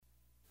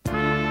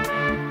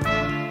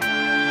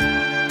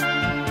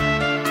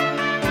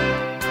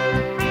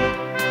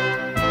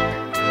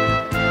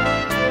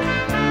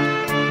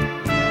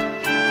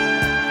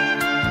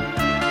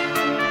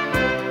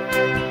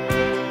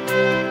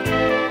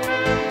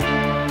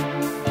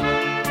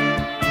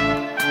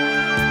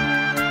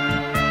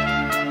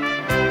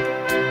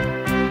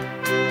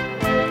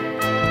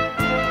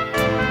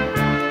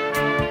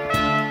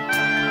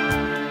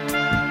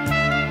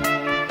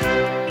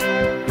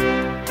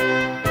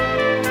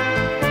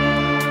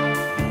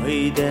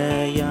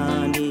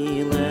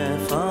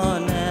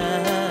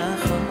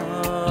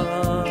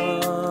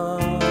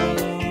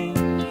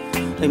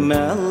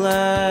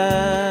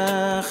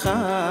melech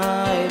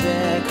chai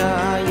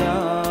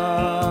v'kayam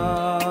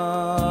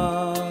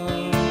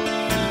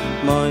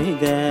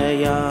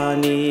moidei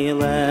ani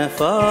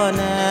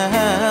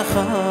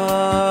lefanecha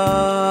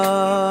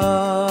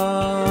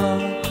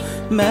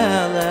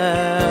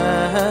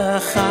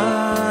melech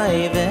chai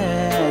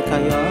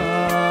v'kayam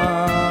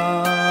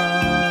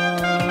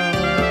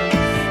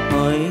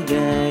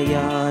moidei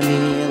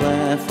ani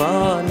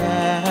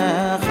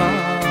lefanecha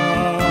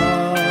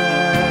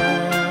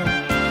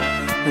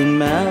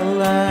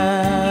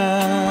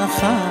melech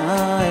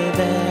chai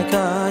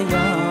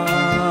v'kayam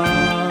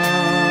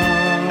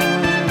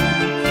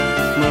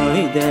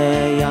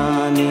moidei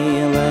ani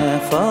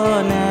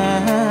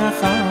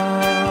lefanecha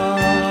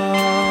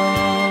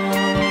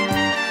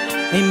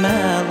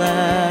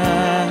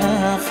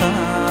melech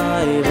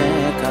chai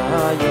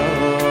v'kayam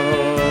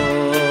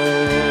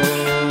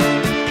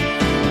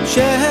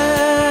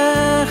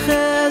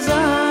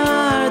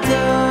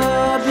shechazarta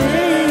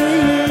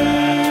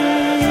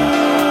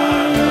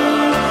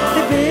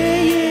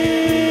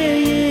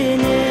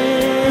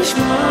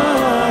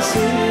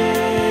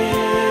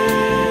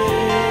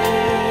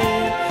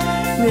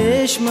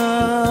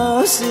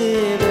nishmasi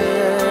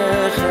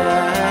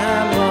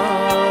b'chema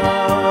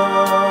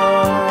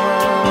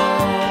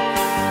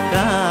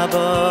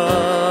Rabbi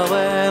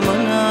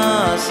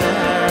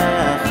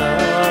emunasecha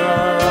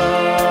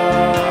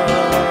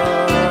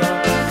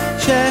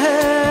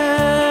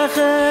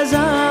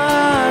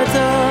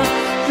shechazarta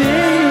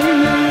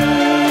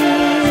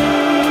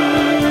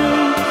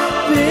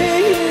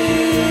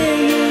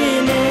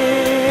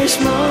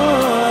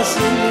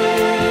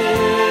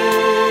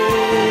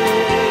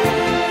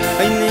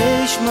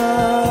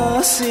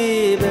nishmasi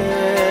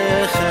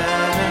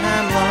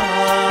b'chema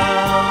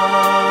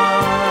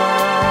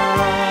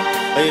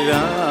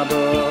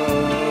Rabbi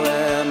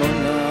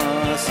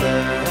emunasecha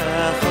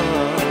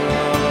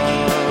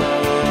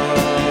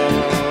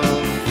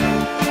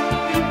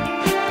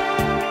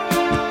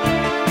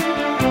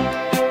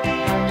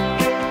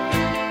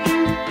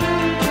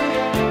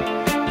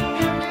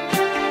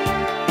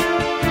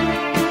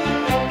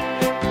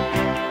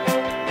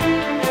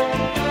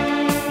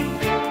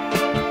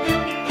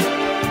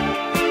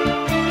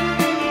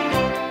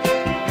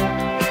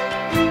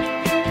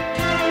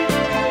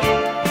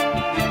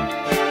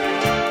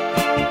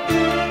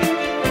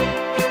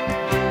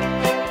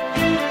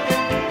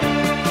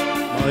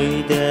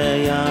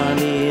moidei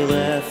ani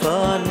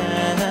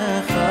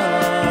lefanecha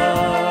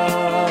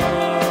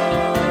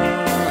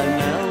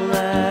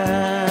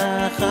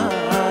melech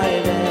chai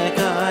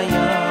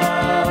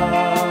v'kayam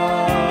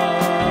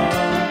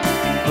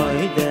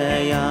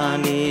moidei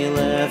ani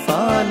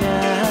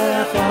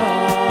lefanecha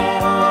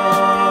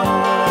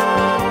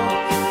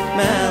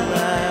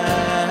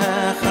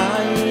melech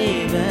chai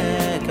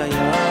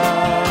v'kayam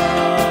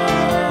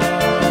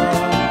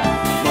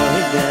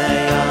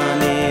moidei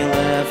ani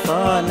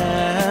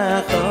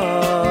lefanecha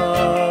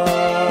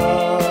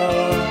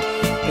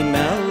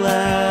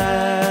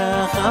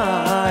melech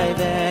chai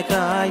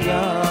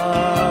v'kayam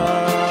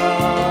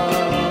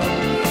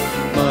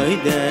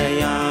moidei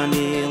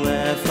ani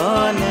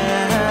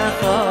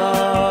lefanecha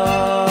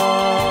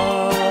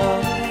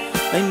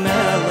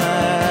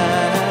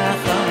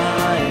melech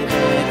chai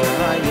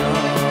v'kayam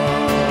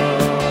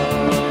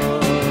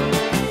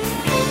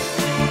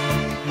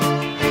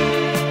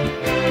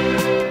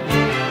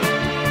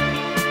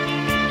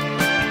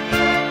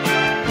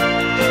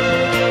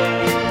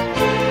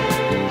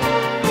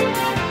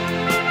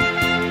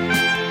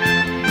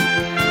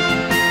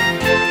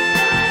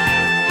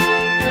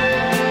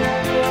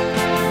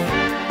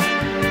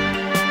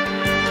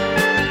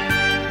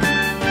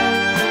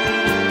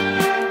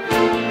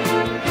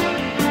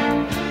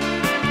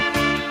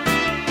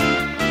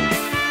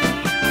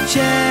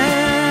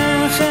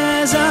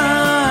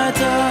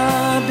shechazarta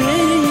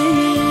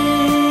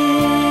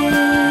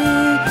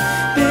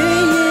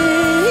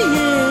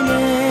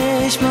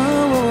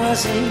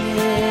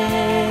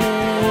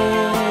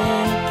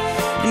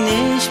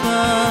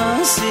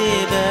nishmasi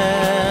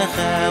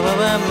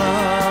b'chema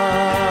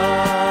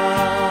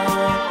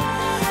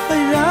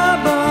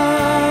Rabbi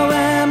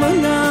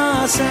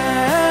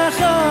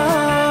emunasecha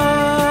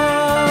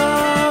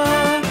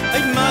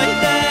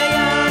moidei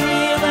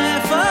ani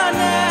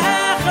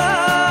lefanecha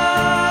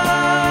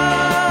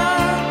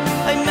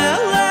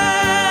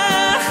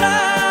melech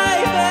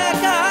chai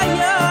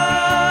v'kayam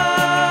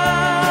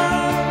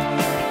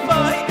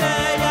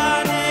moidei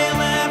ani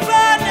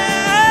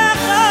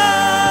lefanecha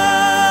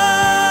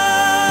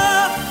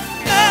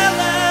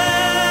melech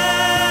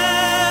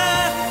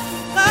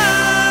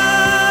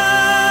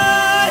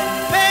chai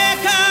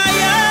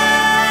v'kayam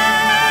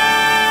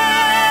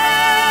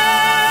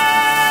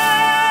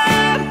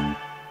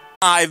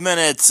 5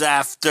 minutes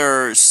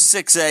after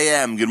 6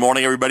 a.m. Good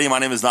morning, everybody. My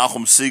name is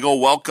Nachum Siegel.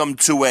 Welcome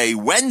to a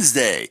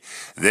Wednesday.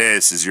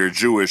 This is your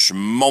Jewish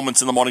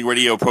Moments in the Morning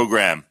radio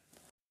program.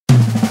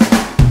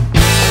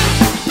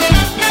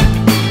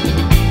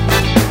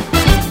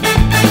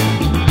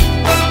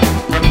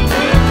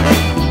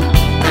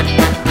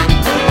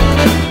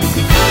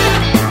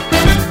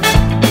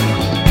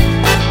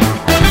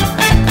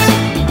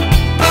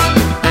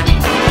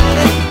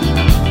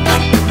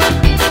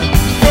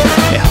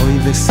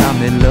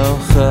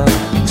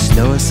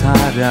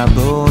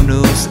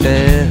 rabonus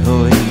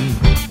ehoi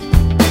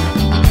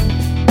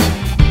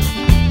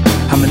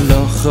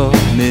Hamelocho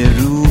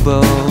merubo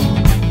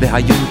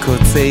V'hayom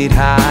kotzeir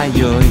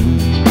hayoim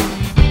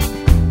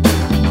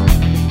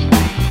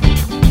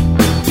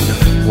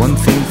One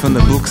thing from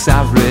the books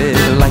I've read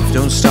life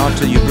don't start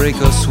till you break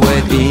a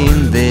sweat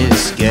in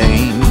this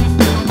game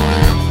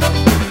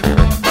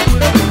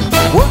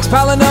Work's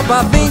piling up,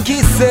 I think he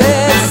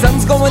said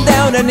Sun's going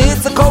down and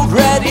it's a cold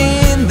red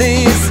in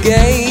this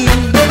game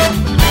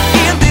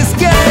In this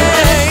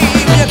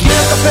game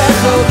Yakir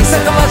kapecho,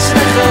 kiseka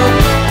lachnecho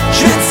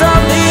Shit's a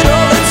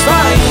little, it's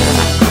fine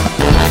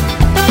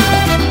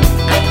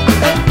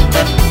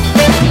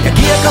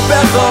Yakir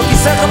kapecho,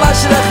 kiseka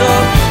lachnecho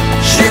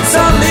Shit's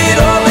a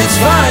little, it's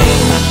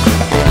fine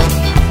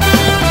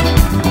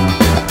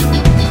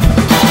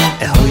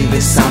Ehoi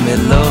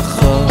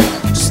v'samelocho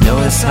Snow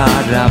es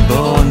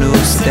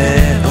harabonus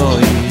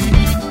ehoi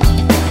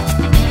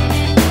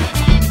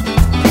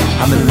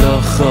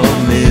Hamelocho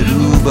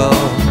merubo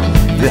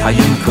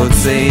V'hayim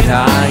kotzeir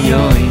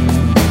hayoim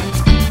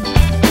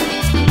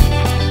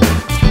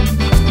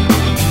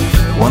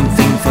One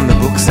thing from the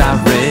books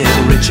I've read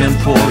Rich and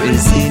poor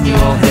is in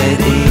your head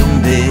in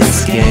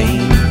this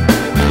game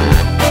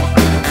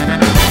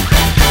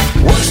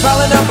Work's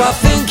piling up, I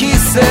think he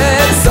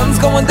said Sun's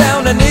going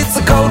down and it's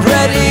a cold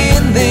red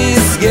in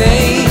this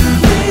game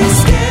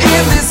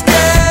In this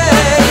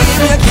game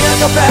Yakir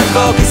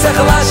kapecho,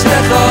 kisecha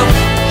lashnecho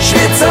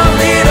Shit's a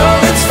little,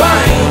 it's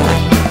fine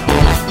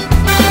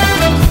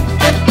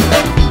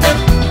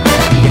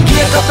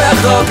Yakir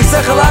kapecho,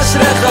 kisecha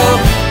lashnecho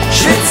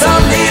Shit's a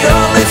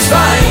little, it's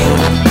fine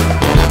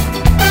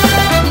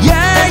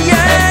Yeah,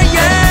 yeah,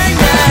 yeah,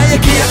 yeah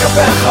Yakir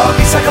kapecho,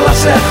 kisecha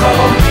lashnecho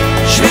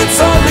Shit's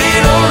a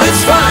little,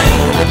 it's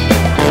fine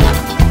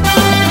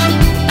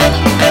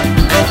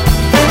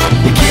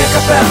Yakir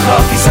kapecho,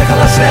 kisecha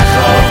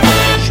lashnecho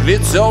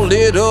Shit's a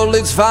little,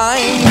 it's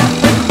fine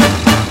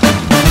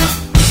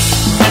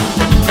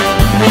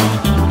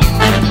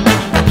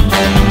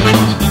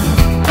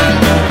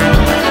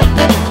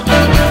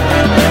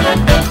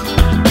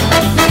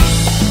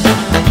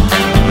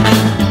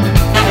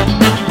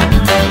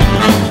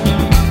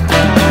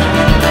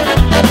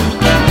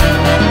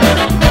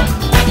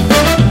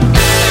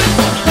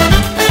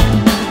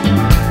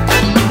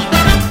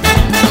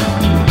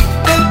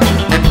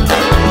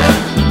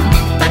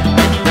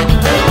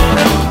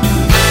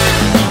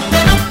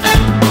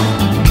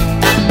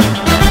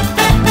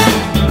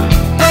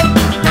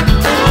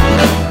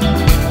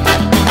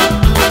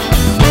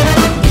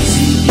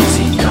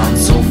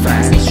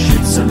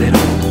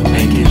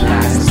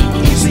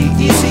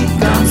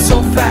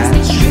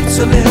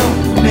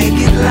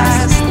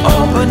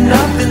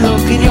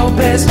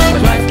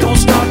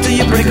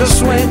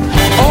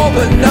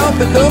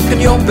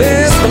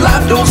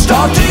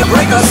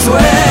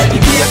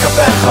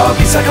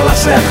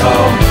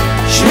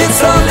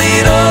Shit's a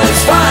little,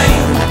 it's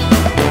fine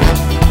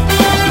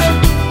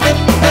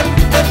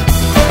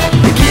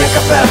Yakir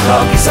kapecho,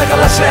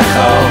 kisecha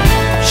lashnecho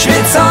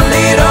Shit's a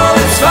little,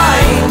 it's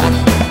fine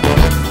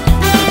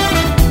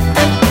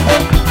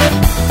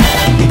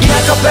Yakir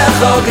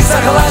kapecho,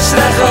 kisecha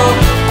lashnecho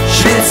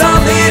Shit's a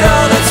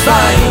little, it's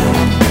fine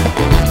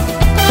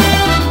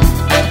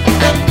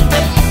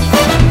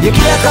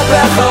Yakir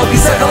kapecho,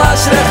 kisecha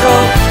lashnecho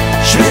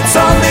Shit's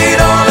a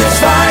little, it's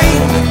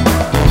fine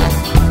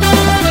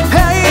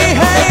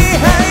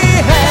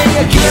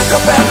Yakir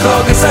kapecho,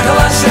 kisecha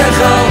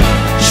lashnecho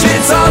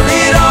Shit's a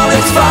little,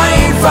 it's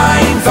fine,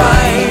 fine,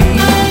 fine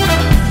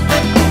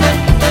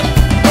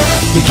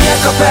Yakir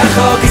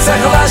kapecho,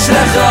 kisecha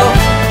lashnecho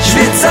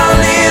Shit's a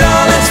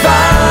little, it's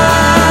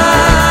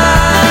fine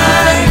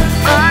Fine,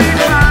 fine,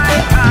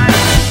 fine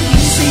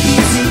Easy,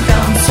 easy,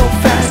 down so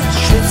fast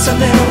Shit's a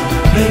little,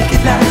 make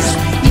it last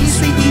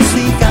Easy,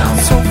 easy, down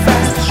so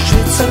fast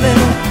Shit's a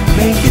little,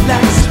 make it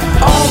last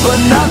All but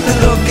nothing,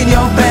 looking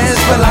your best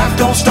But life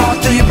don't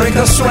start till you break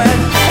a sweat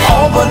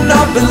All but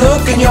nothing,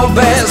 looking your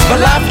best But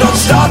life don't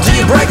start till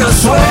you break a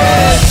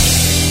sweat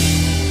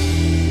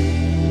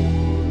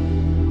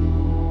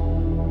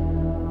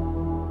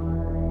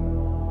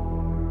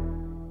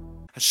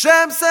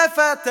Hashem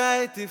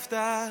sefatay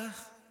tiftach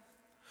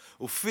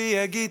Ufi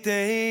yagit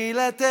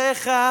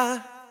tehiltecha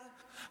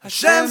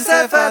Hashem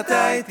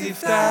sefatay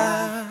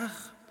tiftach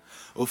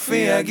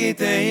Ufi yagit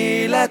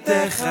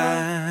tehiltecha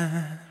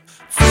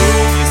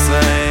Tzur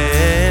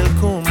Yisrael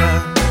kuma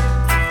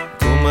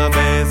Kuma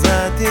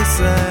be'ezrat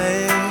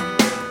Yisrael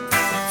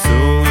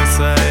Tzur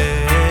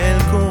Yisrael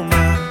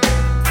kuma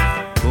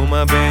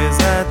Kuma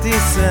be'ezrat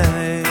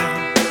Yisrael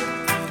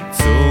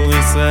Tzur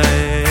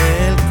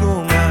Yisrael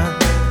kuma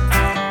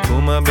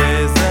Kuma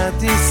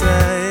be'ezrat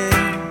Yisrael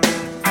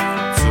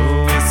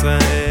Tzur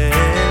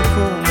Yisrael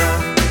kuma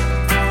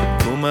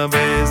Kuma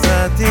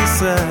be'ezrat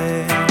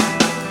Yisrael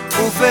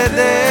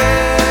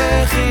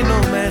ופדך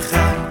חינומך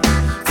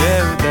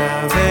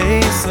יהודה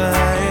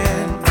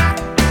וישראל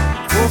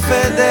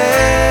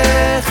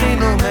ופדך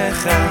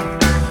חינומך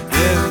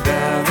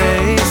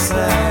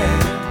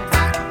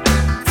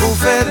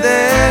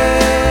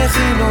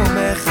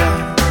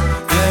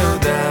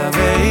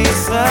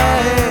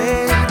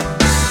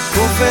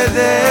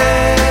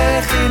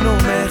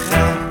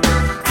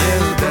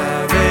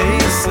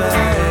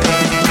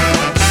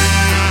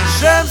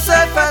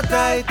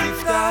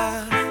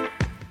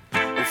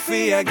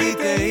ופי יגיד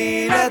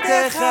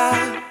תהילתך,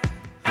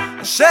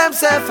 השם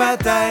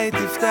שפתי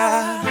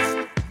תפתח,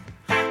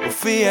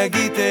 ופי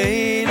יגיד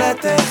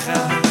תהילתך,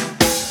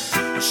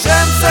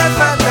 השם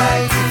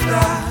שפתי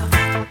תפתח,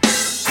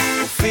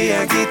 ופי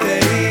יגיד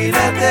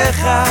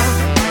תהילתך,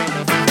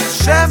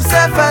 השם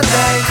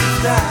שפתי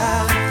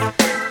תפתח,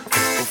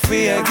 ופי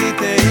יגיד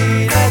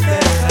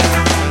תהילתך.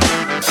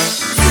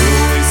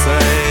 צור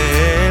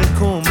ישראל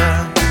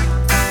קומה,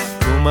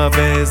 קומה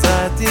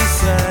בעזרת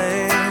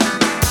ישראל,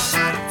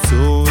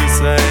 צור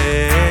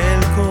ישראל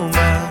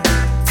קומה,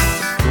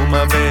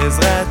 קומה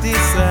בעזרת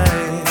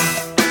ישראל,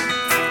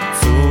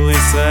 צור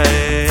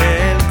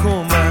ישראל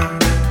קומה,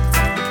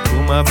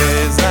 קומה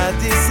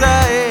בעזרת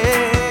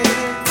ישראל,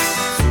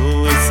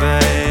 צור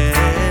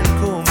ישראל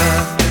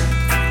קומה,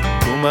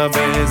 קומה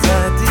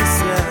בעזרת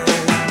ישראל,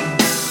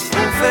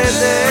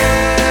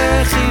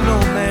 ופדך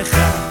חינומך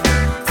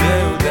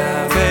יהודה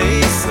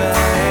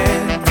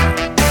וישראל,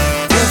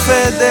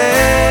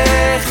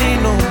 ופדך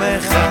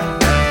חינומך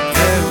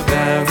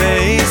יהודה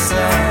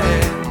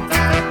וישראל,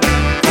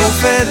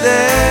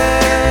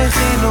 ופדך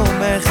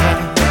חינומך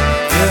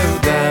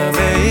יהודה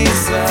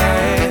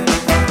וישראל,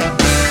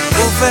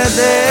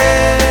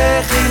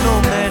 ופדך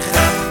חינומך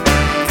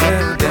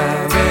יהודה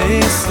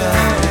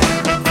וישראל,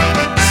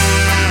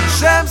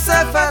 שם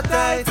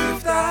שפתי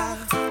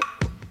תפתח,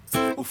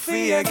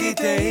 ופי יגיד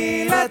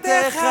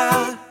תהילתך,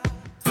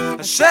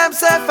 השם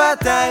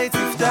שפתי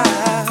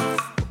תפתח,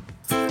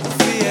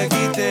 ופי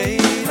יגיד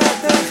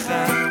תהילתך,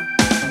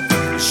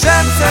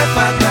 השם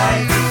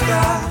שפתי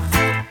תפתח,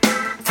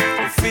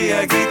 ופי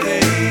יגיד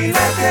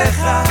תהילתך,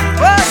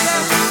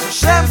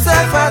 השם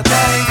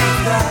שפתי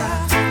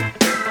תפתח,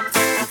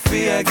 ופי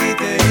יגיד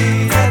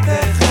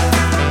תהילתך.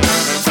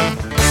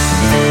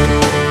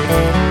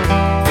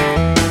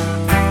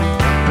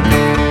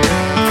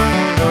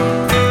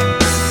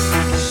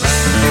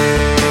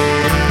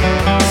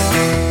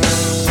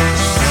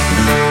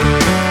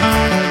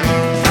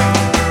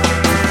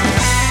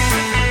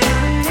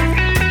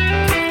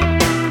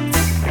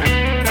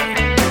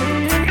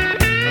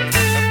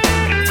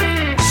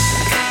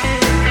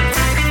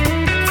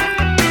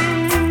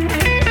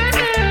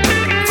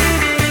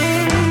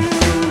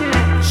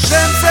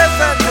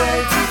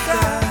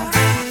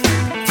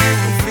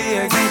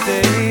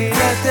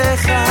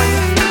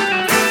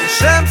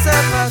 שם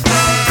שפתי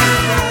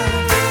תפתח,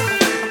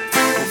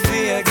 ופי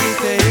יגיד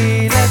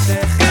תהילתך,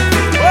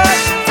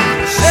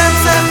 שם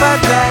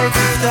שפתי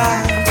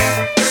תפתח,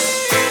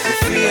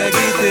 ופי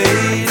יגיד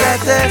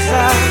תהילתך,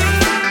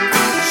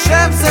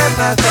 שם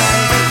שפתי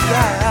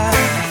תפתח,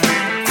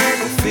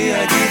 ופי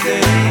יגיד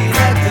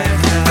תהילתך.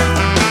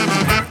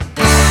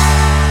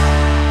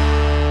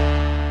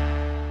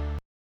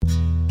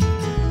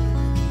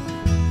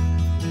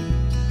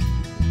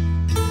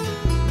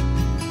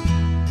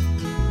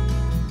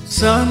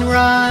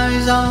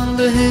 Sunrise on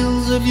the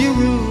hills of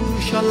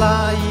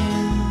Yerushalayim,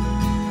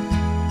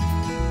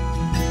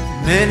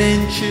 men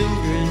and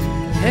children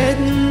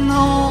heading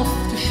off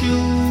to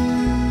shul,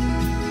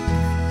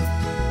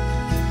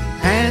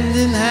 hand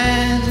in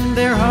hand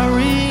they're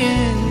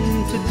hurrying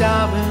to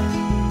daven,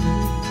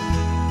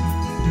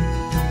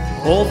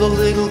 all the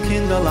little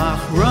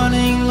kinderlach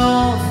running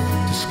off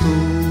to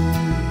school.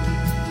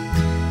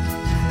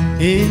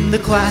 In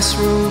the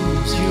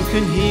classrooms you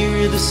can hear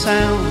the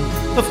sound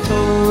of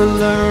Torah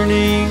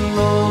learning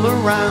all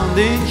around.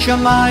 In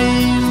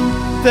Shamayim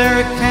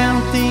they're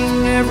counting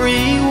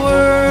every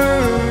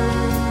word,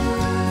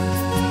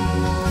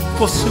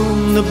 for soon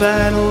the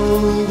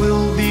battle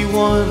will be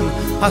won,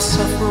 our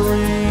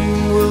suffering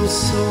will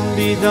soon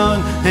be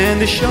done, and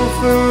the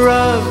shofar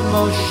of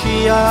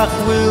Moshiach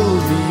will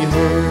be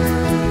heard.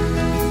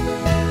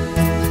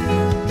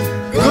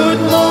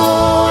 Good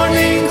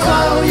morning,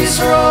 Klal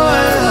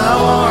Yisrael, how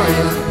are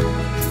you?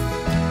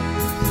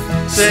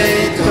 Say,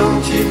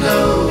 don't you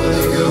know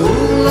the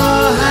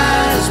Geulah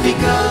has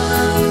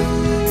begun?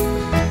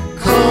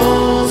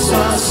 Calls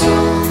our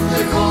song,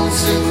 the calls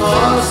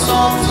our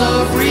songs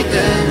of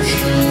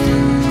redemption.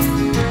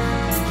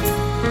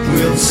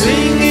 We'll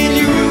sing in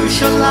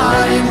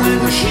Yerushalayim when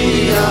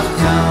Mashiach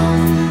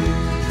comes.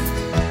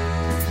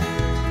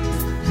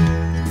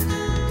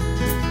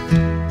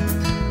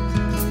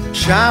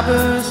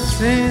 Shabbos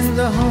in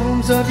the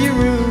homes of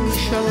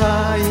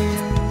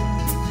Yerushalayim,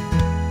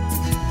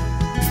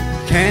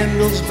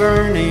 candles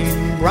burning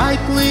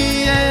brightly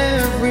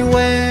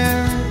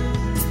everywhere,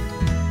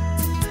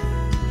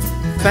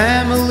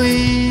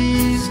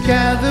 families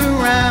gather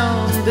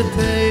round the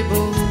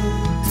table,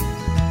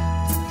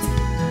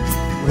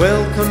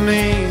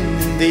 welcoming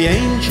the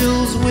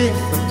angels with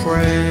a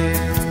prayer.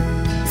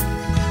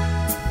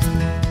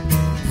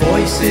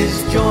 Voices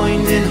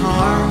joined in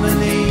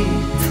harmony,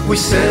 we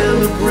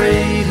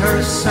celebrate her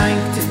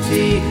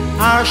sanctity.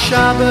 Our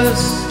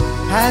Shabbos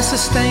has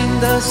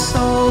sustained us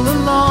all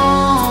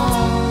along.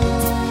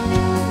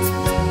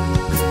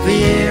 The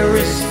air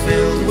is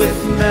filled with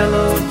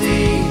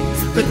melody,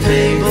 the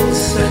table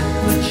set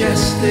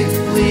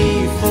majestically.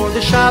 For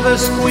the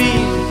Shabbos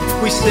Queen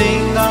we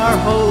sing our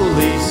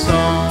holy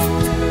song.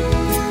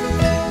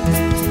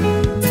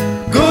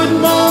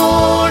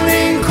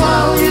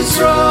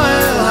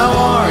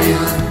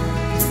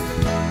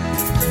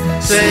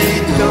 Say,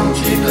 don't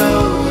you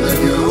know that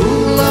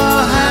Geula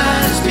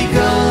has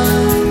begun?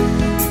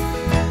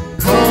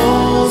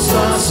 Calls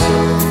us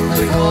on,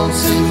 they call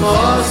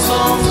Simcha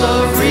songs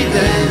of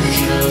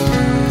redemption.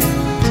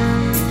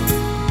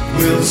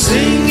 We'll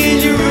sing in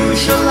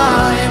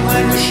Jerusalem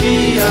when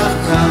Mashiach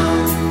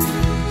comes.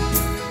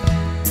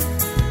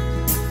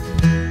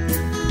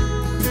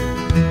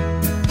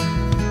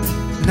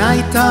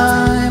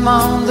 Nighttime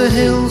on the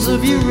hills of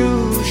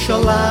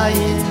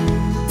Jerusalem,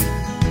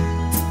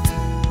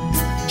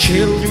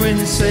 children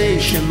say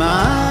Shema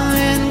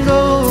and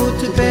go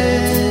to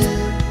bed.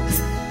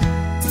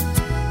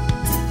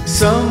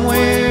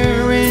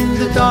 Somewhere in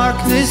the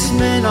darkness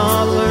men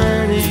are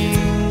learning.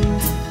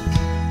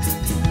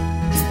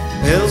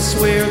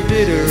 Elsewhere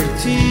bitter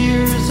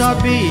tears are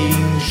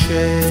being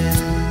shed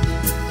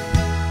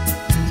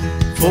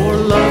for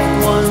loved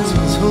ones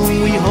whom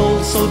we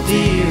hold so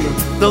dear.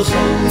 Those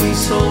holy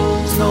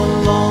souls no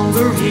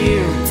longer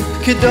here,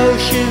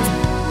 Kedoshim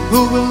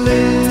who will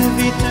live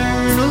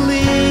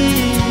eternally,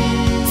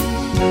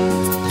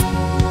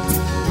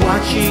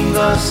 watching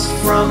us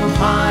from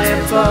high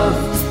above,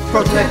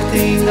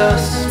 protecting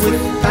us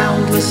with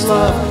boundless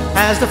love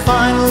as the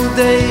final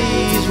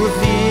days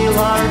reveal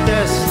our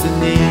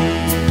destiny.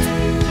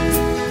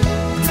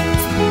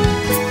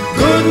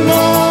 Good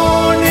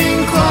morning,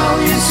 Klal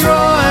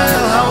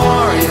Yisrael, how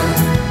are you?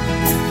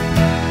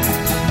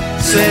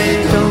 Say,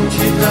 don't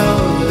you know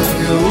that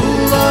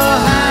Geula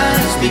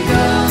has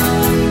begun?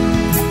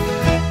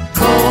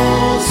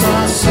 Calls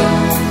our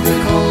song, the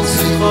calls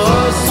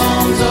for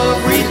songs of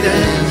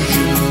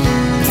redemption.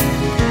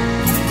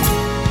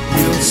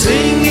 We'll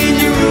sing in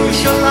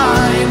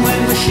Jerusalem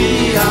when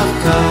Mashiach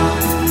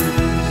comes.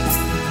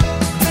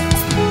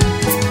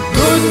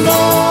 Good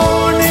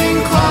morning,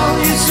 Klal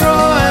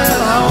Yisrael,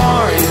 how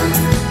are you?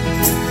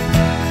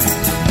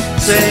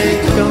 Say,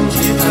 don't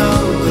you know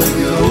that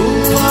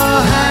Geula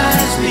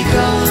has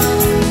begun?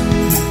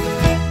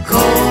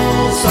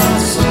 Calls our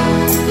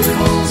song, the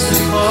calls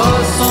for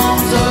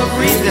songs of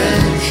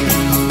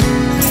redemption.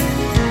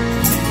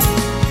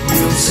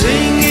 We'll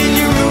sing in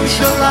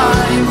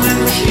Jerusalem when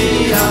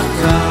Mashiach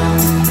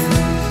comes.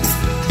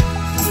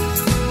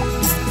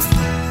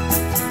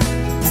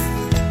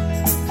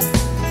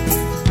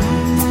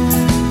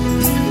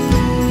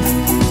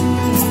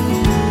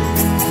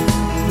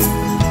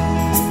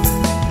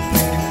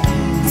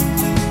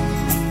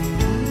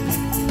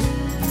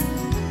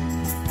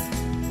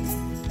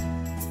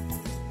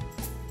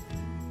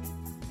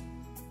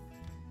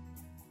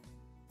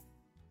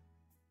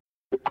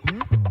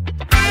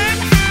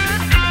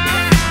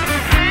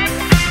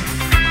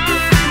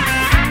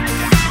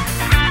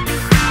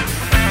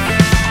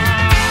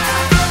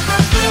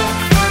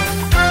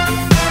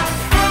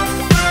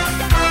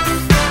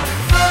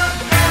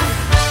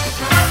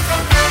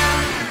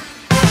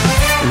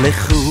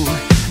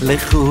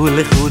 לכו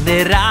לכו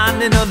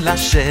נרננו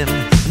לשם,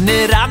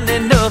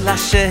 נרננו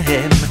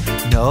לשם,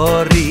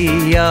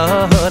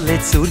 נוריו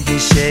לצור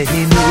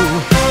ישנו.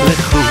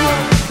 לכו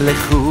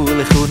לכו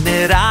לכו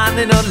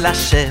נרננו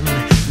לשם,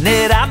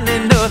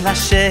 נרננו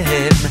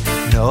לשם,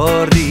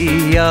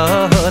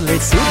 נוריו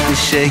לצור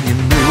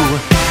ישנו.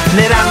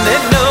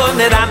 נרננו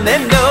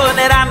נרננו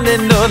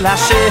נרננו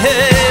לשם,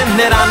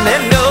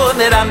 נרננו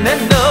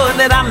נרננו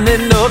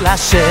נרננו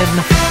לשם,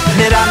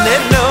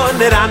 נרננו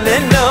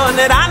נרננו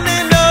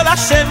נרננו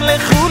לשם.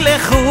 לכו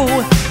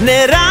לכו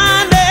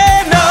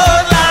נרננו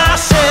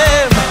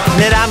לשם,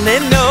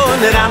 נרננו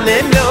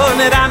נרננו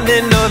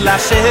נרננו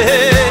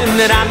לשם,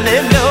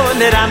 נרננו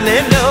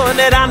נרננו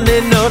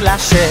נרננו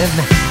לשם,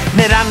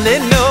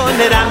 נרננו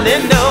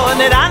נרננו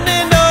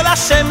נרננו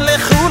לשם.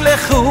 לכו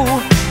לכו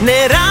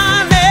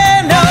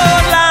נרננו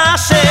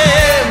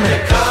לשם.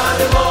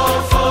 Nekademo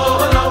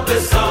fono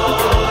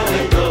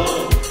besonido,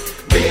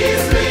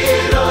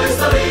 bizmiro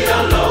historia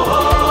lo.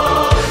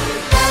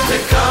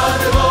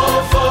 Nekademo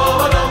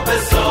fono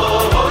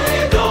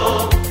besonido,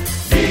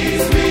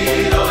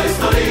 bizmiro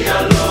historia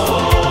lo.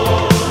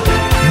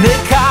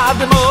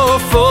 Nekademo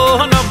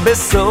fono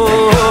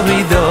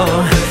besonido,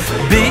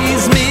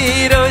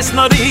 bizmiro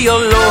historia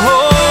lo.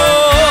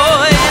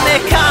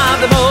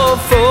 Nekademo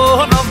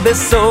fono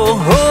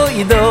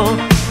besonido,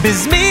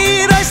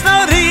 bizmiro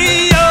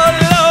historia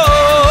lo.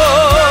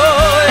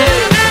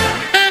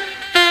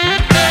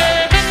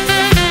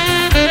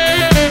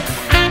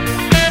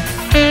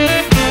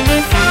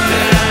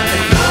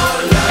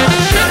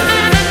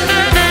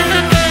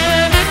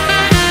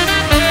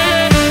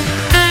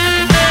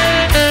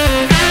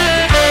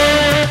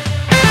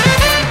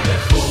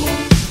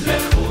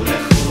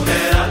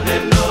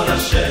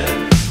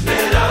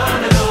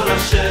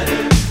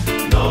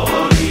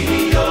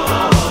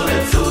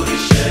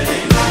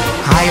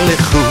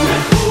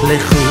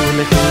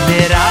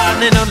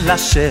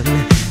 Lashem,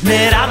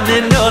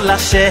 neraneno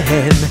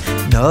Lashem,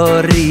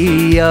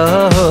 norio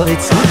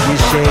etzur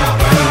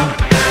yishenu.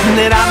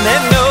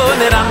 Neraneno,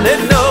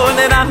 neraneno,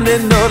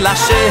 neraneno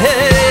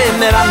Lashem,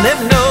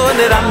 neraneno,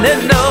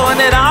 neraneno,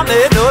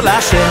 neraneno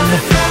Lashem,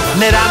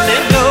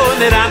 neraneno,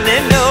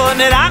 neraneno,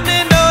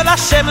 neraneno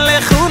Lashem.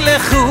 Lechu,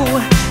 lechu,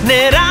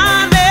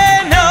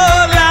 נרננו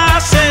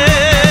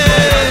לשם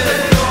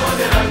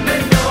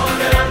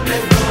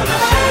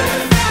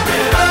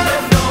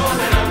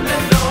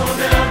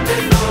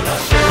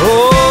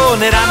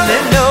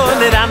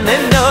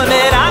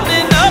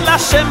נרננו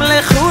לשם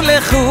לכו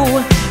לכו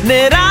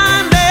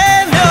נרננו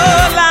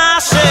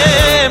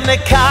לשם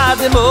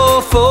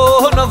נקדמו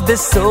פונוב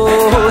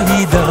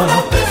בסוידו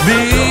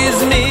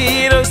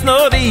ביזמירוס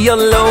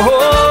נוריולו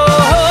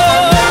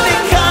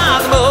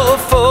נקדמו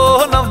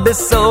פונוב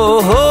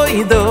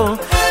בסוידו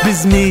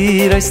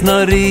ביזמירוס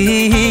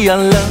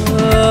נוריולו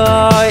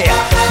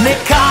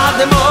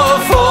נקדמו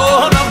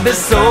פונוב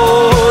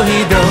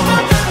בסוידו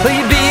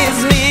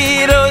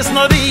ביזמירוס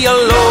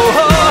נוריולו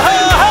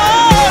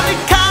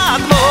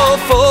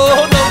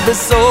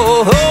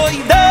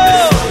besoido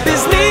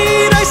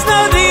biznira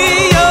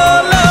isnadio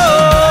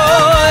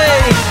loy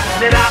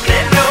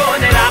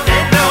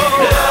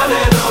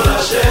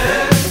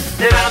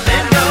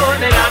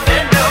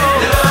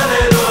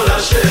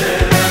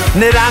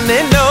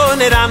nerameno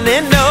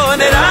lashem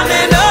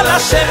nerameno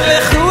lashem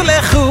lechu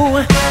lechu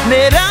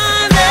nerameno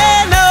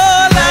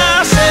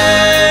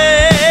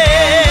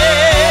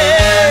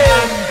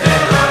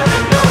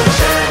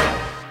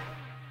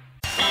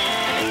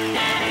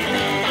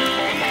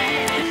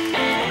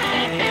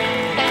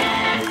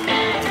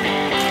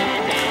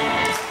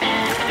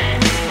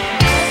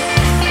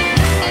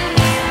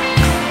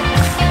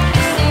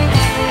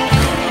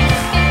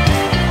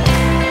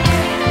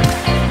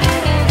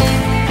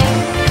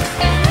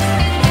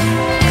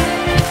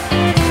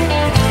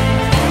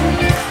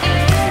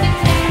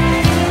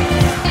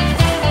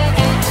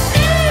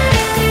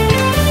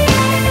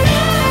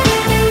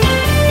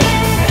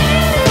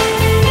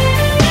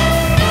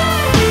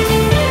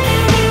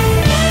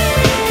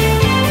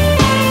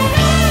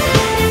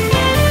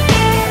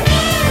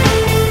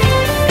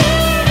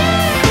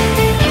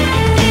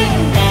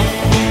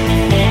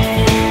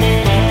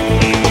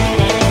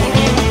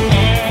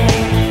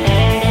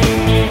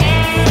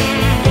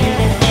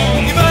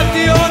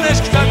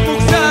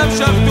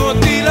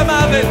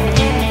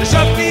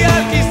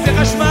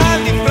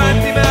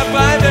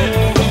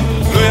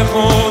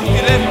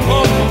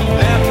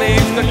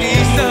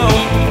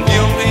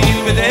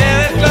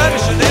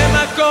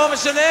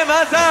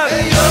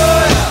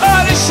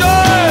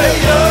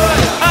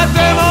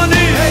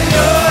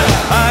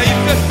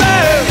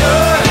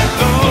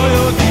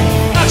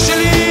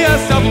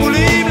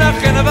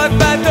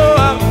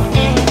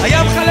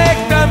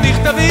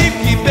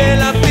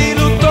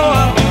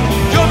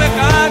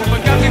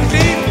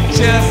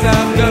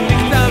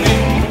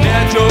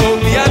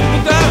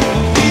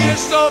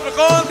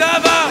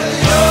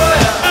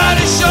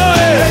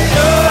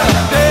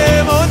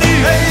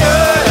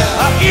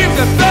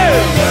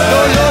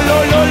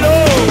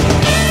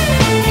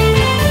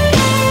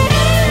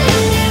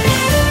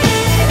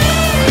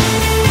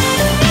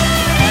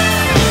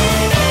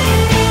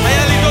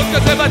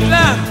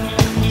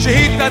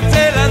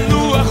שהתעצל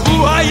לנוח,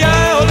 הוא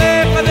היה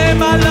הולך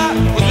למעלה,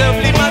 חוזר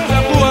בלי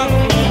מצב רוח.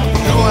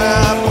 הוא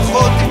היה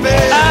פחות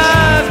טיפש,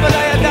 אז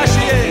ודאי ידע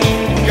שיש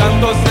גם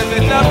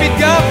תוספת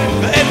לפתגם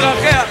ואת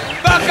דרכיה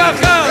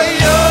בככה.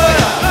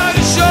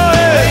 אני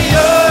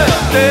שואל,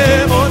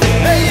 אתם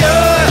עונים,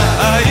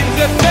 האם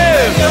זה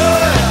פייר?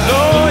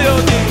 לא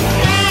יודעים.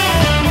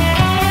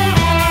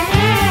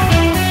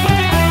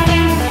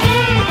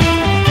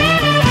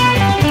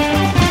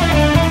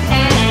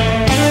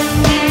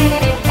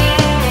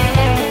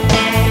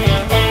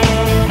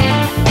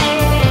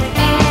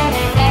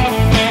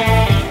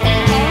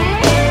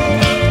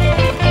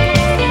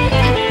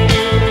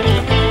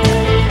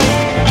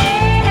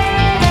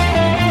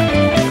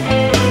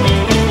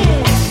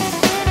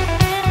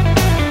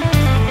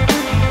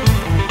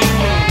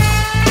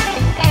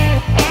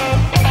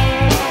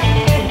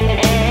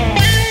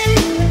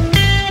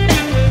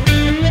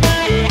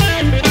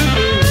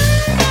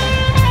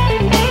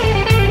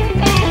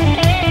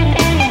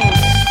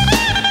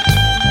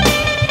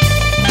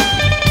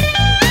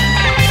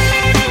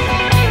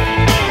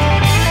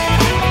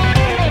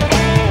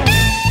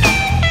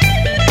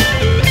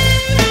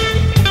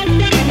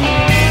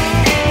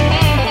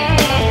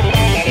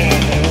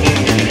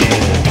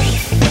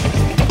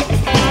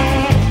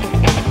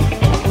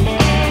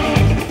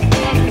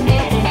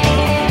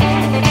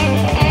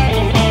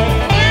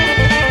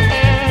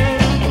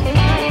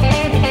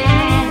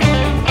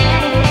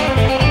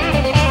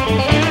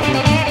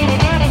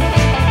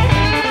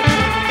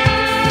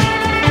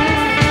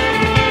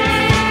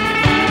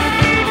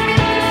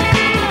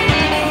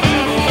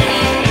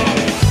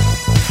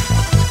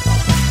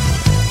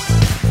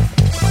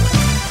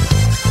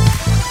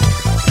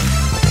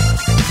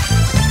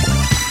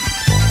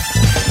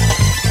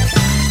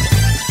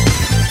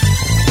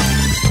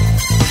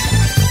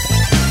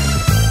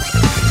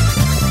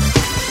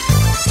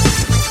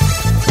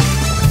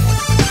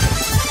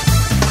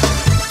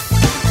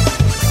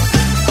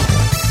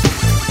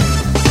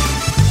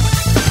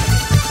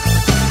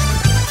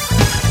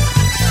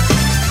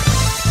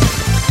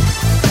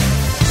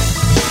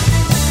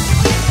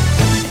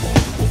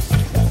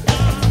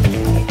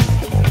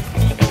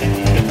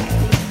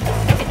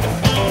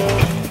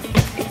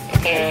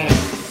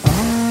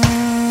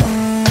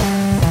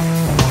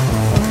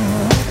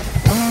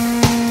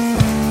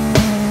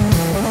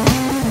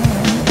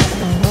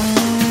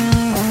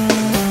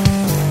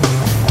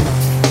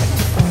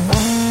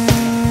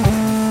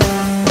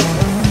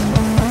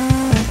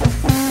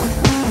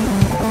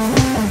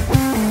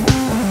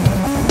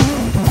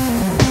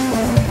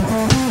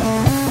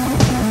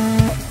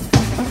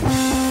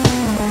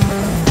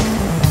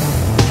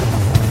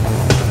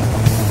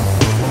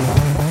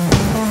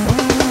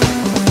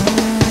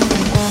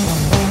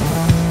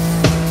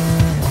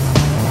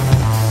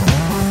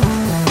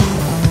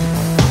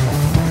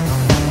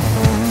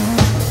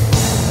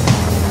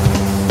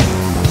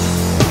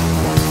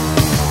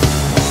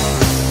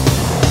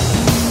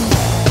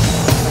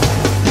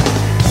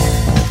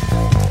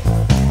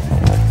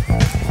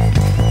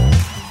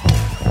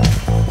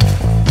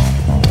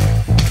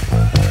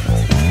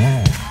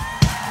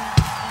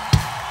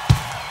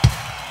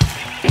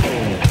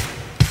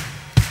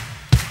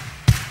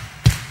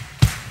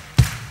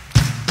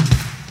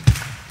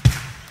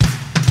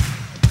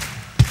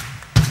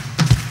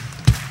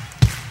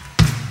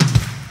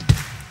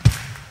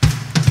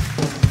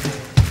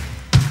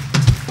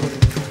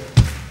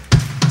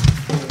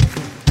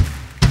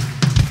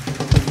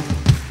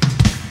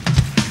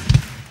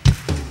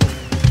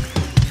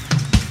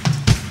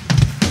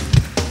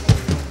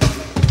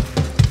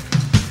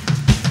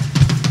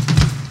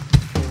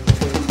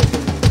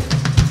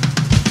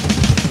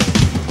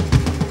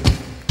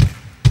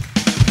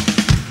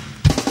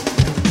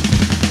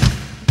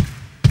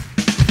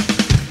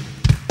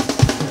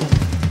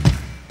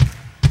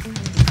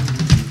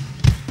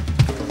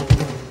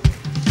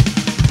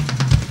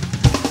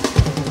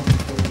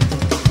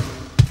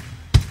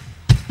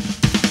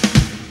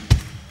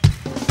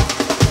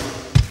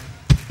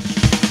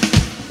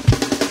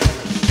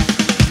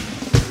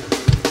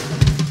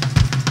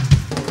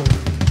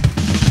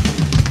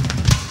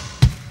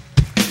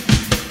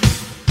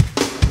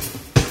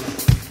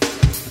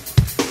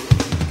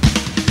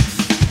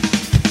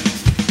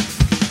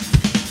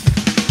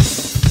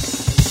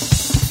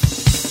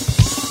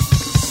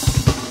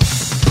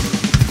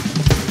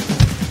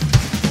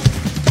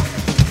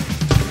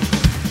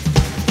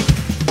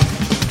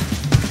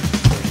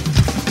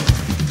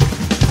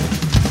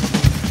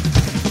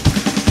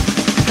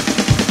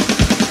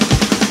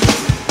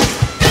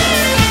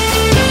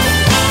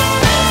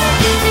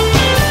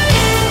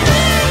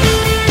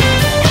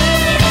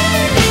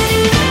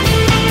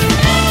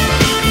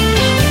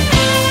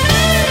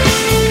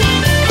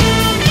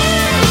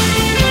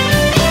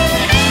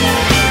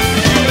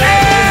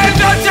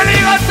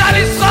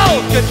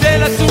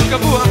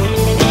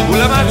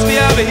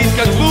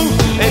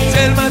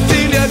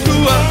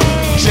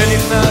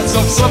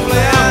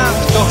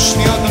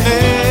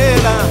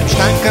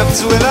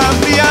 ורצו אליו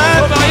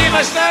מיד ובאים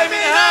השניים מן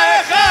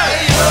האחד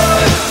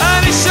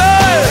אני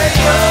שואל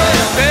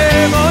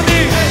אתם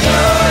עונים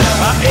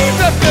האם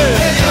זה פייר?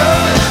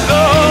 לא,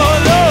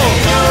 לא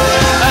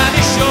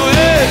אני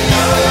שואל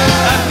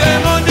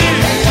אתם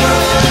עונים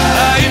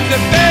האם זה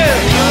פייר?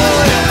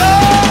 לא,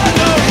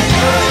 לא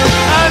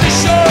אני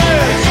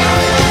שואל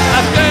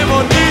אתם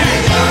עונים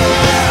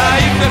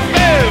האם זה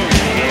פייר?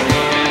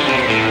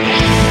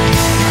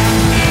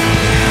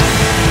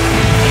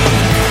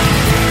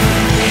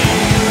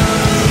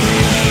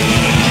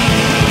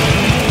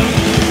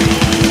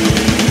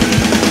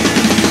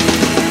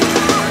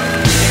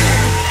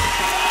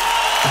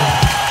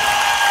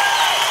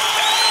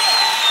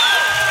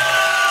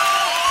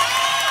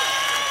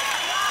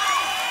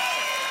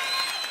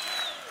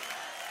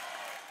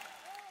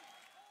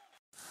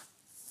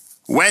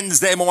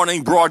 Wednesday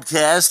morning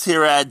broadcast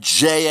here at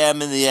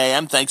JM in the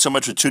AM. Thanks so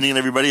much for tuning in,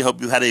 everybody.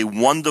 Hope you had a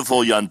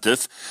wonderful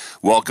Yontif.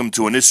 Welcome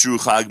to an Isru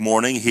Chag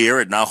morning here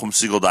at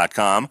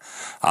NachumSiegel.com,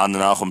 on the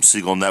Nachum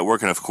Siegel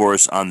Network, and of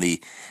course on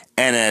the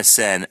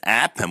NSN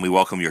app. And we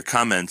welcome your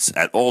comments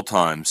at all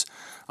times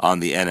on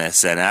the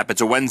NSN app.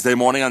 It's a Wednesday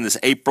morning on this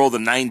April the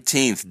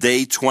 19th,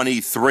 day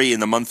 23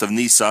 in the month of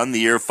Nisan, the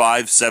year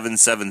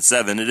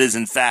 5777. It is,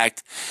 in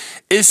fact,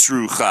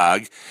 Isru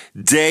Chag,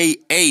 day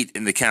 8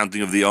 in the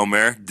counting of the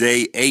Omer.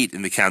 Day 8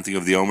 in the counting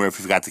of the Omer. If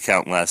you forgot to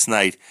count last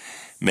night,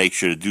 make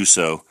sure to do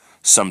so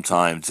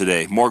sometime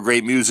today. More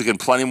great music and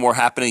plenty more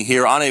happening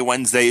here on a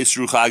Wednesday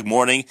Isru Chag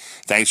morning.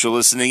 Thanks for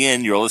listening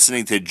in. You're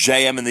listening to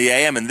JM in the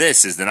AM, and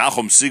this is the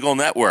Nachum Siegel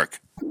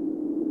Network.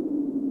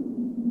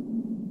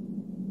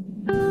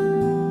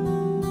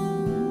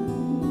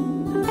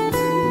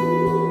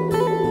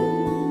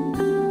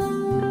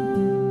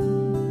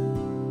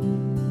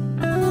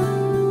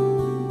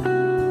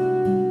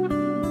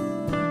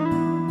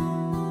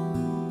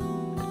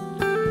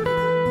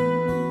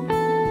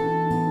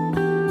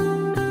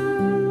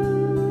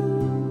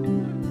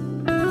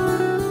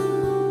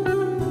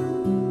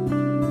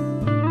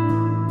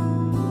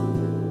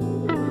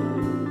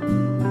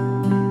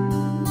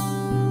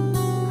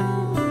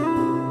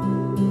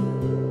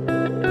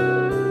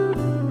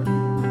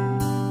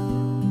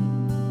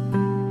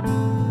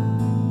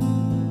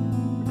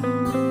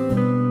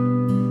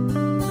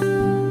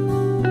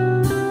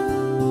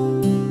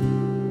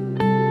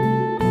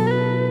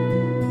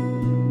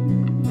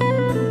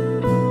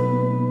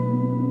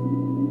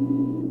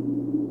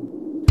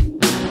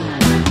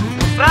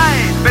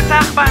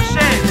 בטח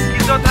בהשם,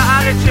 כי זאת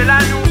הארץ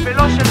שלנו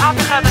ולא של אף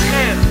אחד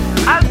אחר.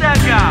 אל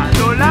דאגה,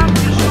 לעולם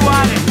תרשו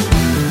הארץ.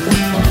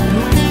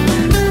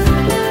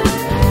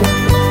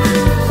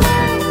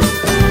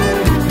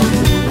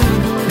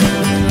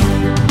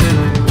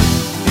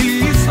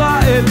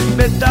 ישראל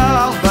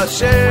בטח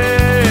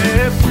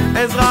בשם,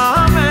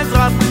 עזרם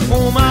עזרת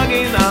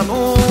ומגן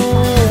עמו.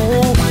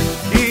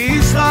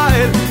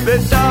 ישראל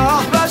בטח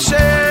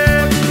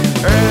בשם,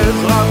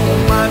 עזרת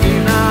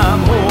ומגן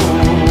עמו.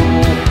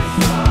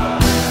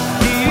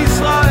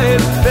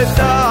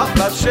 בטח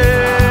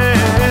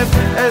בשם,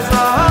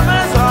 עזרם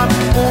עזרת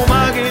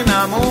ומגן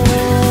עמו.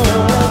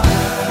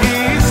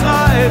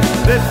 ישראל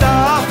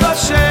בטח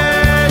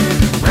בשם,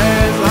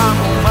 עזרם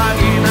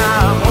ומגן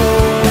עמו.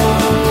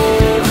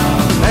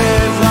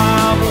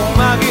 עזרם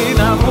ומגן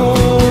עמו.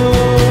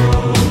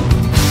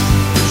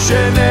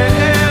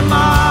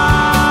 שנאמר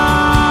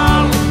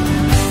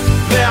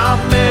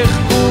ועמך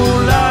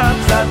כולה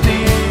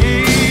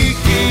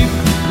צדיקים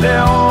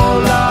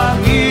לעולם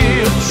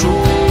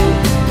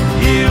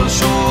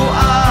ירשו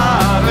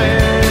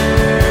הארץ,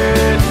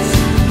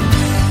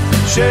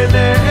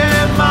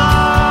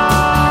 שנאמר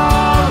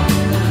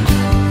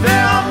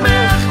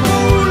ועמך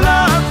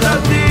כולה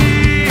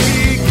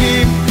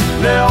צדיקים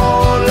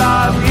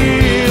לעולם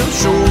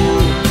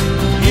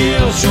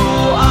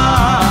ירשו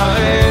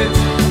הארץ,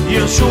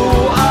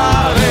 ירשו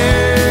הארץ.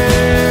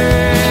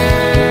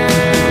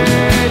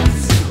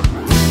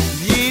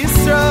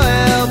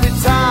 ישראל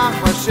בטח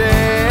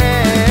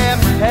בשם,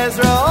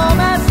 עזרם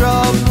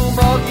עזרם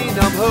ומגן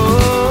עמו.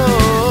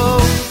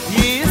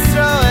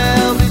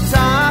 ישראל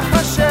בטח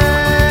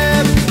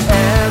בשם,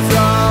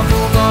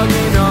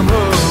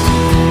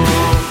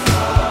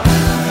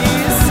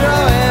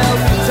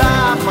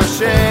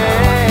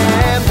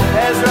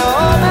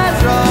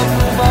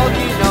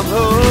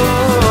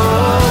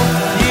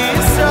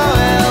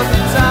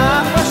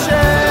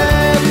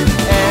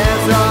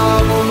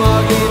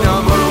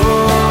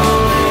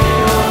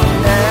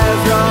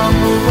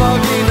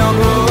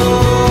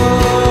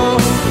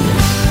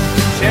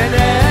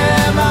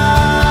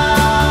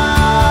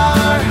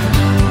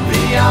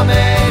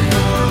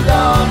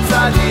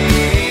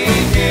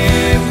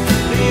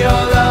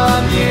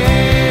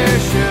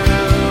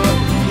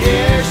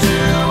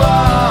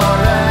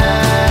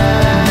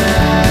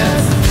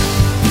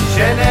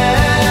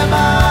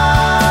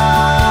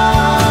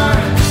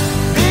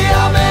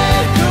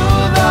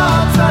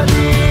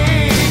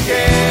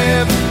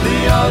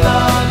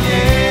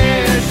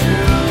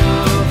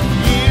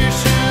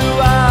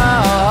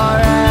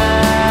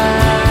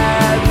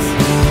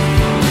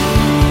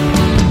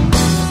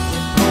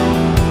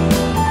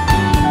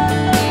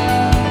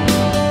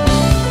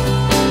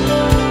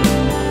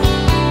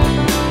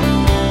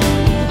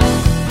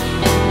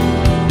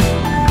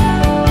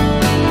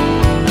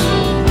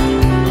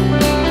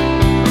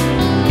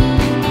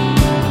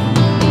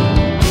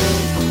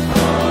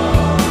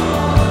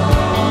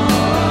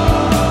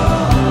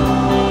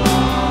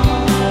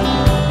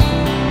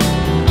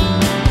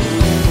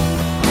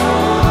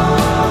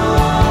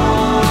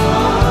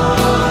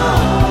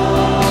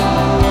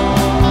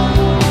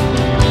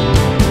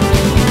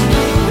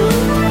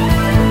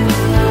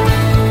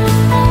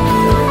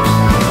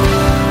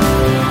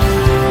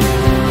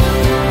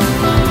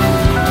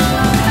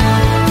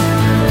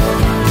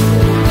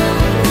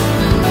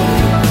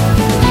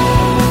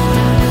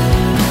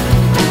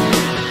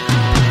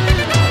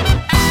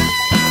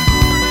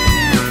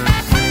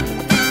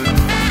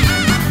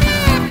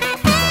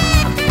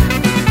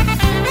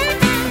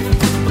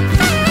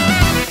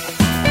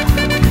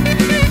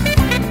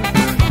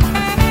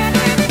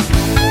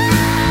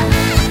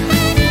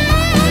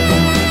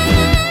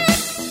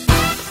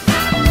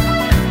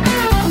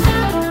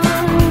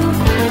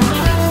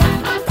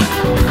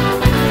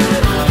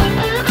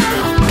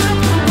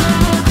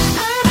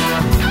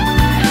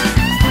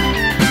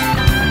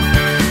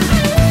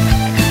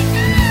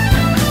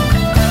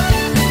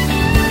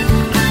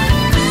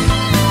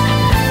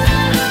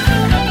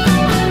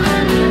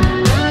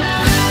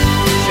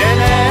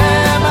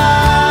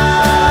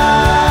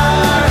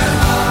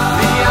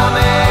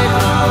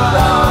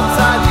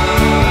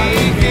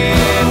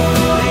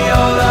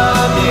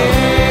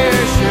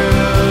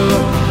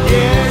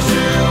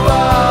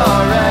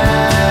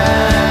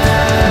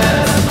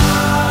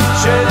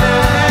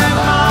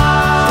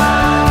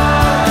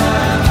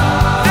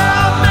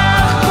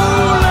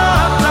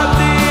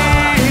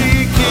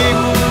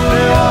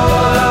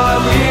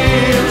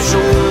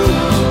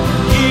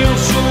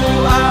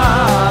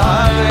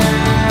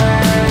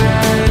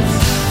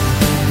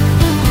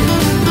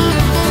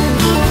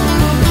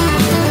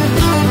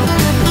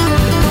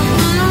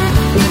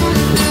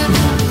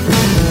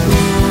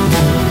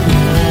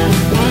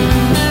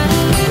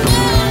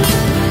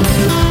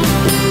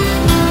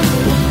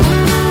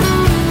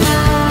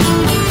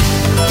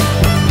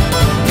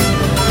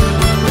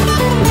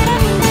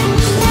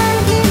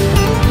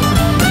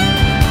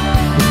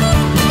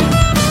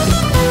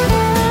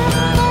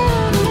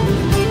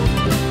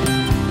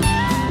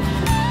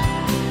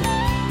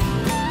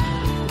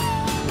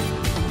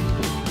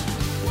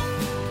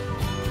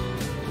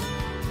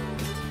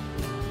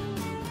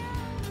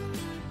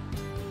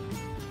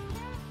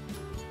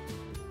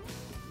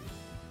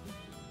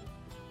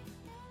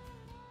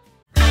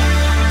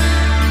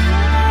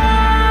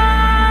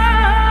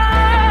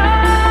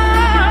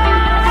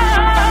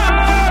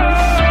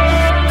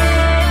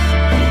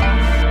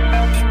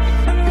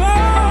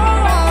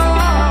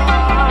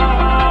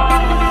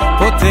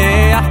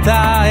 פותח את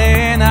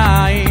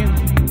העיניים,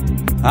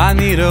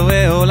 אני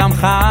רואה עולם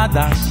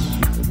חדש,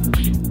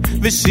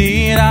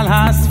 ושיר על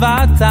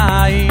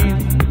השפתיים,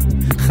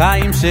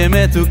 חיים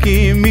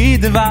שמתוקים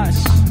מדבש.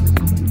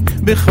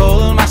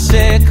 בכל מה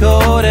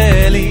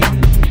שקורה לי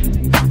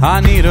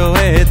אני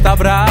רואה את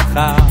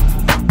הברכה,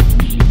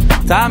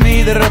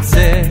 תמיד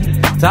רוצה,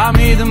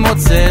 תמיד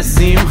מוצא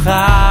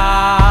שמחה.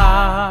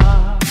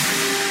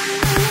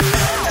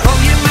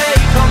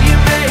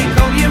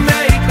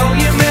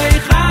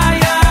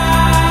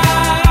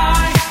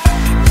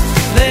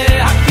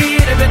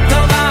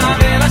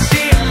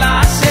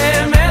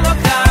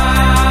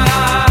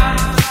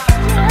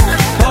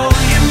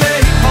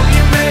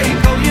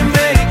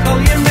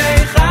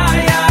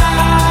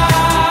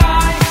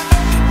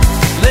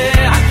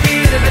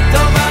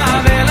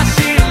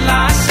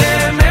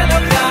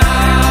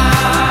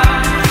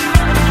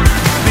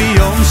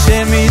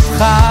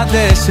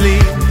 מתחדש לי,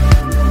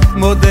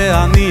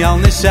 מודה אני על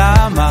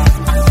נשמה,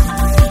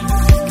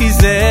 כי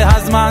זה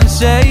הזמן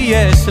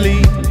שיש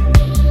לי,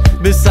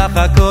 בסך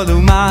הכל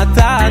הוא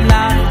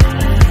מתנה.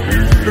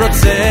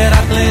 רוצה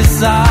רק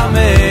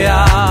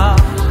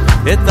לשמח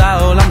את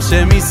העולם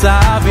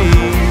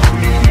שמסביב,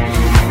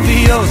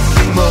 להיות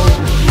כמו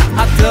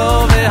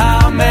הטוב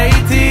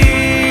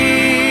והמיטיב.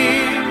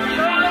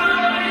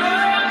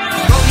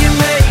 כל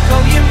ימי,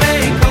 כל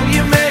ימי, כל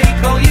ימי,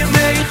 כל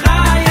ימי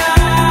חיי,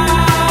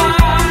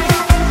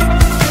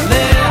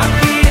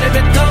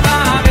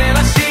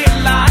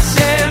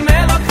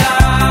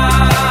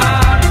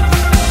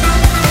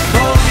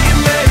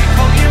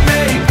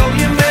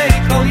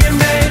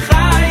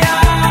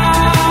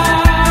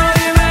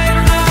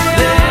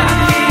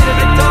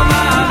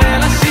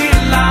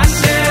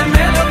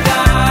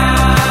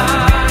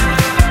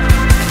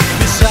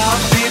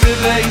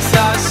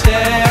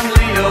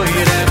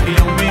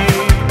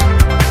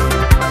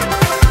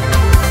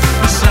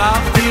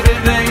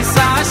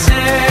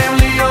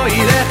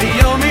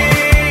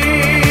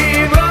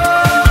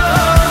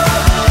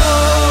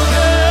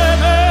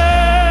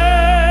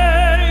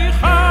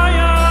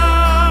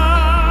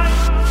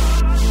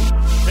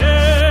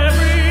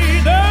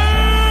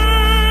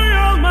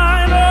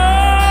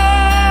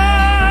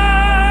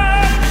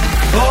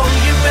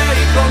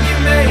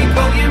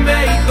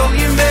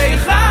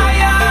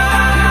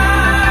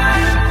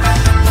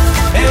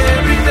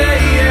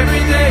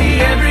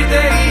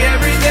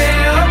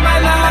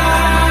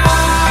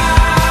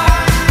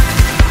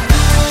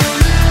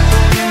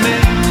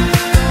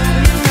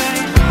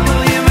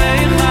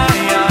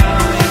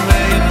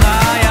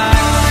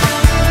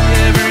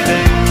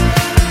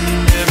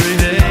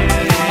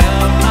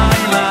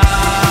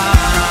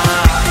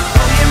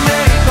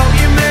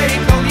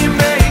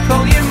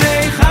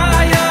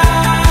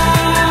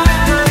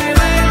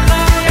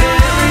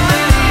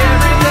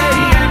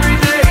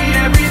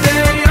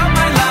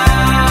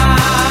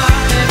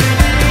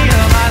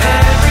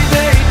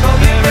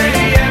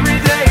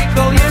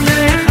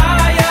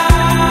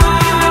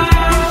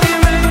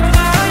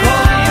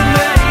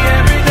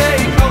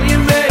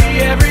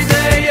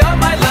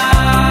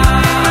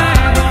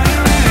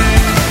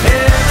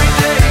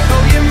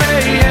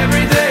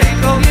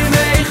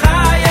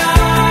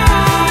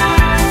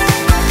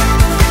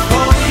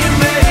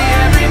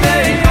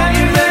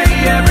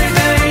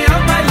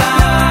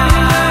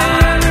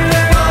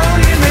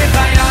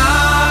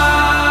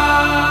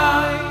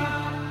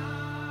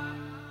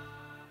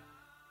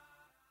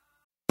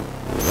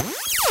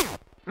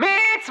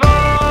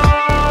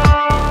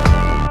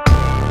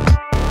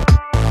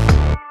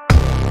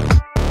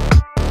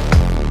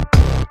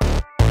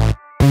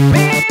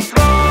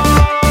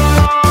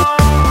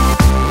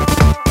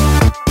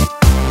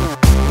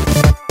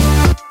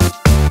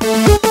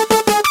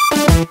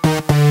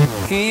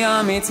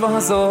 המצווה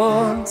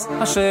הזאת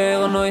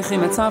אשר נויכי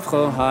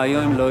מצווכו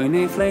היום לא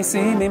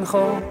נפלסי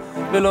ממכו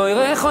ולא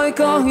ירחו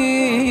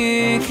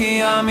כהי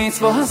כי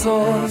המצווה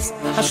הזאת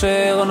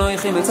אשר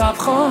נויכי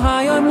מצווכו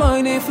היום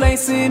לא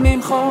נפלסי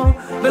ממכו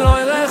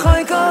ולא ירחו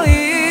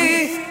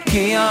כהי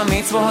כי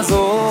המצווה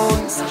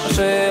הזאת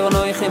אשר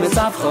נויכי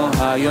מצווכו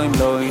היום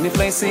לא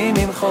נפלסי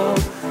ממכו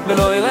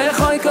ולא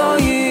ירחו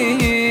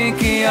כהי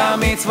כי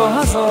המצווה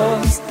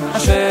הזאת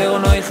אשר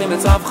נויכי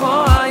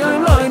מצווכו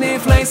היום לא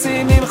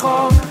נפלסי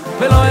ממכו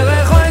ולא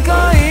ירחו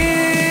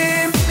כהי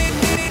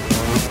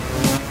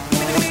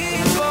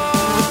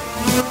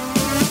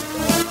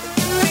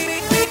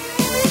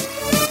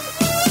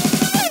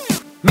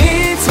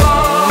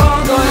Mitzvah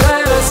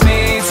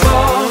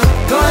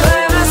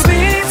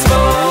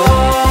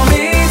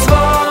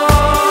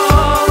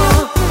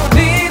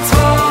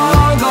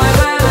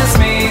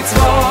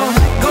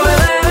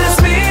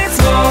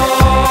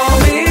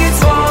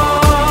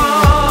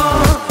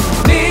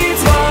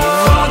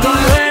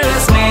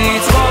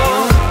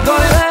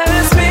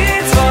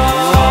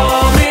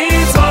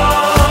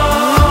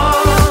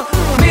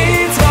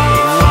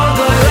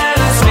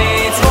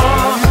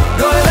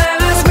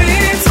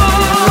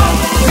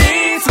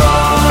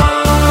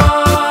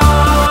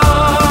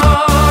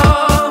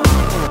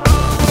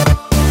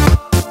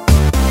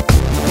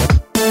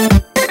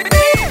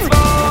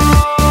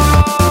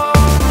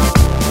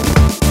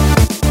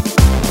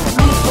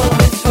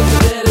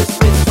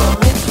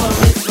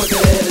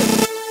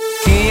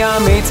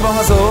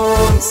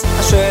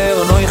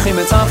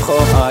מצבחו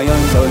היום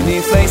לא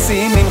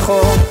נפלסי ממחו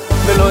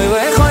ולא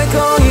ירחוי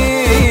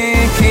כהי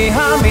כי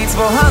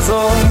המצווה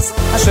הזויס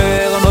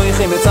אשר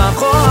נויכי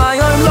מצבחו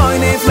היום לא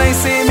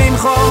נפלסי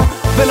ממחו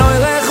ולא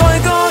ירחוי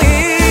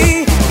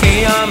כהי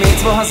כי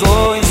המצווה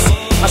הזויס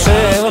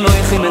אשר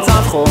נויכי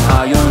מצבחו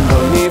היום לא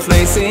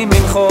נפלסי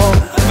ממחו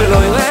ולא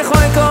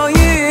ירחוי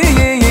כהי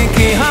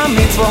כי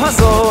המצווה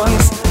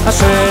הזויס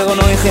אשר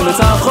נויכי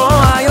מצבחו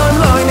היום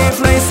לא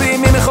נפלסי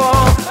ממחו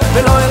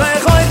ולא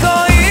ירחוי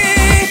כהי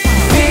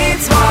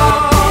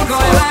מצווה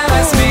גוי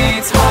לרס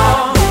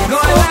מצווה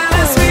גוי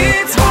לרס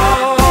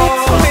מצווה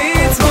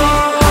מצווה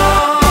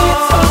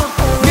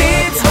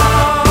מצווה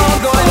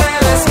גוי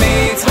לרס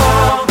מצווה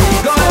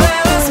גוי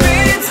לרס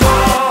מצווה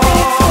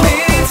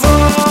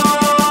מצווה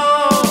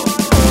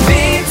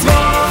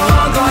מצווה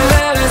גוי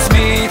לרס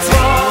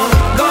מצווה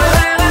גוי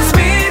לרס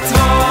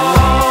מצווה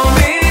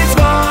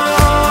מצווה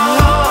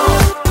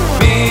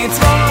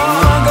מצווה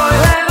גוי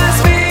לרס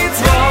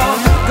מצווה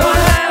גוי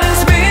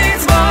לרס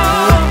מצווה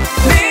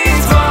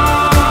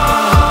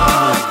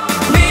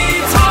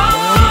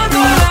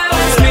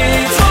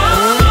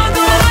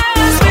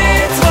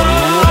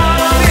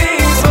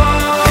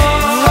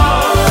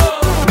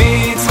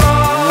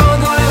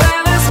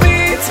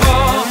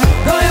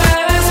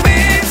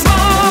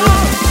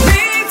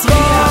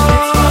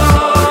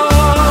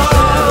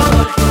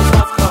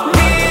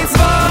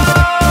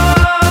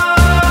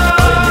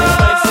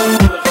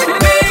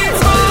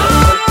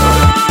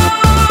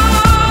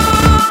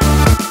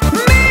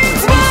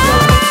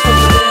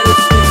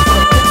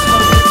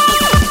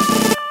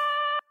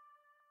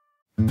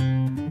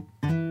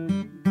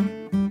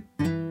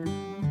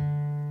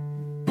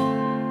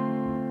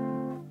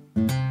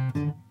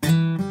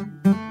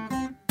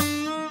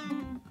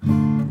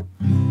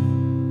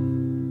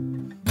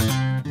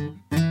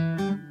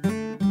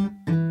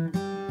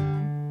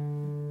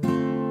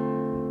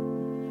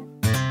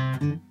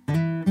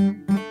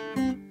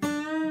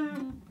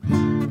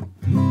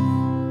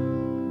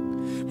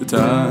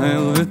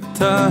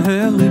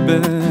טהר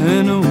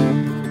ליבנו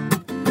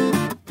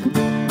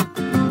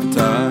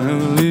טהר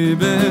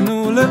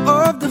ליבנו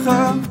לעובדך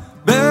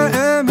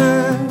באמת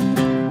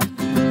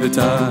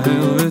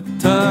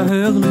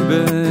וטהר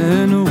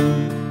ליבנו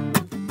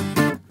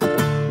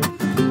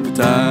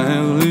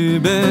טהר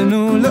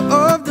ליבנו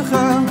לעובדך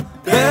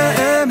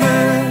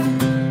באמת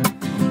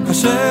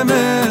השם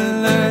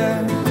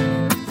מלך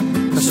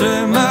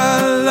השם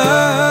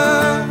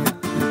מלך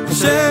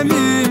השם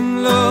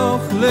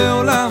ימלוך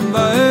לעולם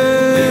ועד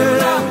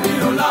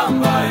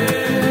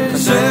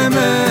השם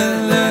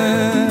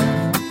מלך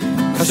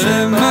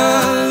השם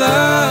מלך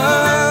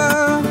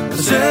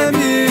השם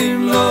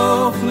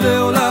ימלוך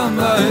לעולם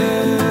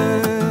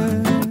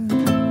ועד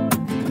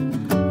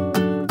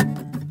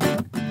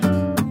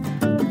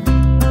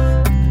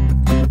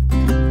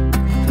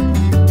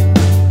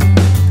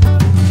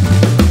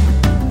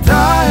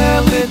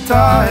טהר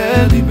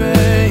לטהר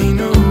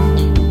ליבנו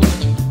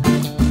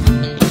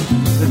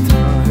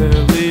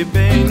לטהר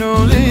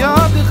ליבנו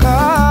לידך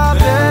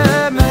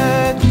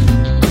באמת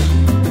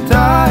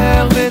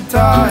טהר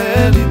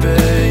לטהר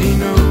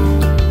ליבנו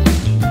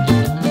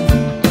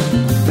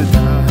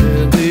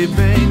לטהר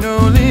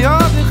ליבנו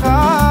לידך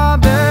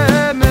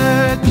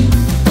באמת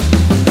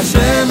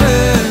השם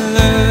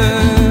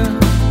מלך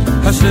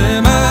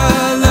השם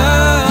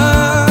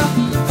מלך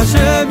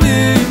השם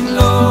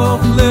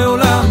ימלוך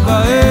לעולם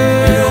ועד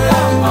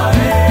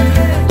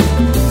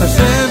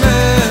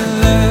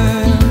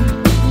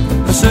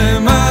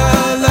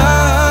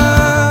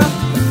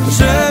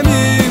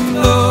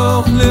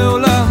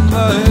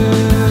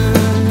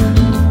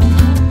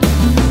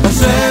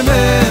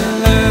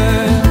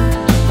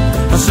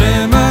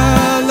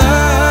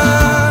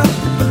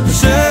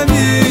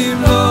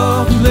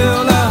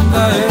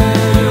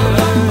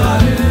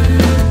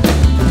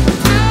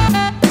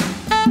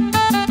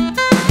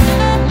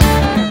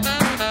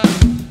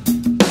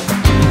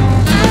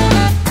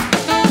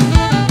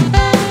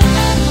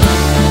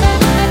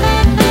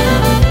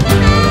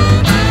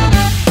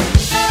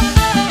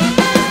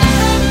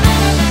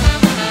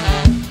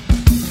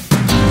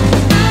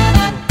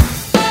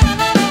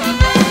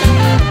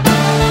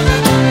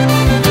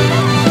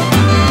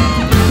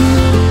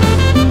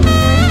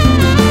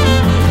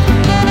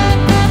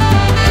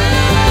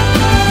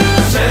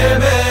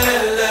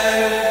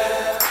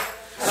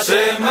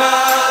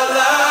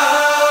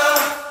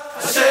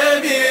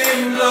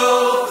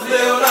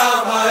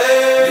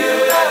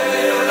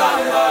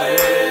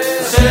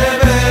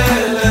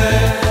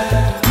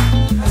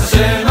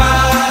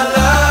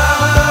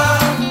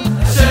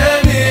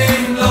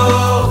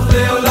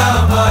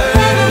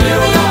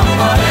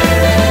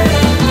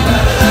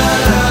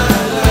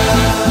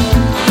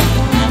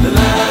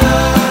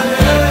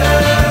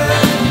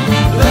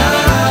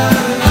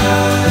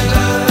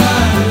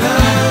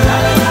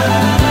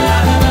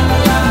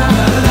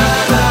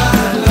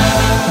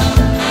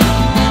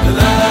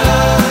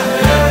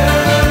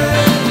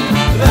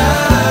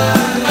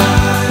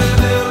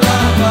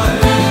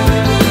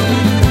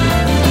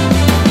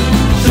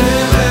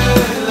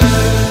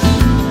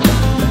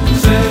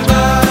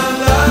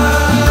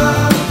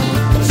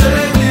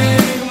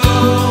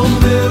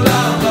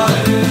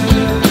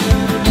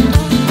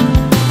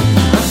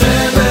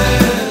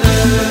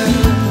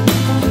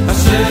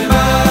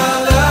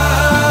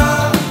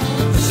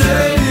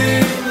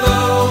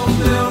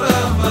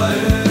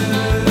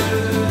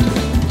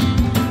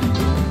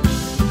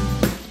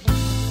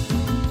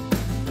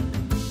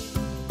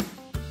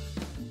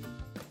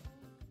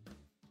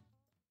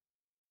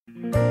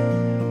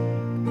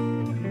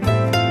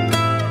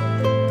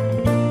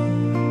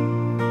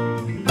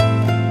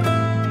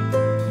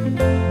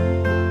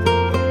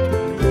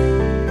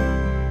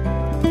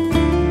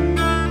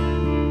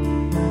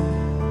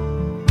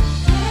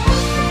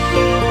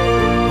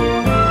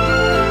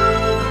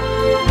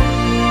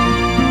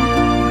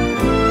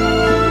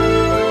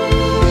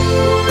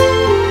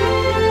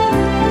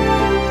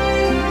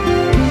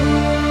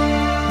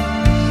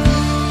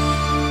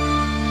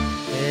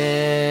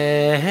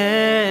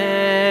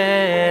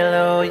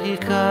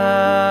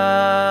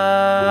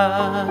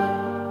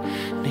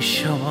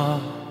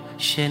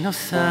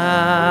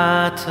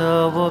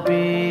שנוסעתו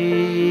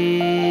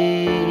בי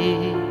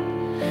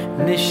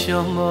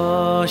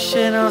נשומו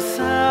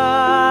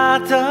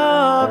שנוסעתו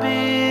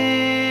בי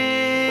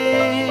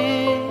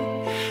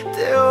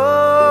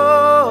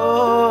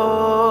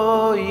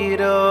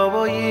תאוירו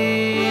בוי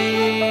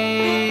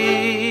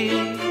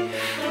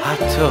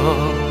הטוב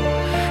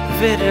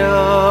ורוסו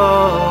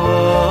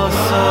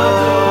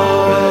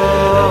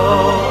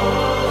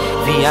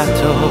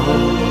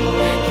ויעטוב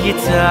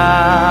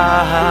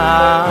יצרתו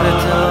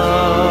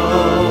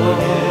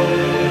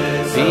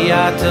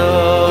ויעטו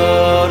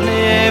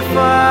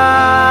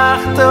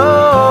נפחתו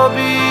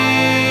בי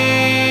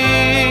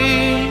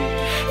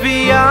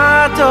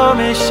ויעטו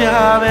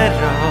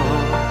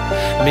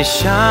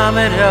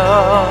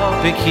משמרו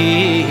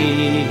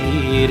בקרבי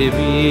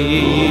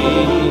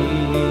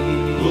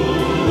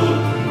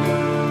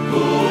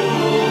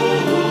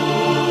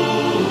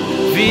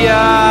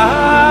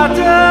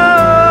ויעטו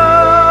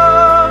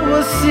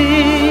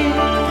מוסיף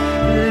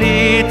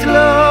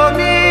לתלו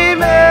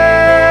ממני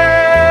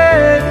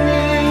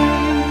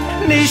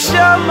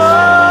נשמו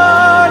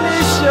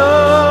נשמו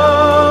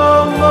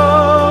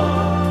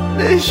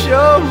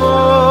נשמו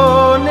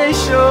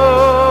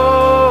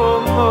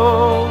נשמו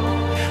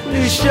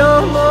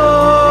נשמו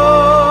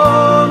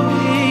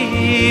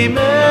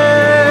ממני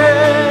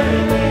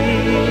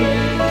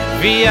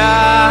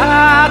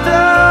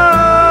ויעטו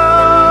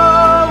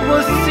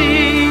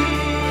מוסיף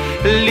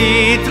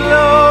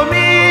לתלו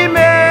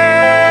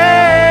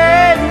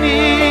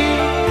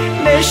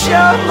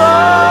נשמו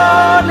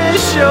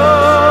נשמו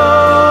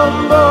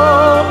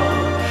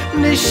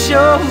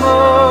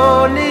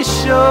נשמו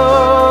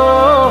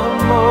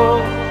נשמו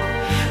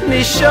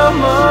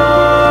נשמו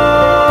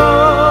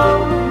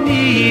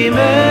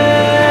ממני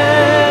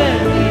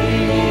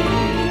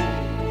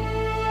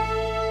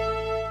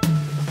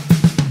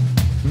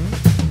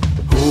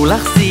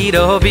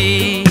ולהחזירו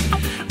בי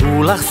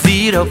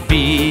ולהחזירו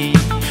בי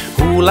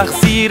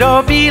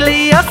ולהחזירו בי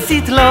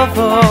ליחסית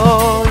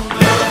לבוא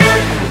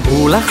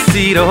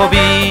ולהחזירו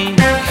בי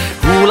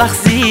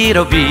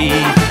ולהחזירו בי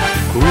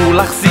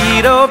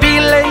ולהחזירו בי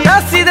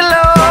ליחסית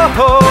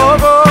לבוא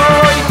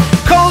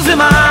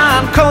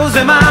כל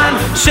זמן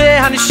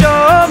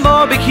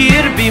שהנשומו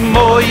בקרבי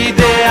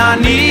מוידה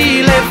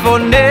אני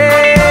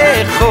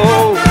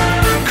לפונךו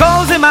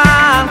כל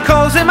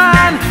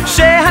זמן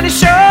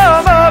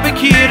שהנשומו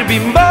בקרבי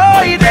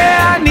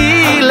מוידה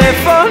אני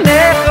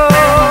לפונךו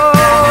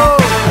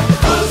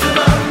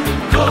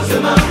כל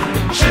זמן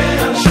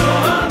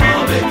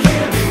שהנשומו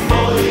בקרבי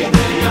מוידה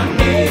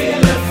אני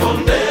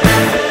לפונךו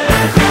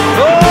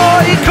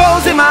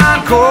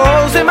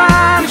כל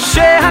זמן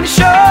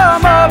שהנשומו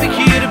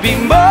בקרבי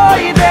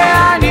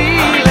מוידה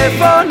אני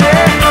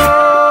לפונךו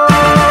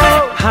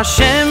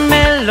השם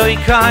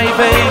אלוהיקי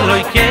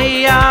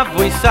ואלוהיקי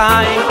אבויסי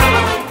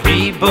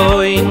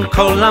ריבוין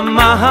כל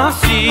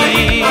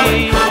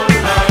המעשים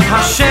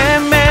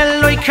השם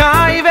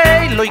אלוהיקי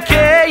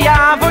ואלוהיקי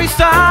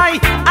אבויסי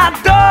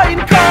אדוין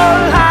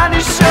כל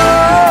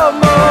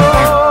הנשומות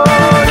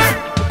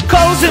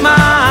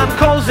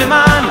כל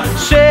זמן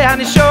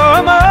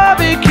שהנשומו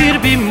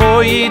בקרבי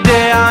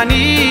מוידה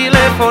אני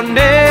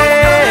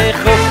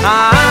לפונךו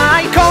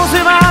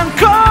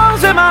כל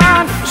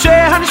זמן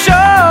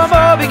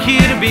שהנשומו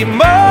בקרבי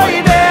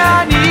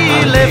מוידה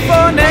אני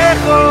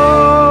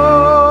לפונךו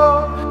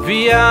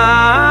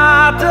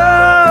ויעטו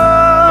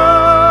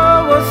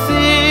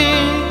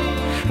עושים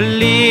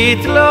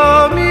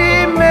לתלו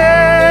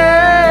ממני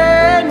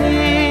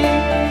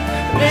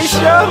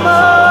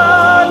נשמו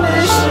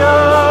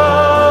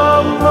נשמו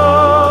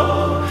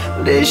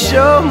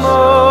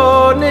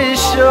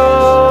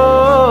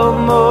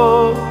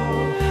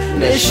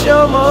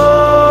נשמו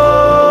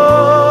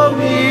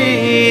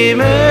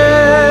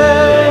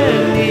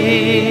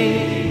ממני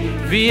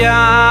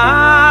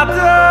ויעטו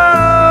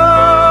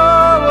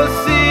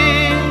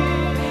עושים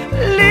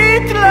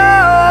לתלו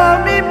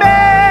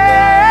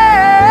ממני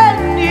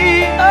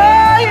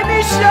אוי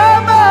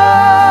נשמו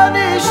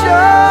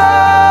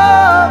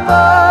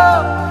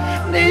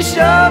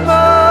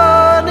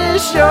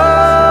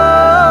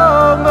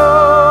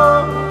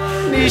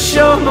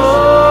נשמו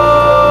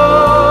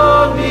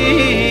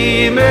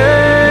ממני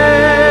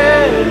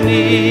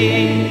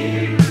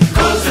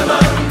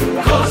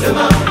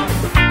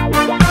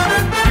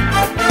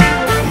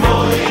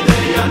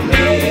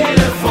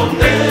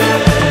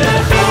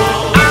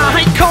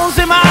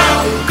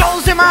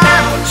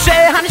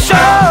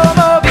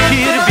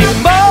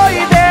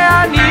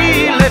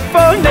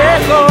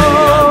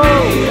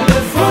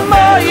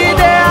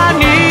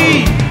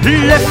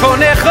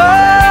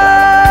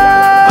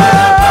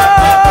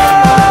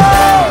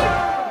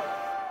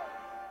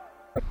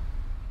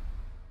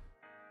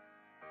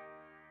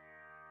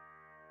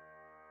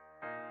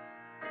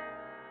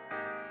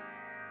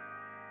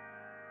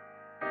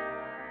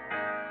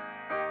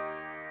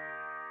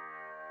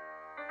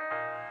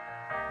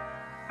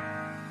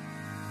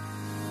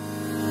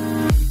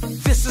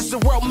the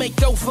world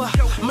makeover.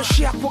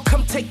 Mashiach will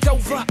come take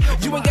over.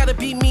 You ain't gotta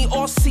be me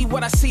or see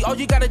what I see. All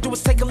you gotta do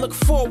is take a look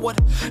forward.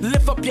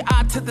 Lift up your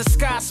eye to the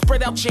sky,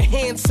 spread out your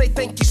hands, say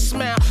thank you,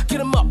 smile. Get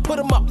them up, put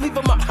them up, leave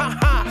them up, ha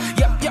ha.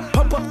 Yep,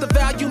 pump up the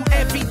volume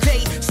every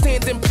day.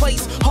 Stand in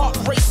place, heart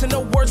racing,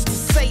 no words to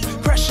say.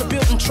 Pressure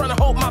building, trying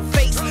to hold my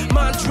face.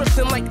 Mind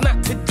drifting like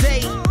not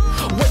today.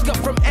 Wake up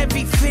from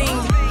everything.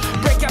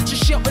 Break out your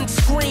shell and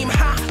scream.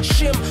 Ha,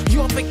 Shem,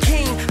 you're the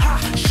king. Ha,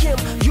 Shem,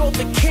 you're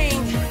the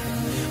king.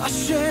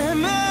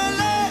 Hashem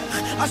Melech,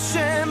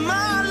 Hashem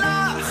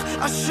Malach,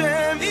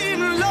 Hashem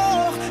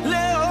Imloch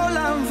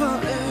leolam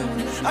va'ed.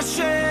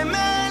 Hashem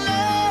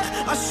Melech,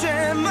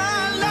 Hashem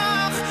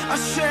Malach,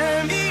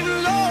 Hashem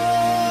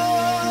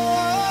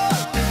Imloch.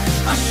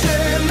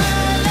 Hashem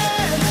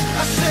Melech,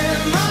 Hashem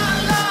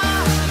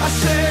Malach,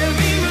 Hashem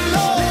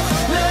Imloch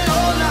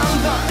leolam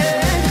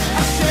va'ed.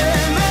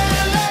 Hashem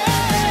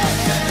Melech,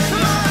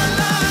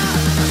 Malach,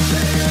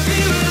 Hashem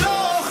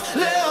Imloch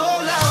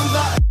leolam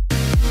va'ed.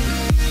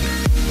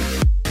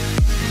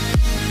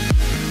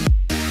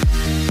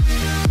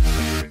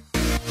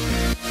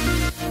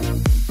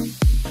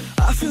 I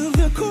feel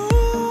the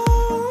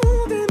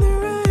cold in the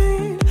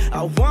rain.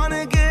 I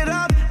wanna get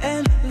up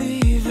and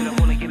leave. I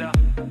wanna get up.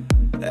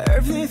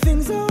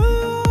 Everything's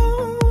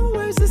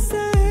always the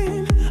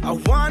same. I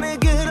wanna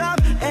get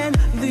up and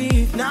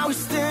leave. Now we're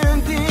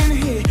standing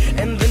here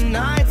and the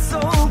night's so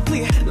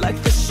clear,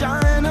 like the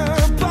shine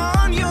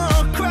upon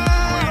your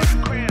crown.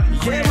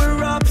 Yeah,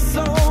 we're up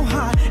so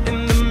high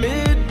in the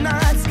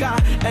midnight sky,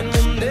 and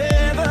we'll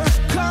never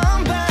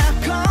come back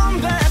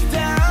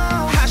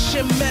down.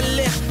 Hashem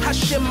Melech,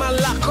 Hashem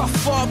Malach, our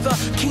Father.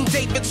 King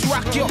David's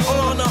rock your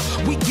honor.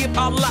 We give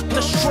our lot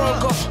the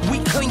stronger. We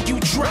clean you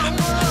drop.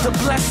 The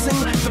blessing,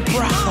 the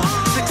bracha,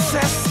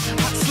 success,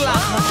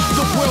 hatzlacha.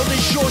 The world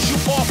is yours, you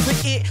offer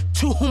it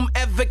to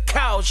whomever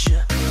calls you.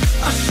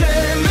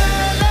 Hashem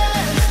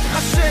Melech,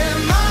 Hashem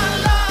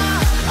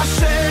Malach,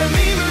 Hashem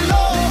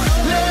Imloch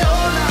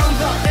leolam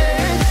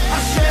va'ed.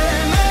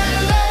 Hashem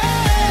Melech,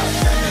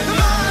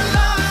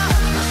 Malach,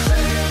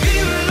 Hashem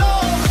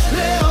Imloch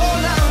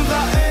leolam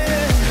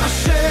va'ed.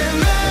 Hashem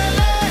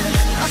Melech,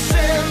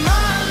 Hashem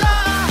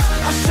Malach,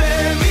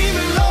 Hashem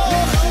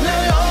Imloch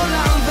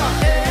leolam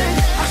va'ed.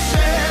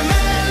 Hashem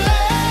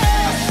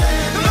Melech,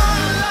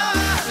 Malach,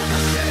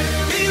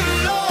 Hashem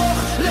Imloch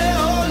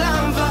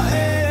leolam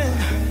va'ed.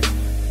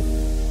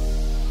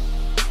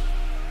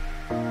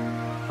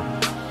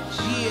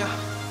 Yeah.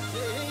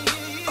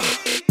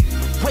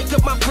 Wake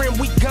up, my friend,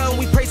 we gone.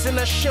 We praising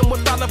Hashem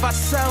with all of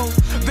ourselves.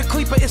 The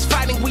Klippa is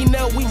fighting, we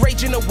know. We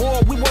raging a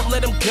war, we won't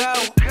let him go.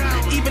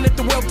 Even if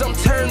the world don't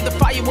turn, the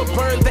fire will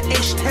burn. The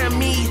Eish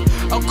Tamid,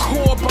 a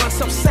korban,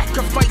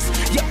 self-sacrifice.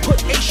 Yeah, put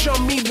Eish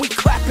on me, we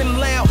clapping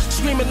loud,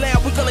 screaming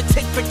loud. We're gonna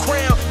take the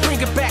crown, bring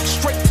it back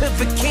straight to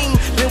the king.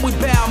 Then we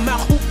bow,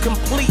 Malchut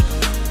complete.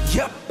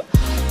 Yep.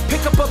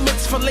 Pick up a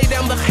mitzvah, lay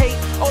down the hate.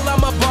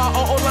 Olam haba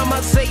or olam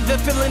hazeh. The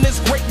feeling is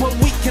great when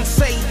we can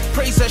say,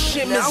 praise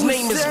Hashem, His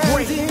name is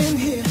great. Now we're standing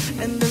here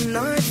and the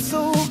night's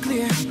so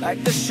clear,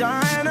 like the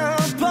shine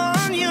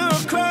upon your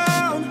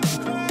crown.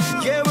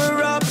 Yeah,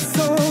 we're up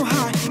so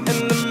high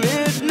in the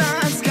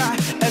midnight sky,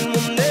 and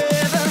we'll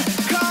never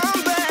come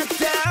back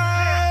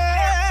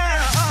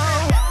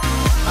down.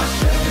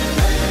 Hashem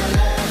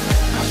Melech,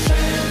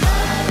 Hashem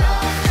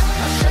Malach,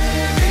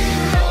 Hashem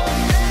Imloch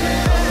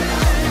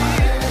leolam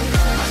va'ed.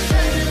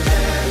 Hashem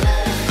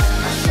Melech,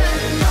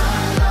 Hashem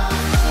Malach,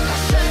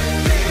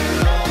 Hashem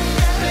Imloch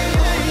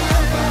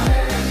leolam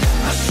va'ed.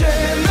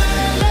 Hashem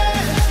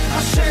Melech,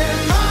 Hashem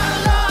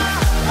Malach,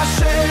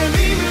 Hashem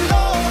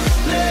Imloch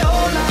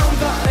leolam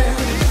va'ed.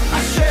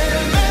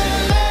 Hashem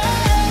Melech,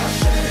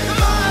 Hashem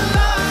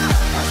Malach,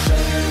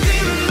 Hashem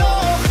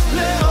Imloch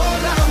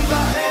leolam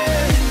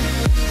va'ed.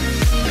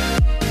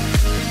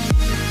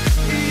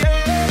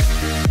 Yeah,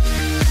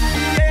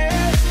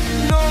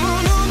 no, no,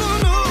 no,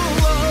 no.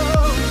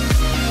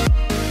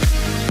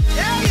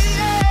 Yeah,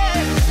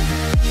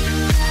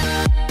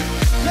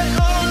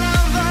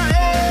 leolam va'ed.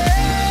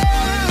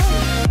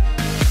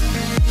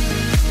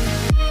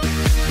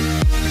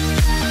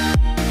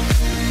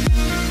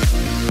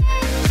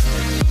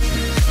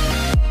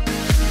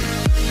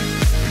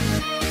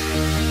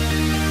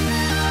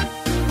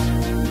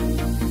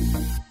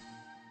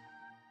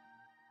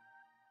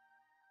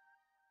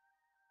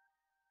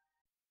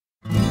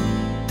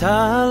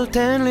 טל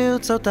תן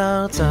לרצות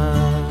ארצך,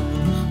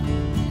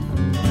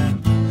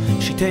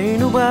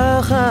 שיתנו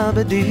ברכה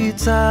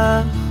בדיצך,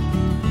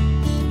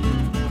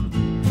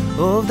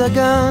 עוב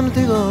דגן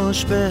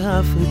תירוש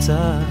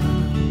בהפריצה,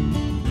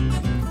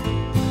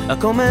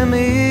 הקומם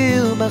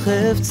עיר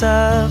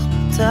בחפצך,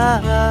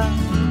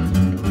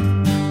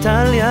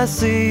 טל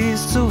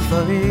יסיס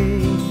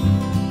צופרים,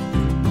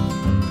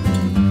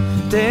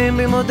 תן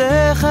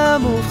במודיך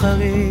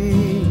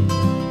מובחרים,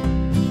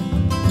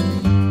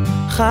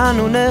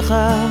 חנונך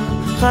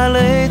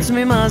חלץ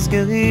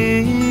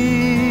ממסגרים,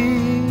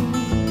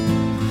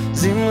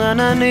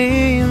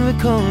 זמרננים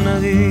וכל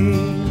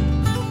נרים,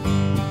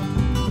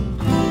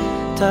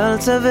 טל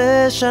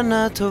צווה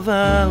שנה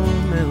טובה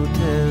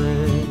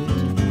ומאותרת,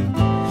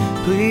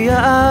 פרי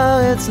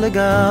הארץ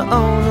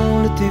לגאון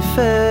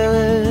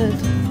ולתפארת,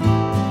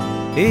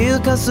 עיר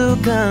כזו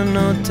כאן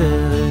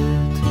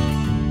נותרת,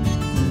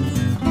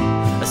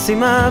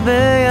 אשימה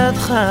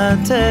בידך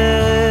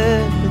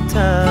עטרת,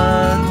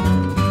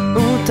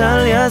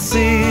 וטל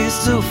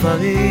יסיס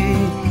צופרי,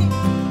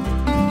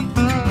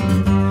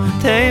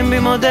 תן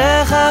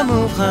במודיך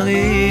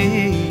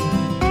מובחרי,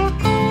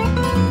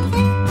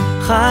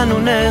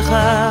 חנונך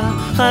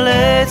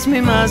חלץ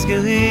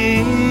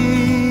ממסגרי,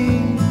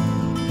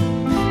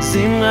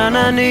 זמרן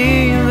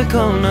עננים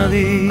וקול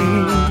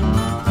נרים,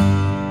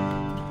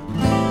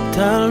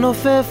 טל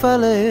נופף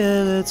על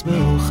ארץ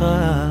ברוכה,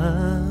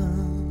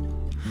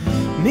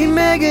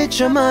 ממגד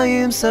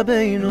שמיים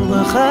סבינו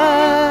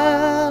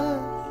ברכה,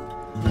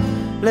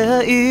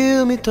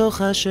 להאיר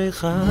מתוך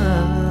השיכה,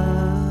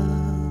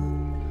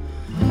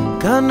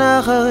 כאן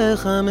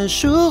אחריך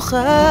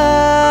משוחה.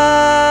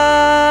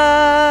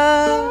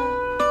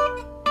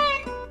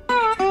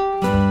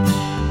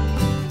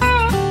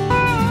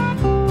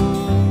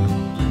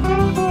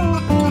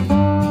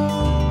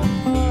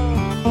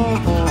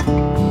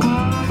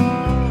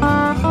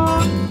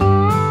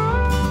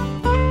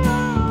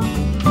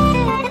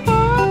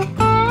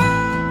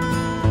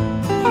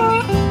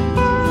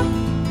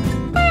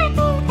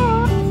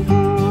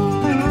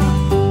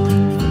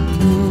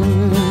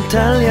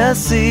 טל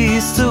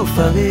יסיס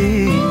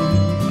צופרי,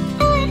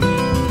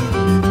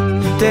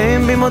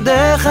 תן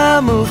במודיך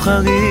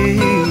מובחרי,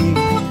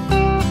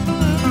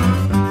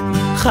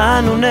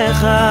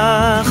 חנונך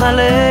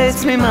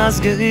חלץ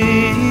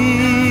ממסגרי,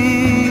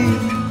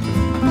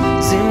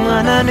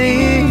 זמרן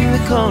עננים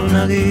וקול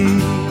נרים,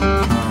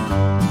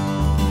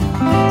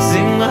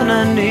 זמרן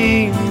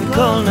עננים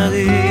וקול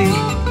נרים,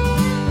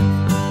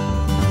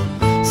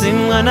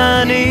 זמרן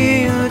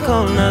עננים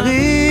וקול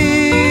נרים,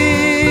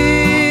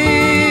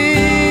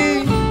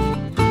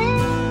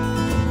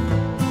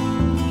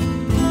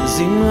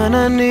 זמרן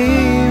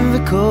עננים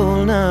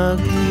וקול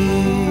נרים.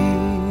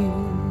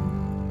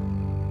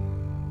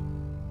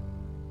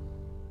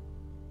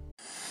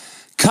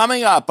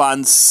 Coming up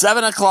on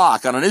 7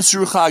 o'clock on an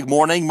Isru Chag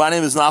morning, my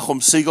name is Nachum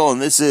Segal,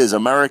 and this is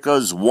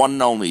America's one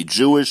and only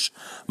Jewish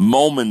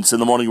Moments in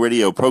the Morning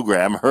radio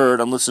program,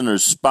 heard on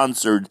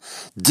listeners-sponsored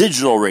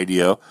digital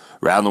radio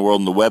around the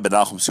world on the web at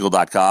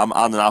NachumSegal.com,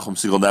 on the Nachum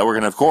Segal Network,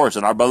 and of course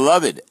on our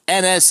beloved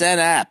NSN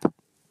app.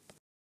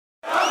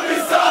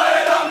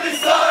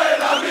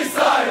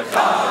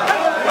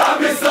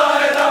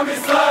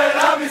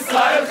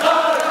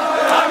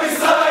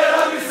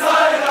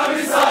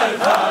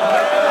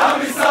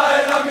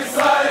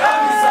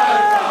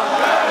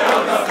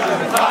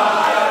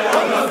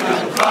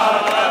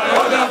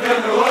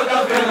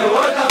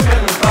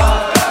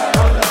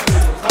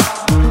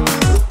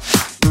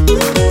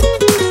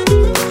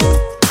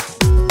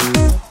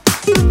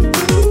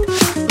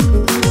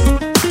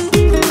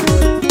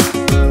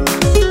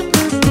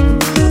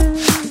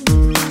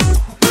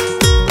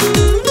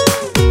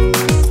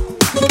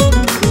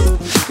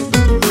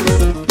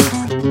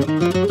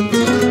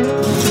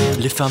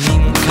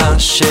 לפעמים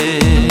קשה,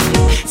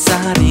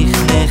 צריך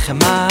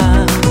נחמה,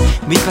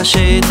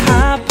 מתפשט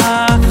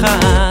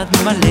הפחד,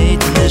 ממלא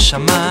את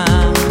הנשמה,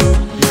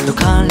 לא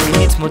קל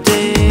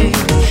להתמודד,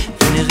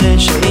 ונראה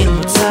שאין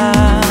מוצא,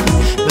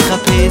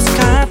 מחפש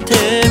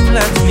כתף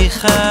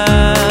לתמיכה,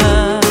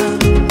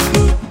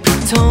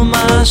 פתאום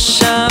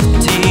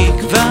השבתי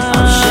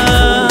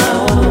כבר,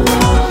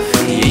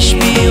 יש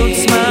בי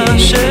עוצמה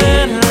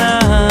שלה,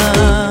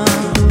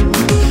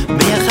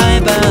 מייחי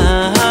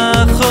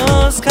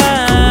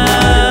בחוזקה,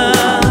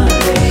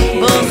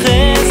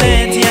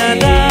 אוחזת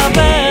ידה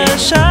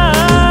בשעה,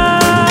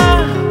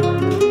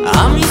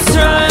 עם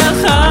ישראל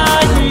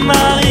חי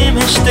מרים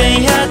שתי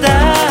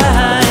ידה,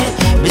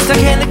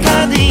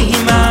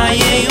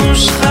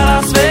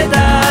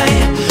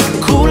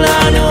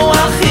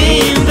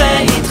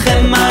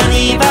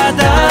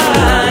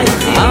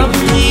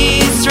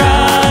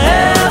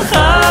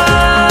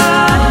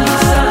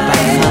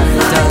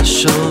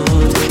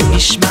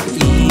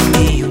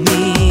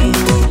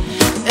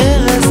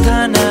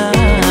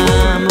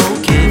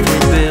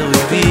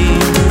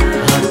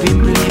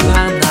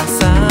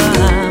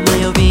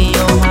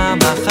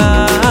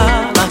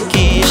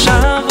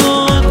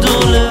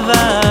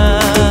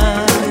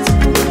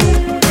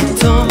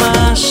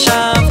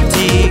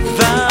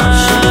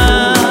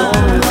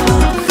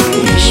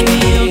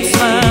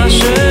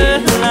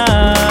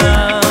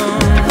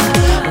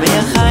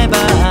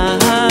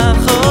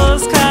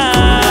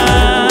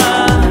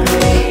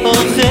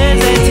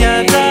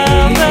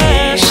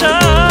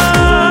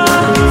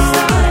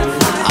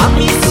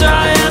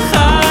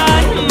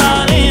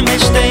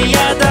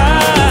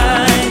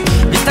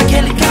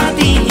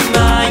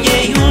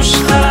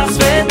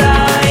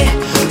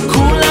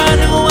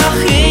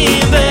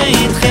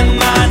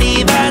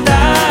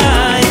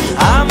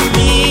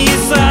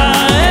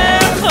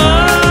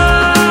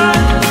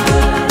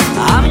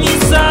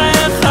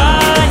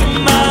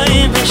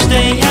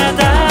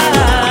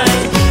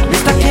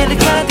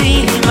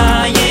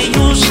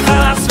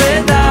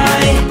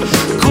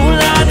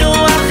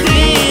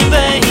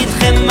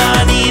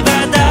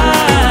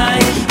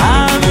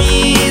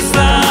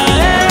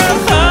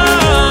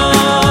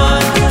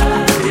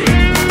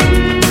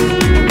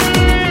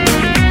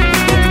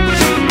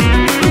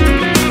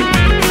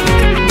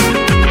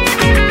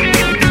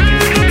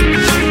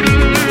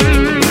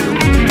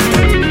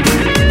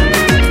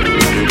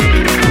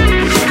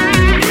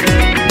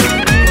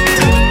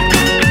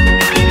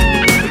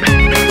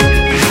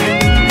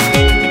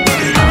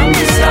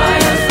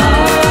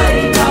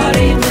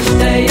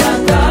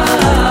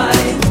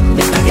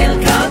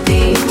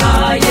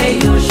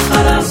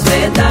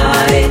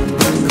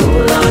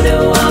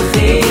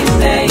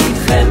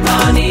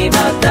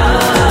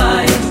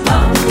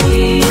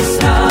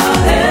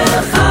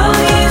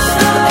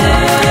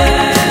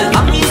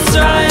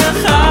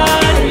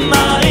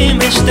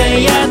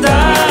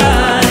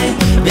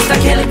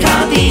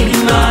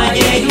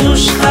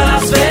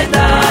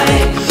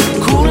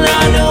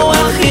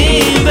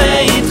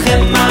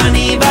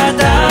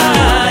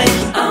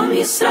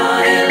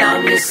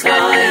 Am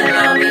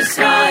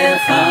Yisrael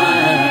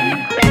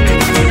Chai.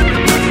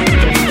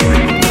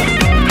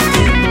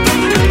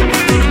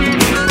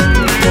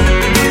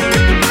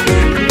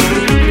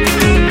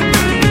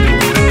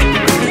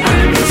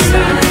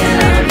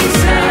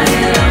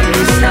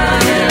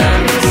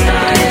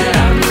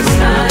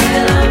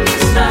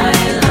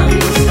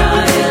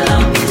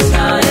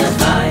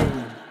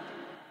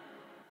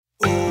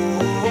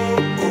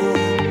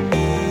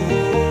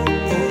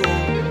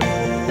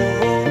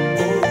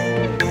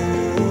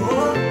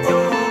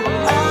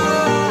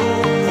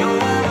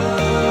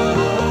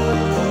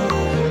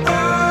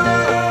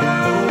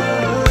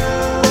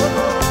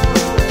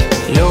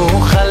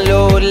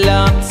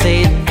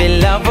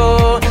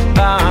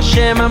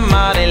 Hashem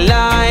amar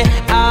elai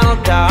al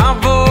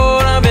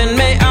ta'avor ben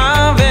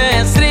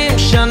 120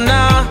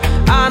 shana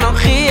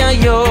anochi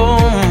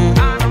hayom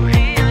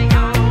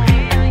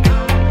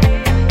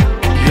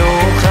lo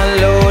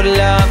chalol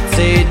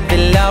la'tzit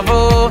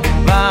v'lavor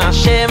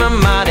Hashem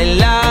amar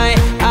elai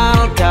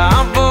al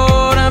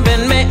ta'avor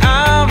ben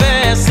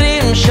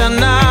 120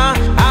 shana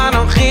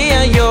anochi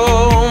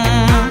hayom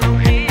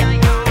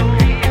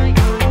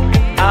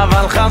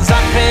aval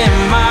chazak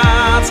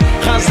ve'ematz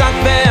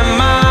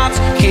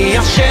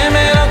Hashem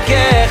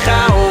Elokecha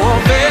hu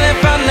עובר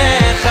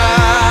לפניך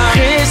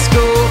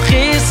חזקו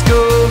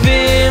חזקו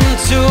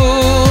ואמצו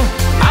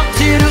אל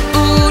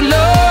תראו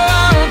לא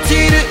אל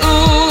תראו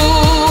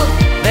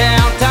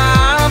ואל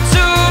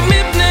תעצו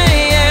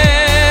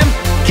מפניהם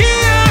כי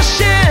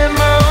השם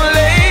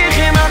הולך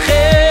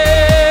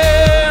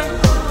עמכם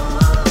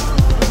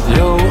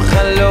לא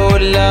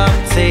חלול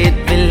לצאת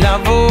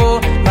ולבוא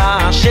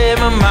והשם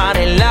אמר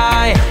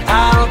אליי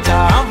אל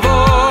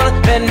תעבור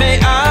בין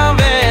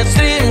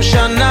 120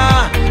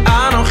 שנה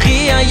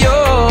אנוכי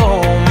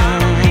היום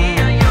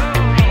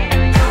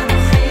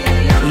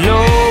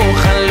לא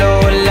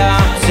חלול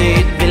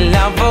לצאת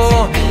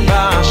ולבוא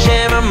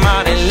והשם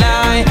אמר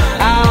אליי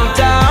אל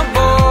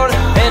תעבור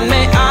בין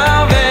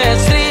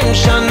 120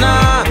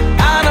 שנה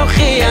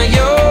אנוכי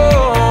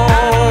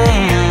היום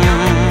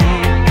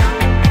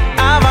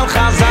אבל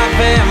חזק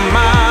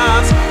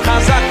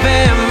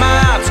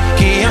ואמץ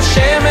כי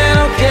השם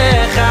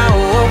אלוקיך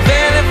הוא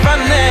עובר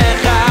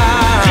לפניך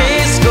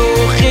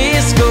חזקו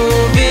חזקו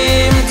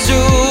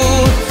ואמצו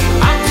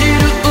אל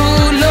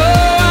תראו לא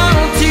אל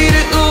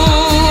תראו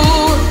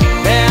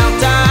ואל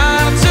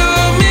תעצו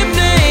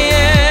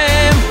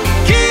מפניהם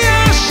כי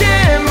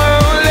השם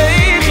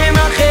הולך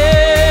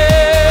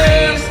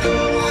עמכם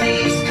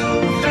חזקו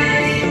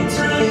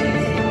ואמצו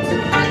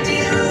אל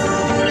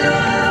תראו לא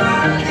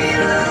אל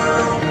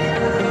תראו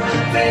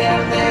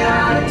ואל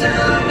תעצו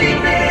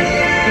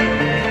מפניהם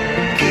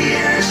כי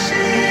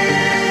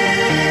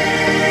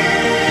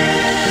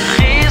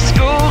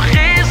חזקו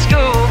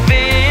חזקו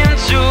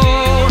ואמצו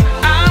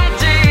אל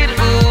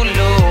תראו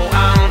לא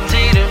אל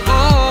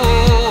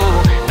תראו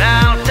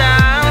ואל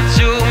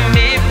תעצו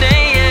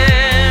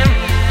מפניהם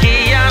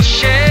כי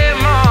השם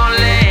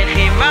הולך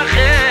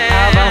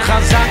עמכם אבל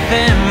חזק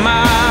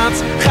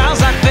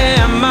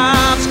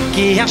ואמץ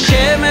כי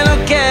השם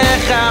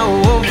אלוקיך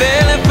הוא עובר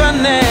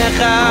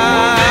לפניך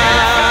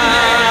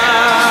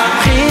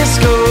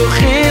חזקו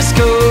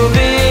חזקו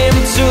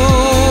ואמצו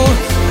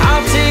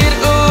אל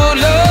תראו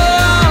לא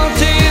אל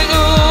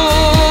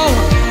תראו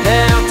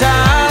ואל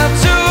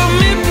תעצו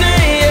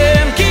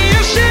מפניהם כי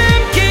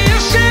השם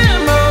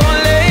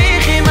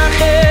הולך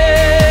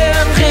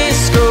עמכם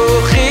חזקו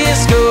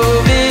חזקו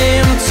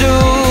ואמצו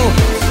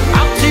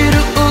אל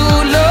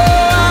תראו לא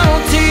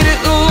אל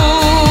תראו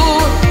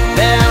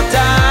ואל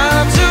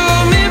תעצו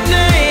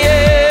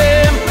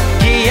מפניהם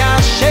כי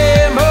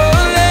השם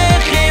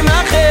הולך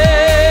עמכם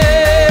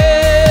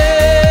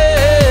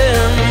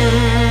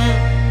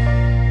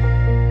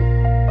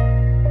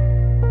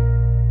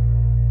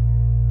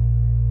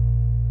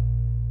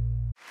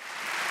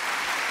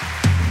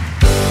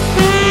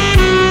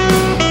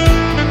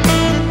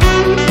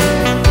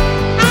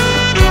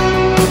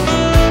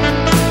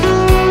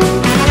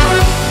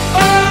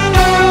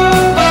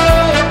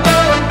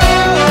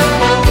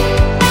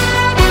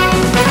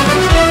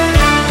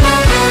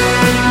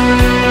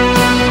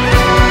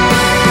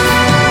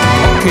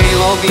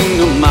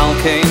Eloheinu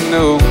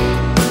Malkeinu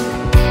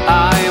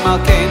Ay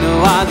Malkeinu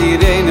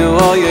Adirenu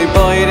Oy Oy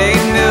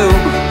Boireinu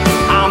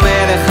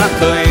Amelech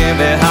HaToyev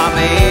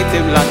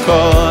V'Hameitim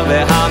L'Kol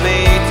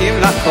V'Hameitim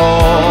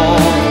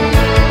L'Kol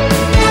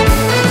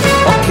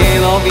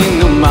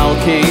Eloheinu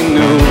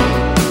Malkeinu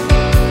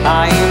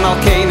Ay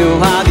Malkeinu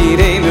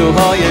Adirenu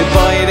Oy Oy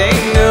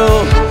Boireinu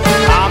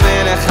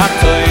Amelech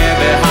HaToyev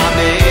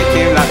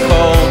V'Hameitim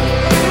L'Kol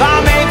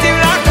V'Hameitim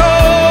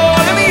L'Kol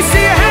Let me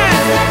see your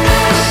hand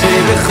Say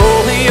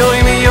b'chol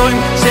yoim yoim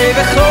Say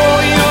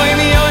b'chol yoim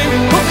yoim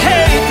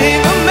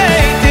U'heitim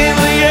u'meitim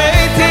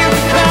u'yeitim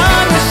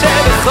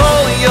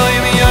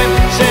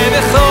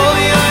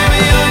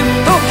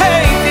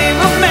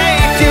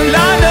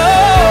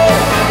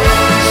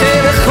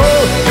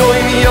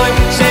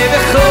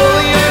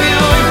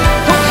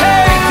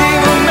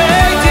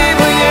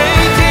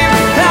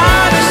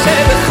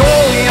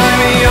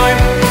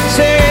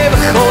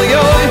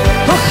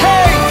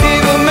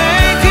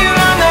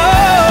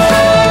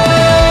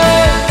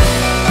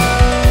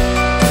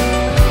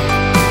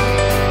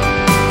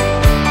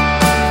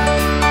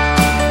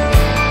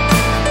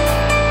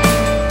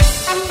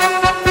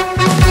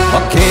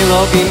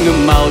Eloheinu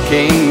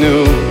Malkeinu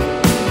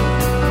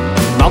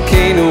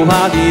Malkeinu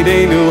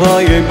Hadireinu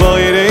Hoye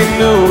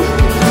Boireinu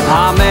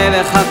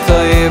HaMelech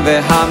HaToyev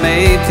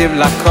VeHaMeitiv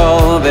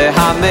Lakol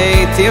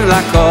VeHaMeitiv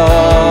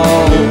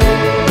Lakol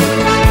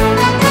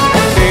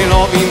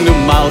Eloheinu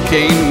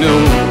Malkeinu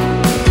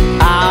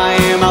Ay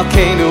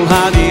Malkeinu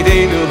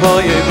Hadireinu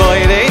Hoye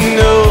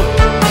Boireinu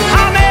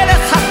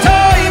HaMelech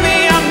HaToyev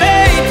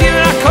VeHaMeitiv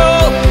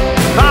Lakol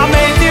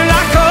VeHaMeitiv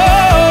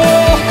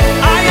Lakol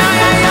Ay ay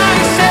ay ay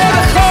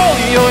Sebechol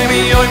Yoim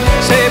Yoim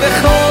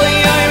Sebechol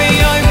Yoim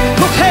Yoim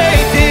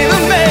Uheitiv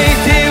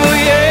Umeitiv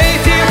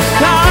Uyeitiv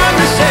Nam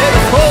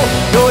Sebechol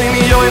Yoim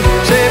Yoim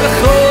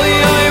Sebechol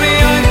Yoim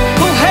Yoim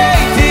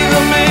Uheitiv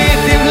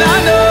Umeitiv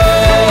Lano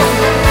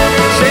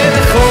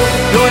Sebechol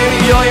Yoim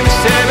Yoim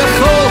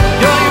Sebechol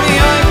Yoim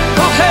Yoim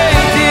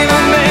Uheitiv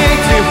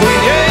Umeitiv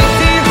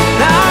Uyeitiv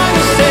Nam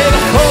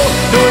Sebechol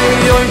Yoim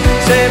Yoim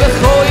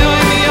Sebechol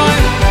Yoim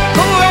Yoim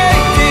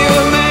Uheitiv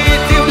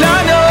Umeitiv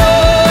Lano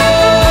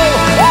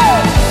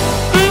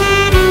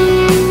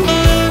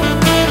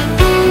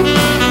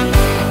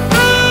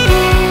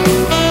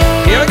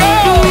Here we go!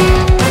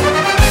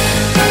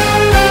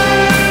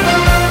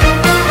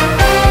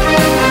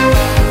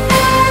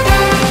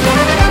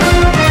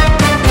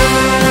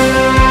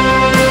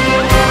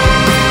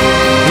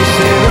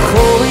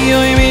 Sebechol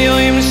yoim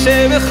yoim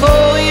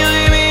sebechol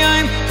yoim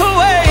yoim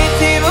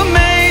Hueitiv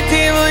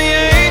umeitiv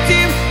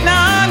uyeitiv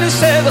Nanu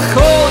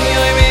sebechol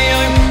yoim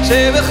yoim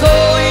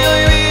sebechol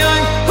yoim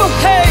yoim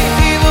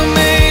Hueitiv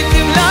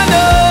umeitiv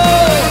Lano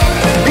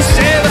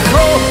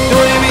Sebechol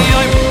yoim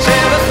yoim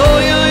sebechol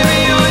yoim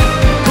yoim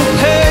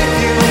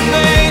Hueitiv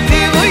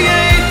umeitiv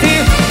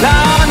uyeitiv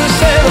Nanu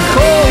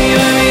sebechol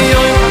yoim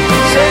yoim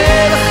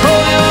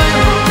sebechol yoim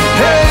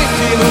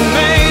Hueitiv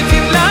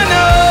umeitiv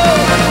Lano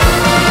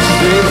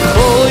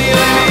Sebechol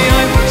yoim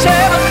yoim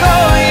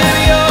sebechol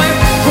yoim yoim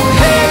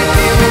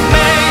Hueitiv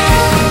umeitiv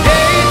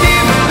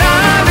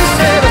Lano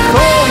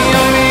Sebechol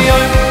yoim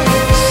yoim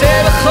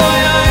sebechol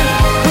yoim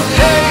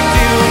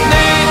Hueitiv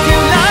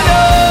umeitiv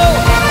Lano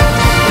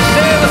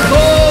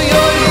Sebechol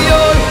yoim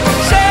yoim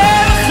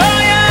sebechol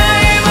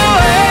yoim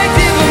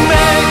Hueitiv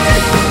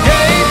umeitiv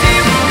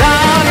Hueitiv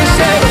Lano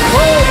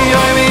Sebechol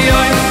yoim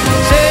yoim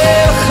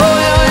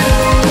sebechol yoim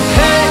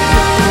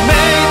Hueitiv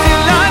umeitiv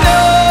Lano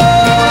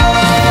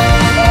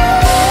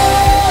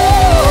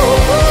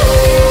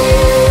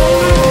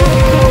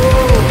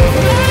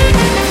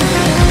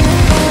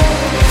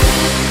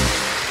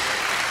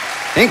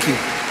Thank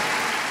you.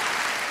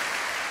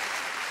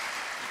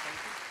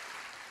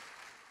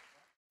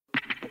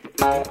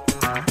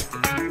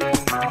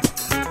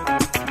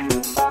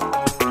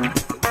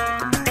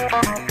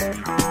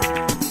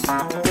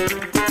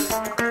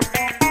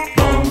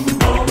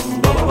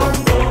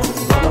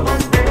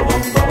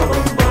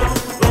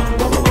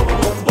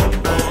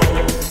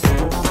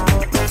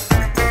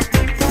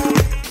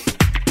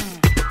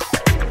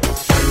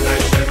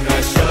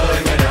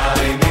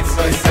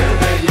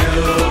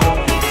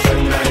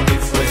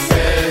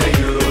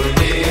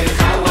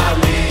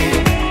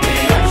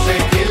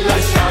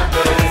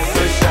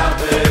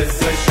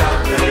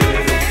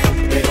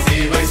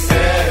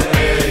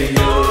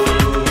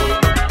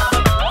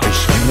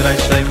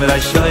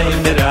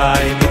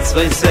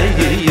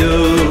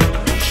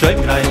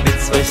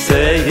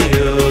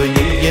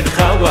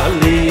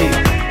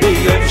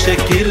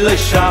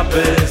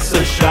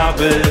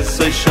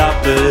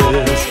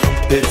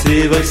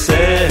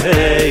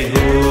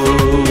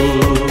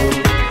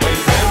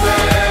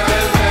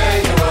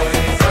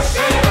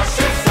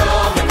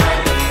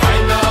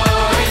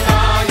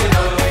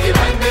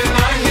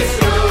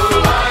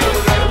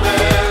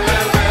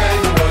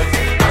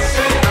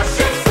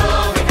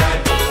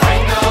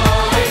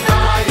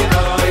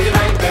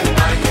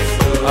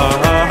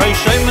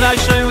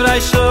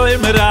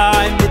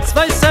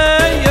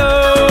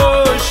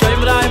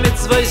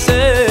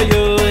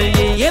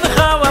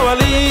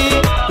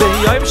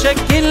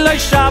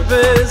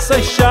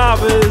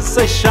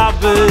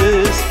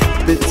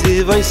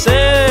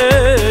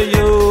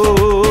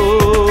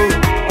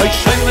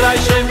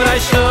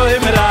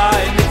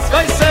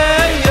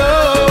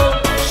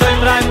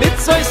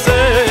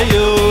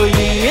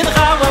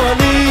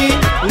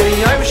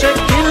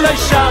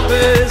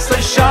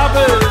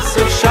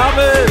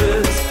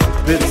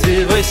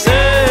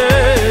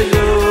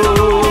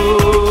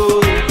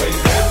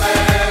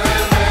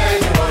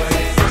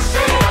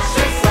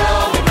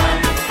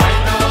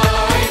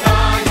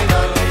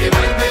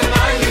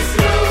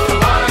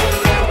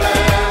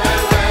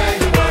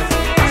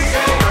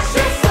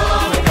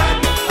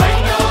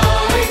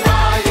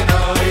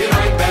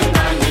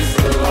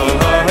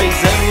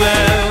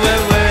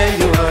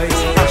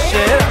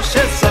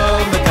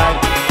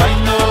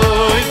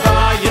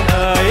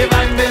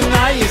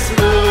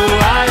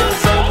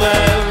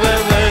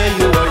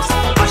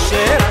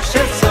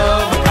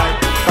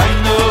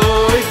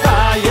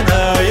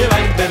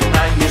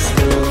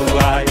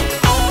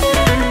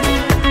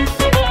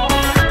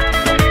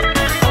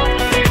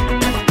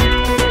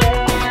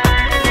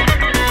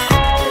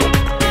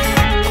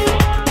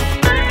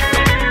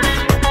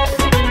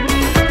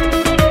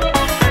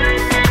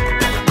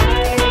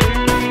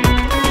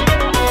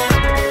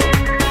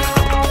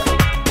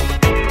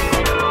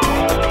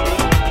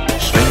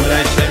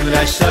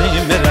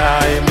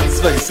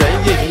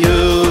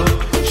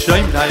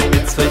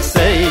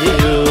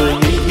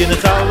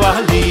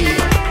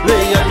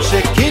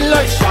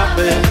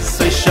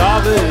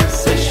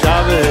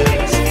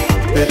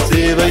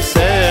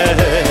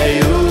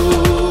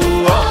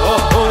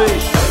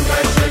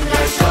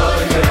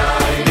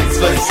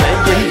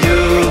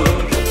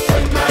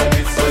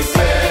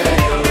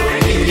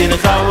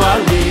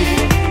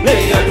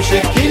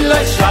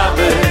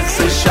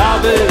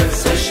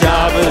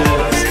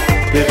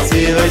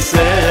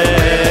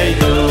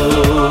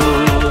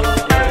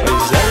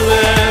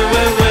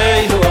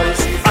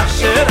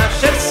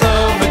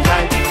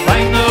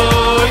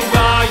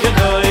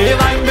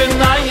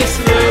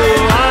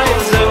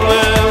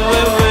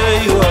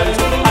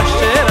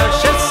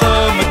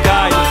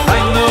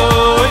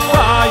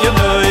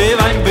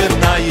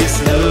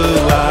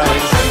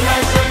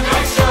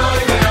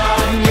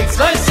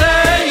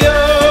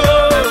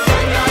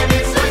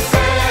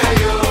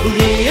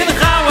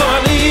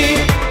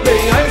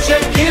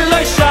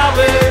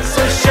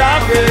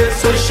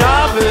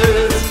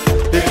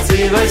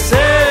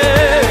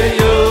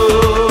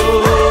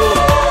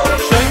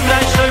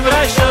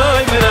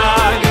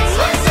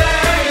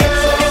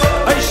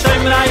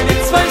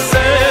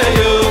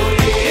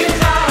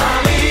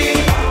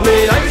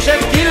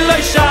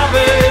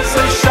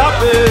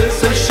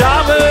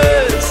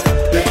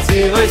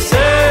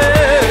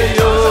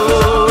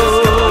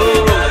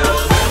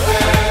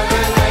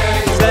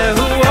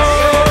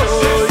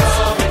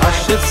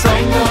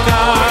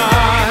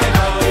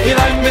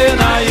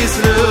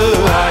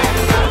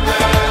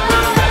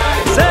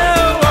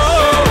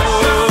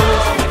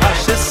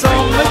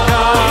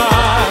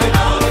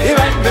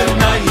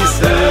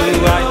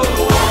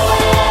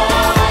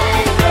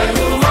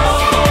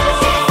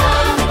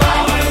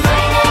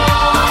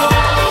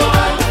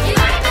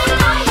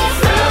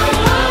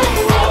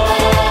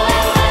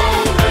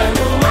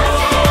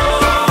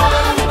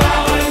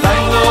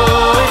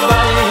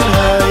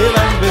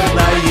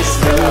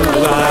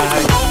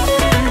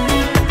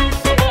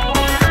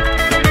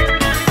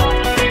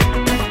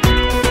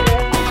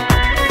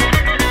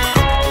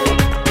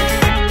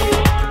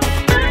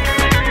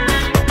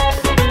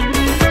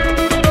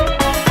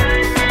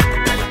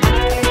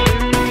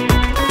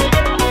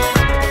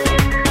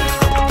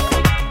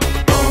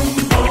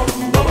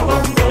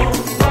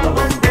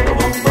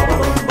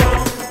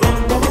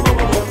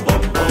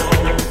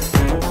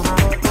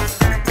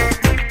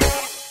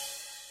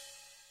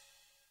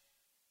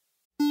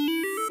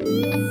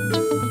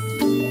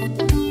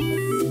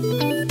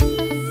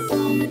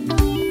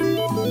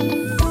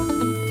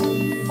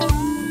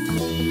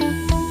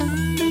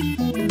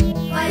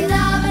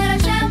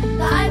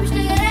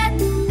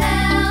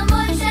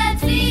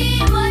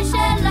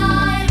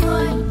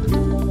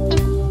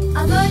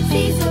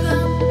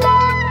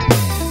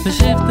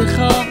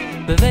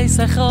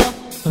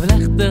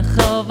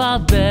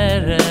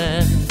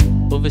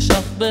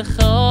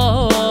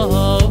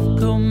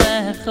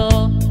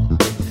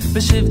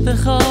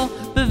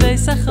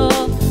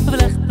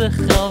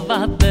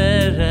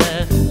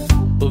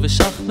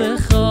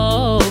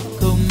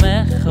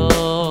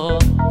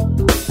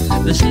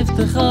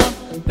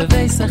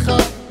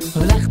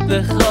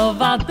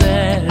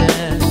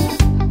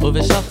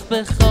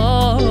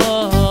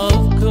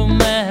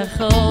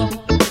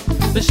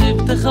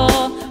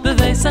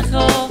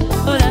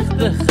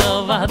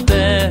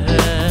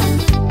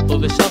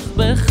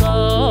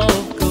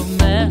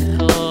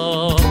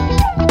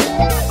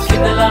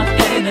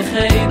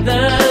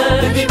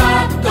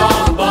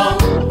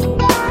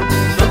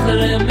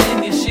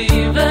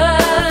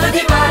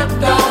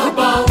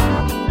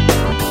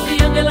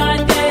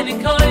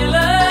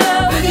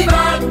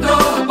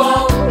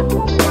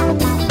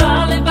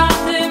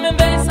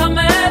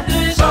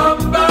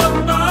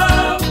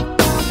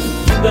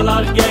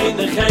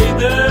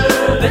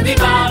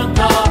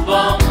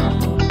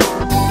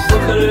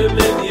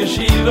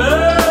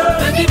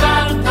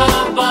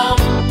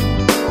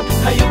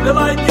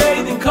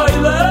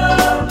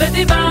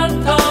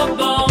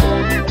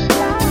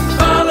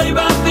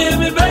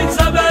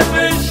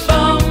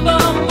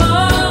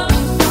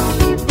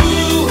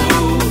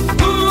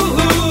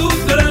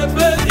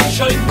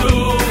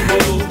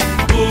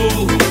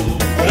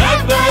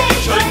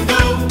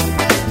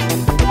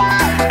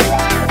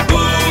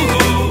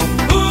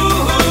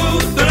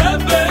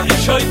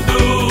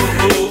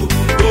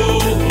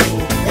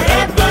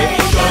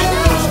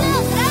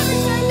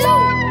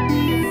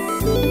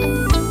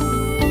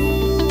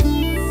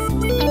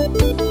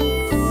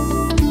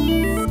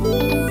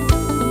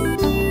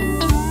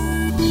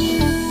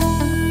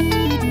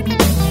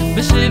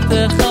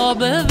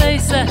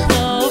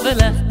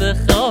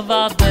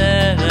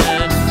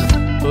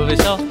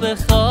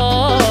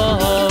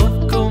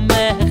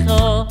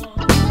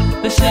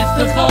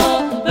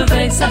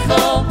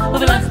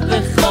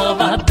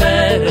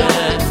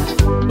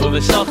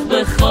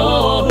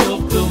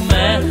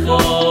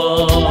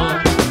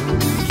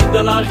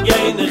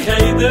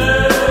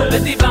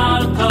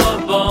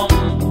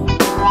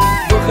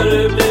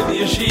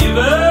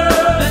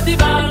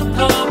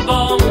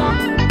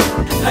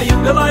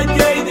 Jungeleit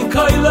gehen in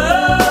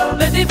Keule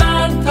Mit die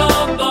Wand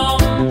auf Baum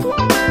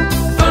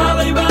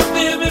Falle ich mach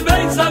dir mit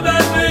Beisa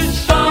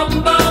Bebisch Bam,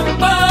 bam,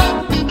 bam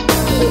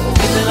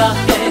Kinderlach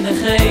keine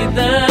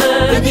Geide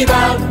Mit die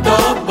Wand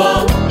auf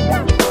Baum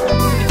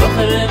Die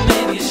Tochter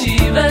in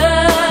Yeshiva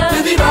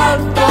Mit die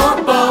Wand auf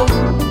Baum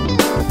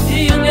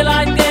Die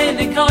Jungeleit gehen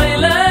in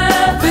Keule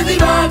Mit die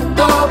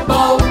Wand auf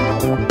Baum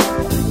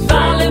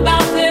Falle ich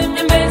mach dir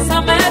mit Beisa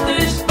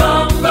Bebisch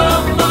Bam,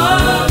 bam, bam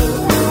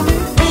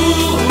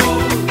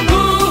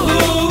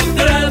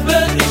Der Rebbe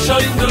ist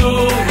schon du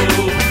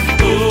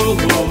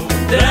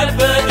Der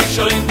Rebbe ist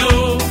schon du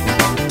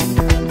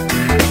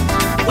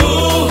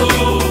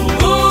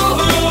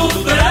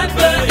Der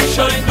Rebbe ist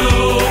schon du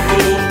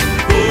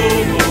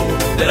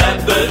Der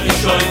Rebbe ist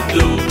schon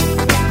du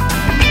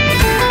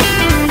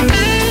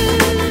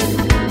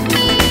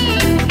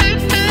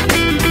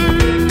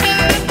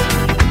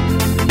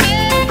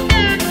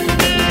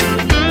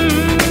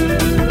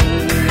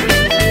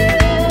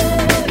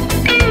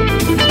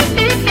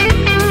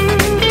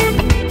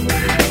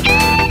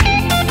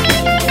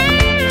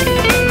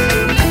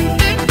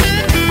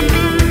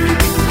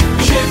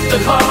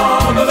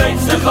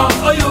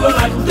Oh, you were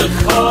like the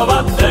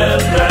Chavad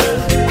Derech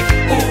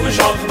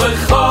U'shok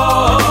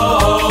b'chav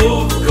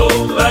Kum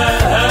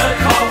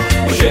b'hechav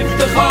U'shik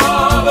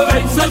t'chav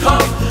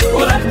V'veitzechav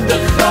U'lek the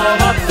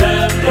Chavad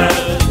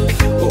Derech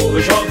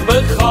U'shok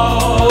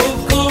b'chav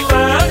Kum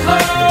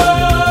b'hechav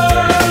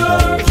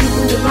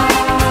Yindemai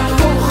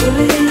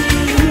Kochri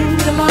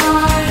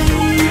Yindemai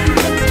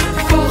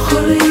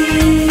Kochri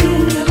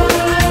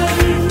Yindemai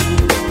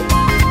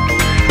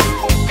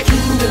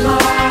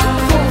Yindemai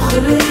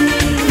Kochri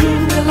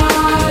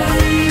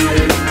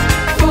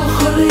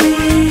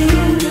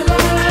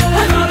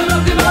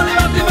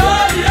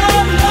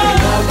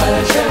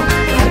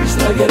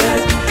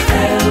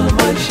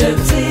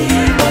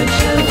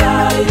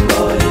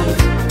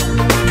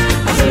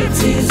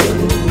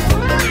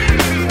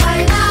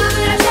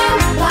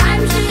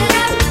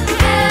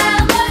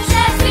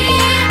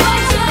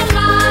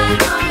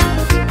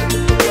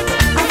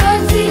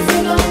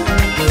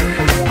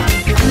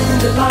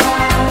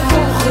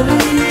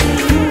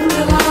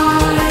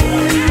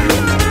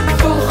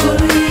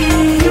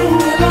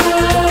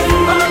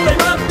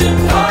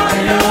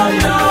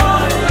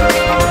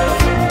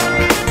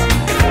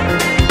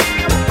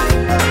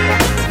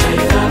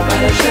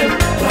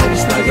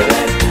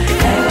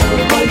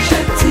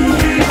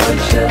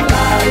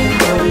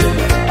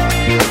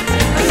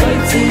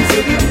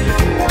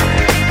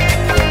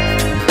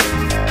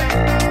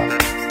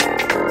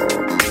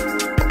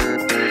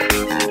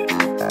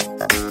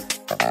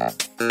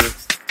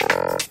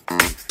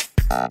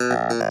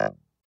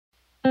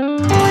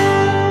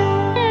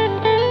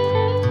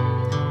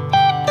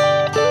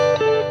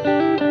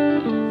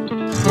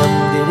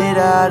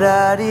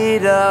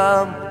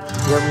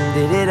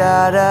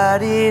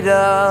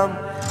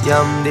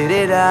Yum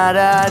diddy da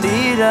da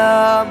dee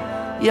dum,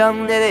 yum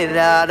diddy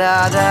da da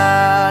da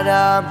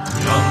dum,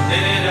 Yum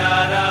diddy da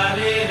da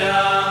dee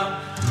dum,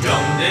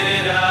 yum diddy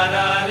da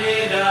da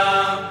dee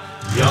dum,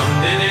 yum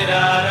diddy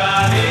da da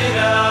dee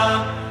dum,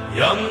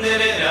 yum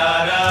diddy da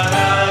da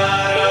da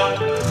dum.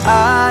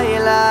 ay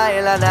la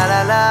la la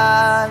la la,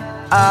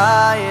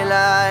 ay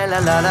la la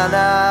la la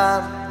la,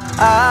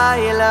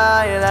 ay la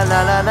la la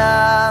la la,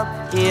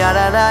 ya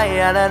la la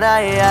ya la la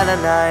ya la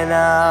la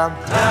la,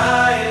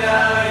 Ay la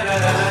la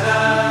la la la,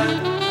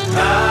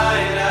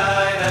 ay la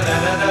la la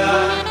la la,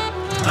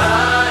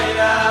 ay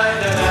la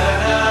la la la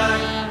la,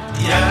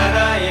 ya la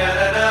la ya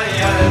la la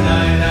ya la la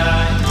la.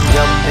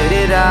 yum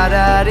diddy da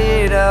da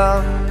dee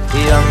dum,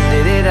 yum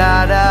diddy da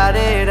da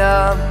dee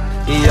dum,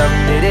 yum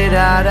diddy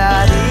da da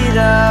dee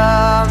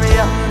dum,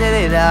 yum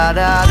diddy da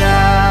da da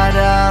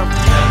dum.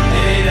 Yum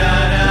diddy da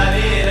da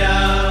dee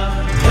dum,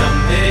 yum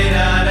diddy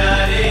da da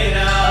dee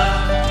dum,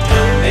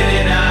 yum diddy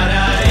da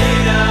da dee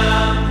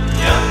dum,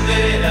 yum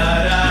diddy da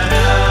da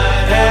da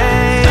da.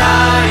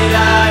 Ay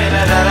la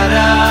la la la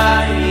la,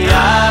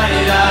 ay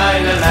la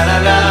la la la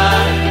la,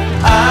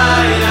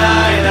 ay la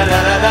la la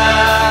la la,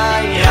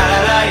 ya la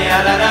la ya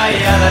la la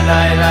ya la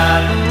la la,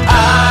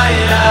 ay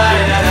la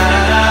la la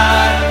la la,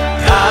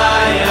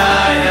 ay la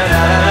la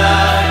la la la,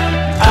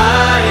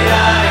 ay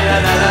la la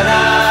la la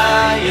la,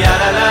 ya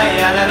la la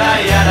ya la la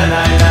ya la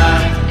la la.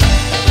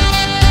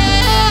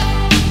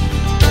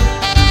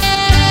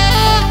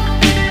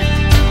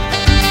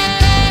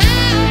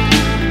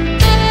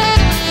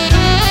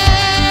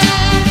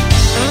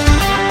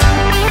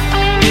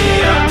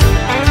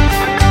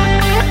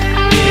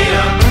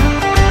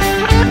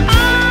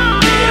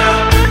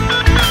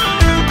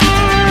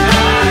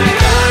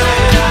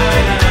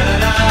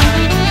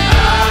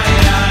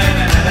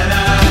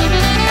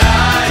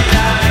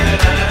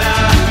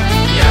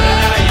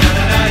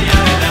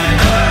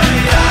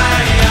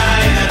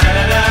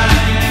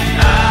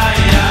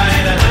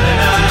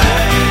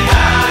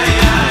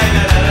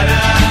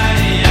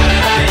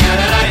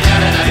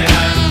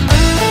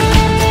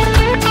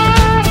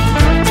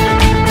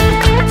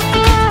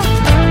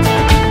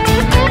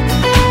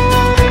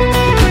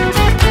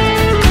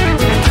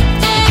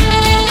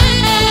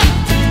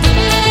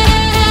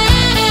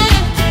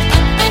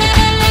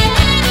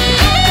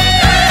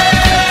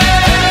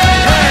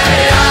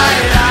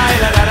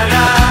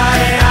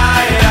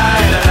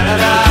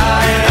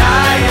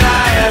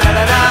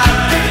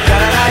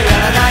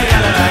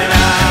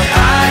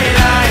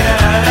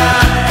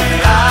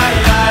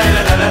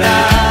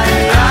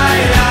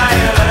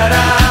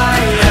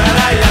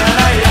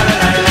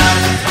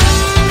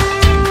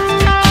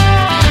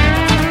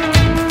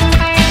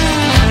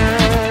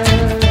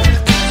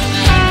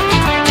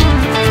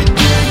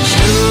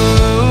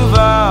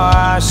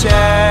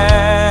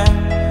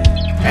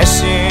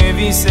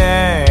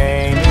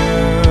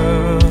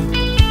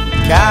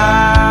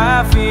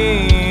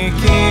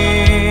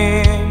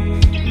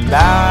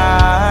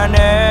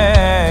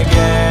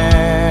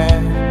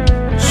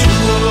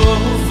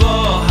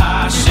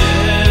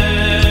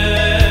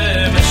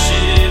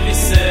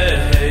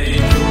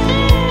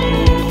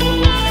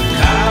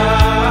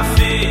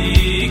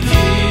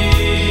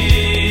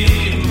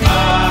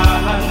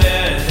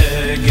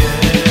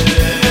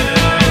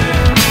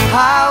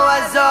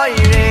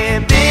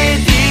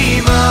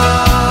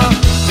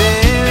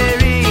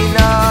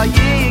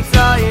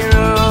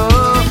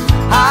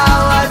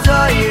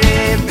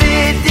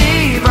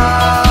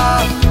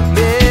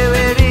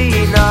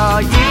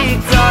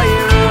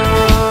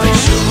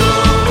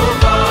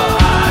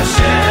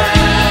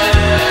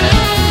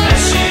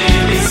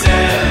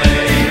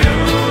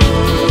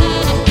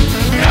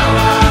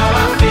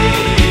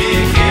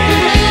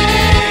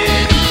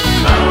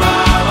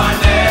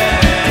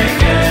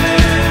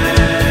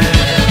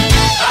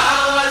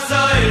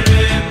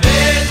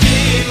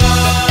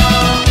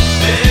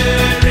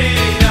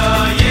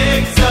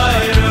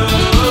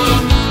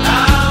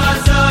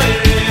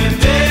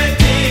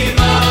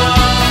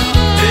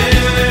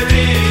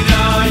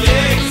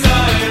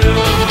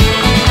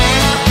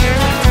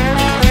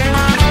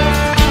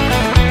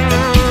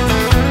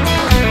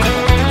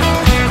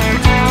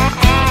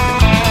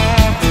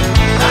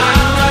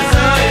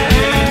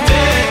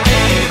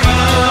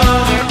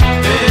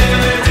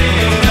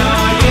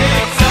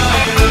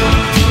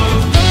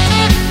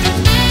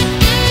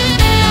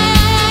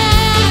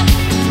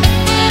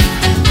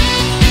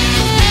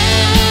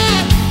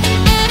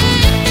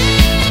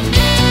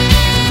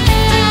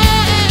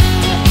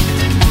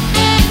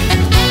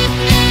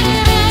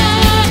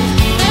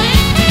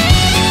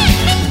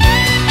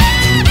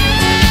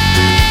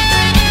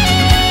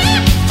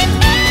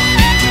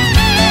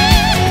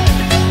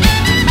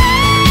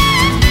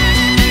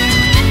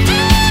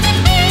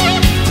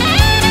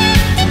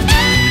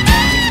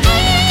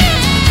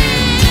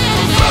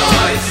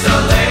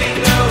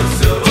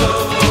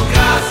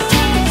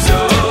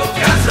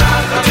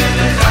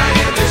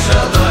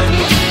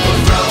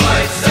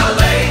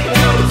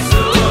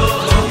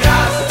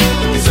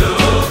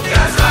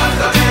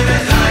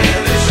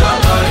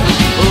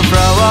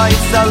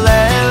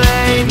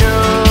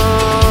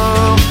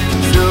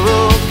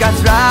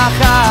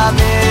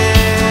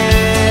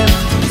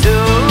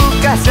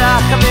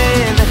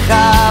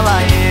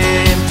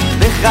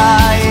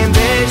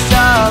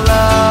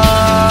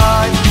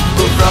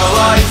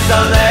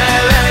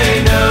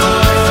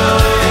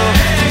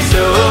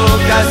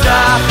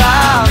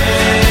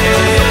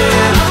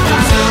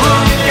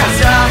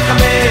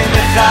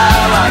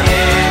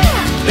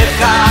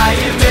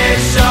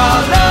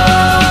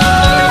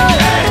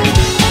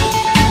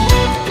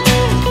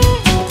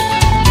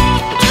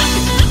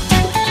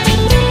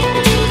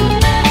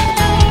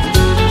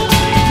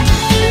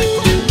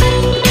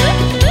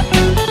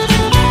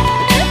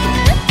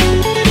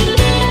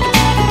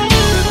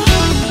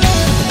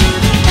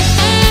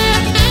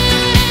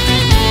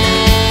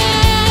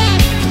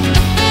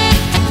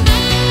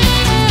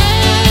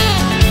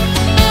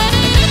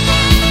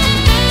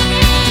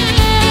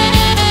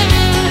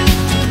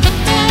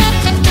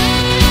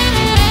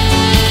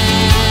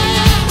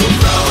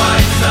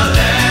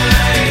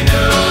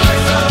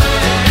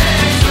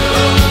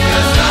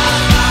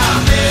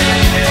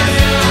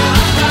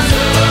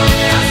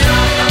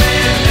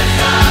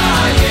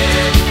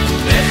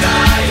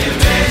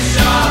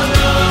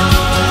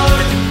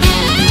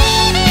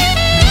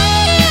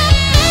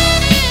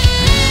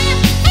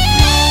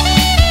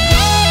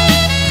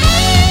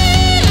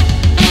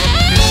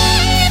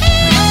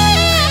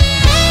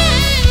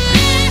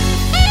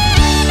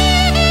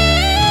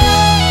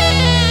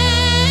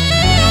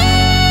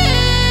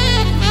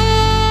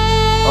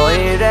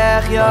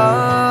 Oirech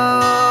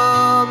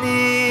yomi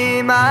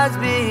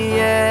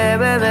mazbiye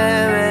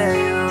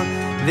bebeyu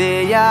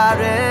V'yareyu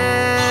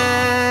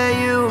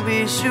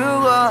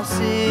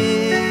bishuasi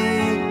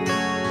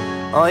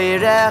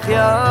Oirech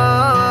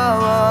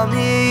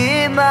yomi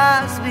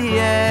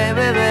mazbiye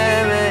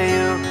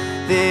bebeyu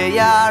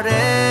V'yareyu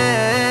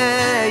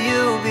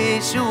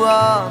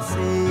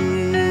bishuasi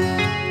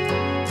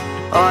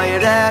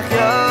Oirech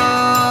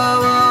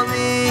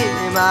yomi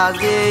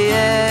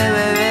mazbiye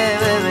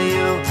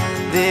bebeyu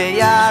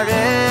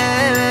V'yareyu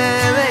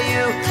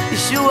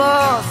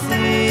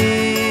bishuasi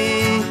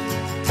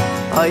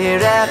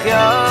Oirech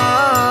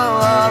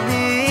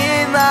yomi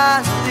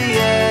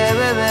mazbiye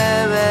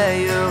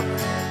bebeyu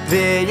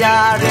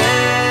V'yareyu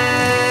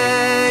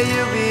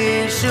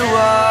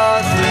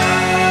bishuasi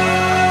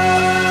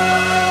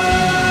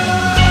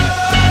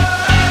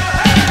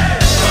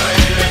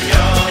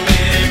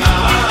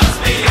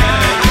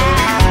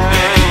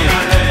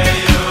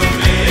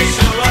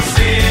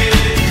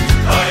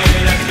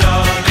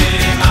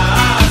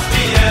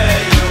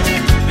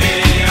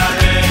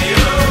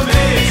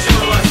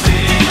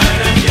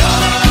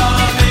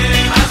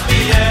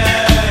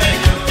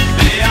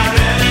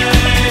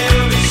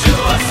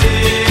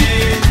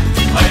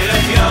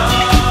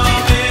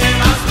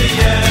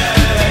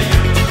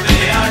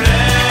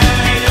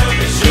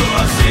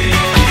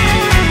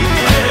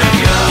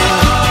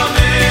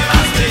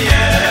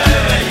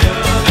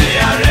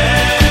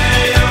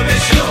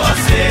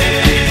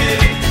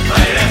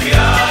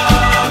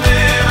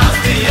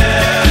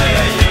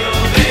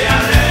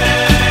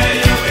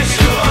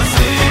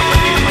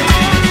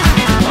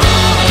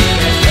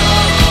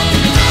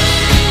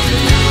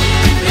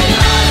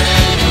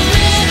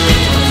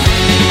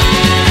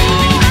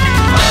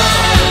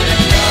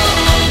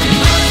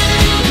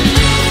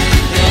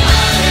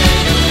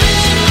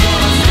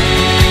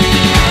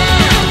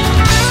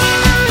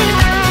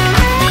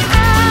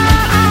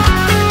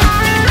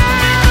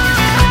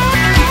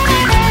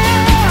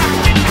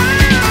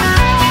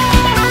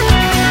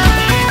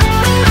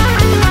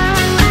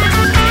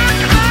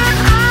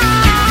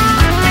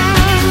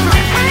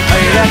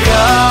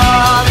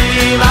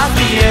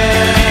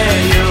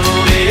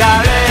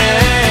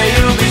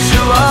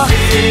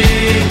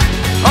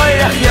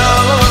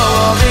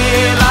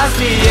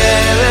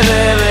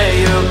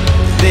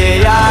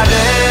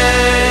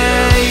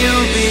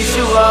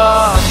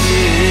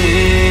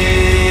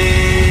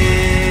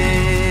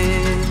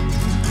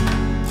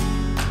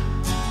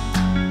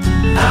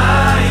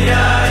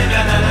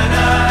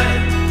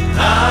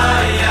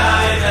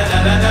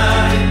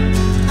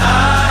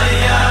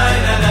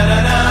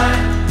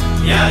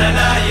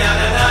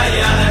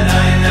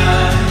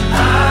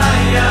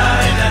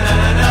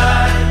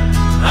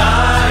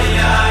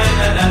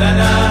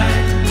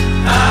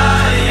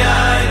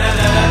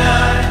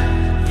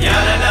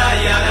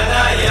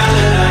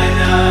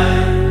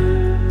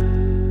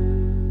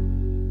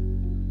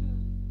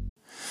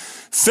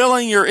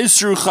Filling your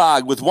Isru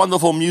Chag with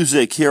wonderful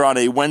music here on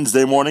a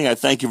Wednesday morning. I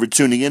thank you for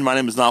tuning in. My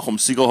name is Nachum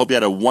Siegel. Hope you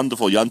had a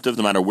wonderful Yontif,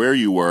 no matter where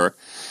you were,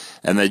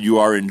 and that you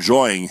are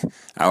enjoying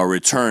our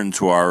return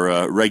to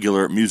our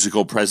regular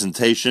musical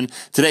presentation.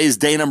 Today is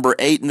day number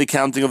 8 in the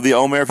counting of the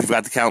Omer. If you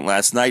forgot to count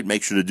last night,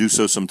 make sure to do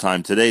so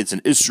sometime today. It's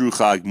an Isru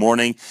Chag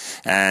morning,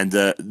 and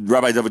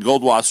Rabbi Dovid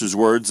Goldwasser's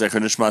words,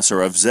 Zecher Nishmas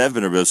Rav Zev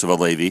ben Rabbi Yosef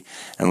Alevi,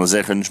 and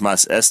Zecher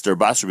Nishmas Esther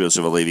Bas Rabbi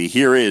Yosef Alevi.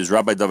 Here is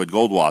Rabbi Dovid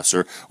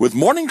Goldwasser with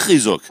Morning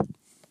Chizuk.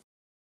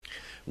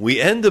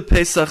 We end the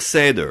Pesach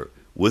Seder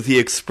with the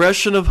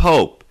expression of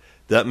hope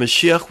that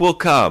Mashiach will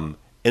come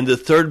and the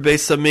third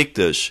Beis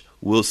HaMikdash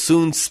will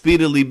soon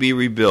speedily be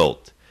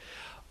rebuilt.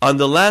 On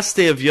the last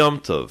day of Yom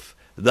Tov,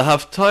 the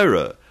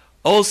Haftarah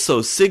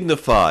also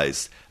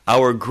signifies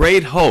our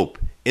great hope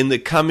in the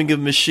coming of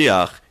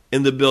Mashiach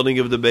in the building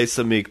of the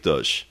Beis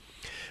HaMikdash.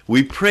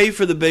 We pray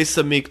for the Beis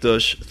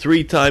HaMikdash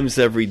 3 times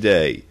every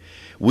day.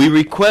 We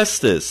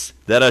request this,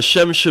 that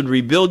Hashem should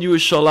rebuild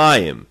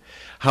Yerushalayim.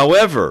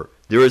 However,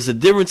 there is a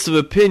difference of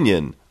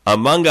opinion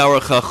among our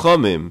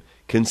Chachomim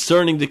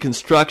concerning the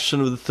construction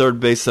of the third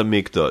Beis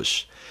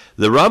HaMikdash.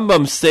 The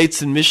Rambam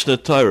states in Mishnah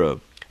Torah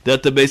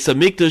that the Beis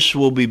HaMikdash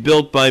will be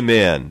built by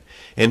man.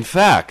 In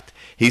fact,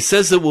 he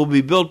says it will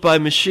be built by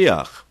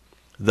Mashiach.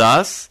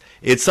 Thus,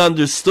 it's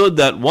understood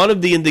that one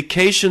of the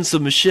indications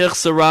of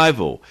Mashiach's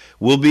arrival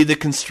will be the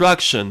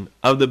construction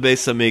of the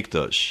Beis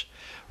HaMikdash.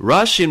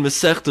 Rashi in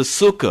Masechta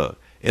Sukkah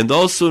and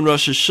also in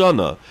Rosh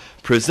Hashanah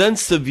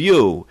presents the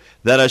view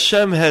that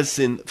Hashem has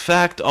in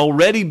fact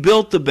already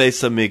built the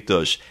Beis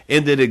HaMikdash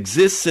and it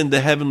exists in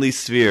the heavenly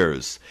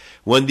spheres.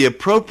 When the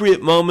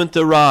appropriate moment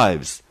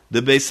arrives,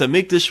 the Beis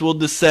HaMikdash will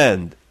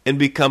descend and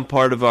become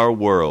part of our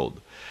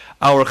world.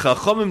 Our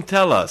Chachomim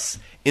tell us,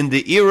 in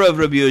the era of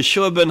Rabbi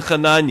Yeshua ben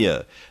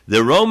Chananya,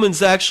 the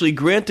Romans actually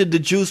granted the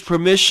Jews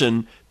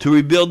permission to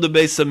rebuild the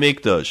Beis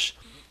HaMikdash.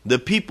 The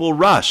people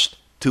rushed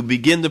to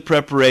begin the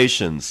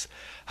preparations.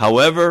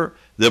 However,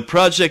 the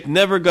project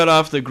never got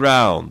off the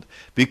ground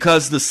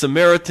because the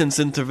Samaritans'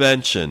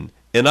 intervention.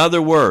 In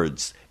other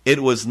words,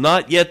 it was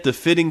not yet the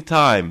fitting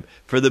time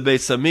for the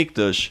Beis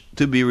HaMikdash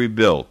to be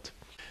rebuilt.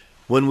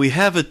 When we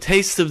have a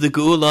taste of the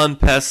Geula on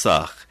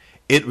Pesach,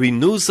 it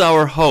renews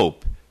our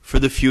hope for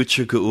the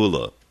future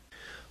Geula.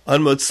 On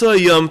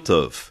Motzei Yom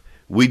Tov,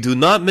 we do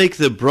not make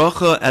the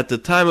bracha at the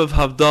time of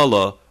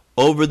Havdalah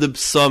over the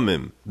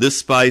psomim, the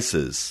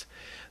spices.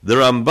 The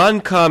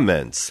Ramban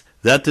comments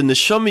that the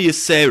Neshama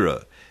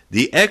Yisera,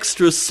 the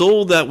extra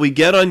soul that we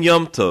get on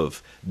Yom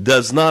Tov,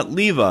 does not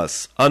leave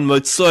us on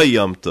Motzei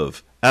Yom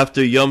Tov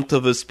after Yom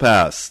Tov is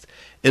passed,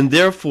 and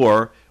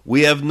therefore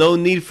we have no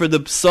need for the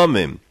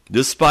psomim,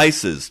 the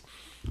spices.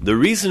 The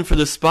reason for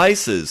the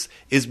spices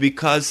is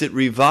because it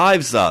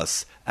revives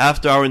us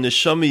after our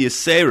Neshama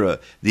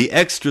Yisera, the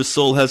extra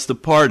soul, has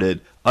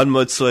departed on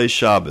Motzei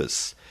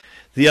Shabbos.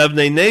 The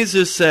Avnei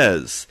Nezer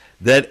says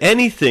that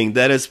anything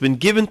that has been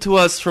given to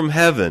us from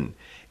heaven,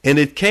 and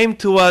it came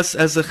to us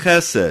as a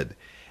chesed,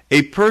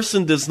 a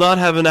person does not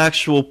have an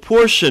actual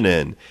portion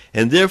in,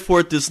 and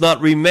therefore it does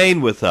not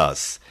remain with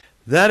us.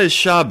 That is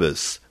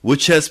Shabbos,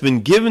 which has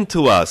been given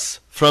to us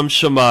from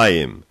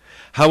Shemayim.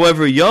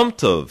 However, Yom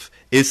Tov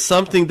is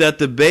something that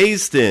the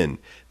Beis Din,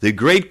 the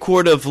great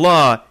court of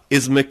law,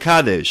 is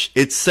mekadesh,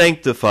 it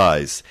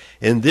sanctifies,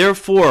 and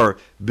therefore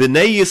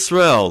Bnei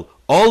Yisrael,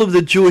 all of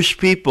the Jewish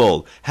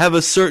people, have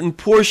a certain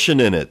portion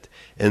in it,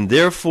 and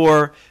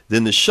therefore the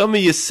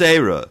Neshama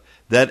Yisera,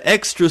 that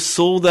extra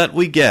soul that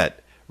we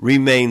get,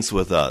 remains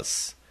with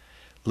us.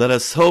 Let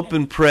us hope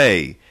and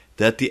pray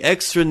that the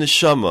extra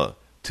Neshama,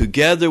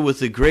 together with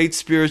the great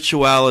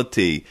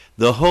spirituality,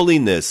 the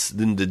holiness,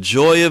 and the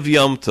joy of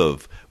Yom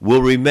Tov,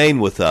 will remain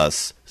with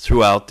us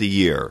throughout the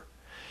year.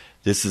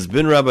 This has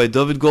been Rabbi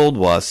Dovid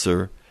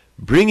Goldwasser,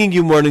 bringing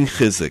you Morning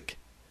Chizuk.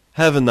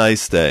 Have a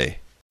nice day.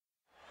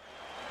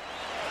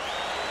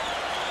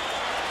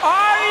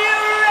 Are you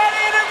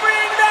ready to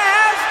bring the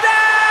house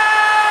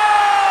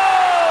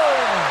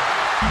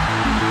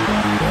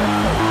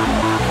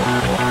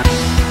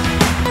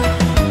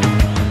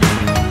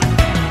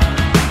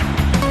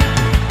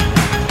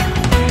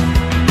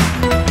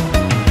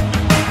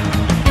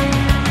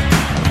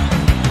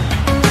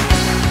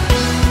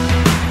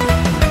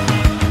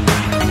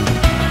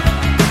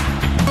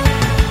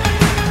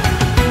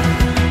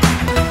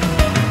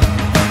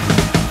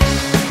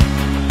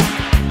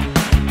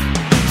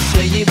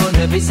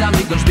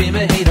Amigos be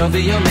me hero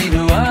be yo me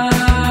no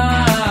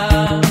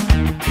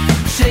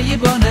She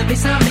bonne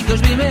bis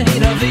amigos be me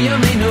hero be yo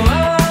me no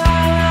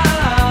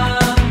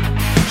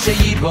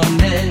She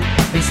bonne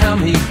bis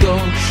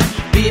amigos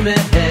be me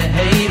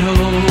hero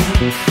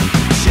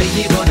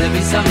She bonne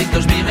bis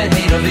amigos be me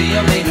hero be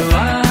yo me no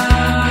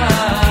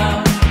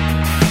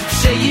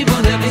She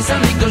bonne bis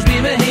amigos be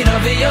me hero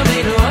be yo me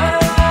no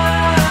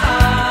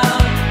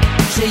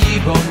She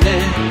bonne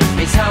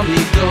bis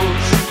amigos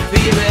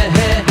be me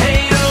hero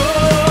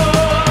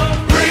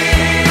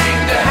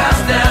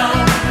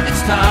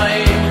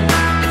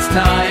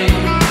time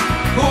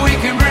we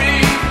can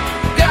bring,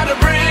 gotta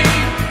bring,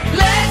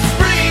 let's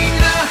bring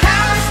the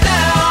house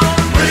down,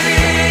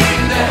 bring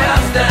the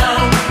house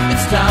down,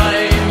 it's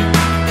time,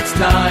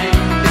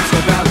 it's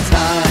about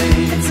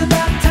time, it's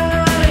about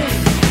time.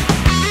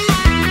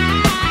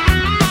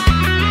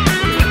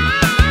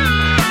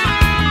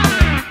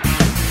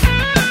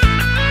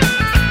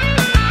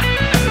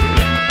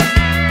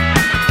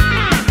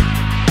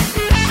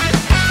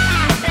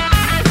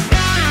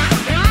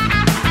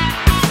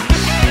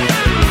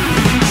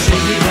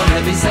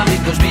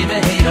 Amigos be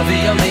me hero be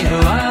yo me no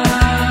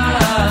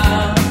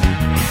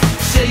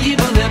She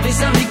bonne bis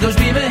amigos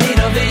be me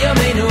hero be yo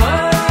me no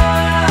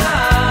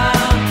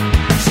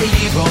She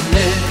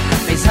bonne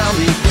bis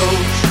amigos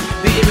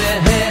be me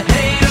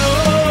hero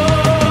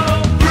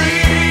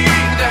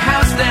Bring the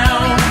house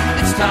down,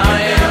 it's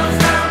time,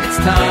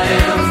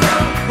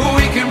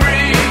 we can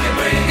bring,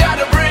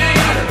 gotta bring,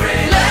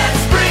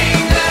 let's bring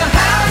the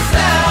house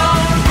down,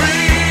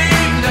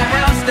 bring the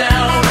house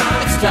down,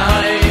 it's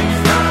time,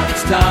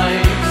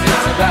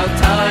 it's about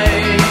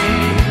time.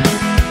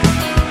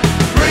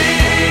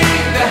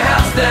 Bring the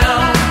house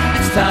down.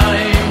 It's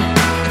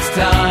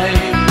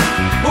time.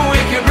 We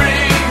can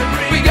bring,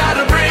 we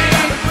gotta bring.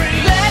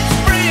 Let's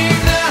bring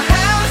the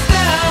house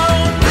down.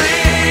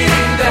 Bring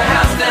the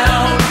house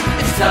down.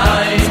 It's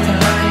time.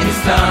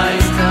 It's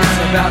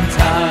about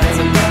time. It's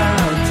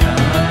about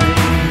time.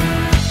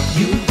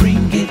 You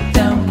bring it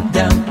down,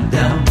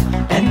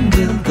 and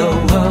we'll go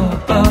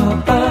up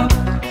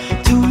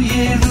to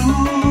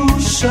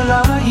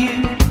Yerushalayim.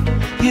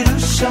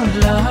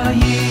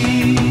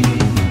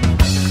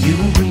 You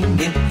bring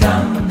it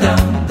down,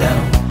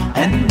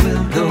 and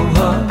we'll go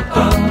up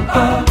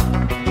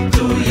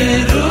to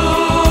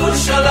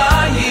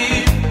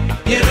Yerushalayim.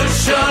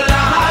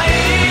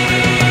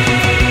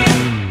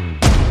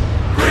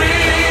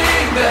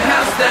 Bring the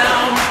house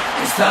down,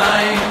 it's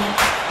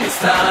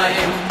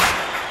time.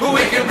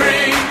 We can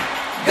bring,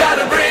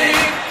 gotta bring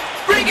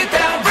it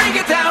down, bring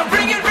it down.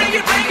 Bring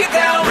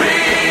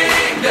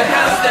the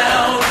house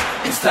down,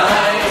 it's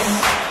time.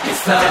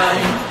 It's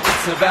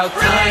about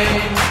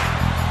time.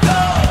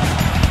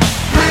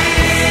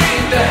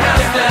 Bring the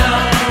house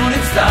down.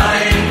 It's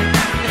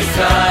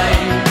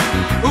time.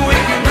 We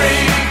can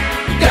bring,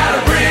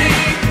 gotta bring.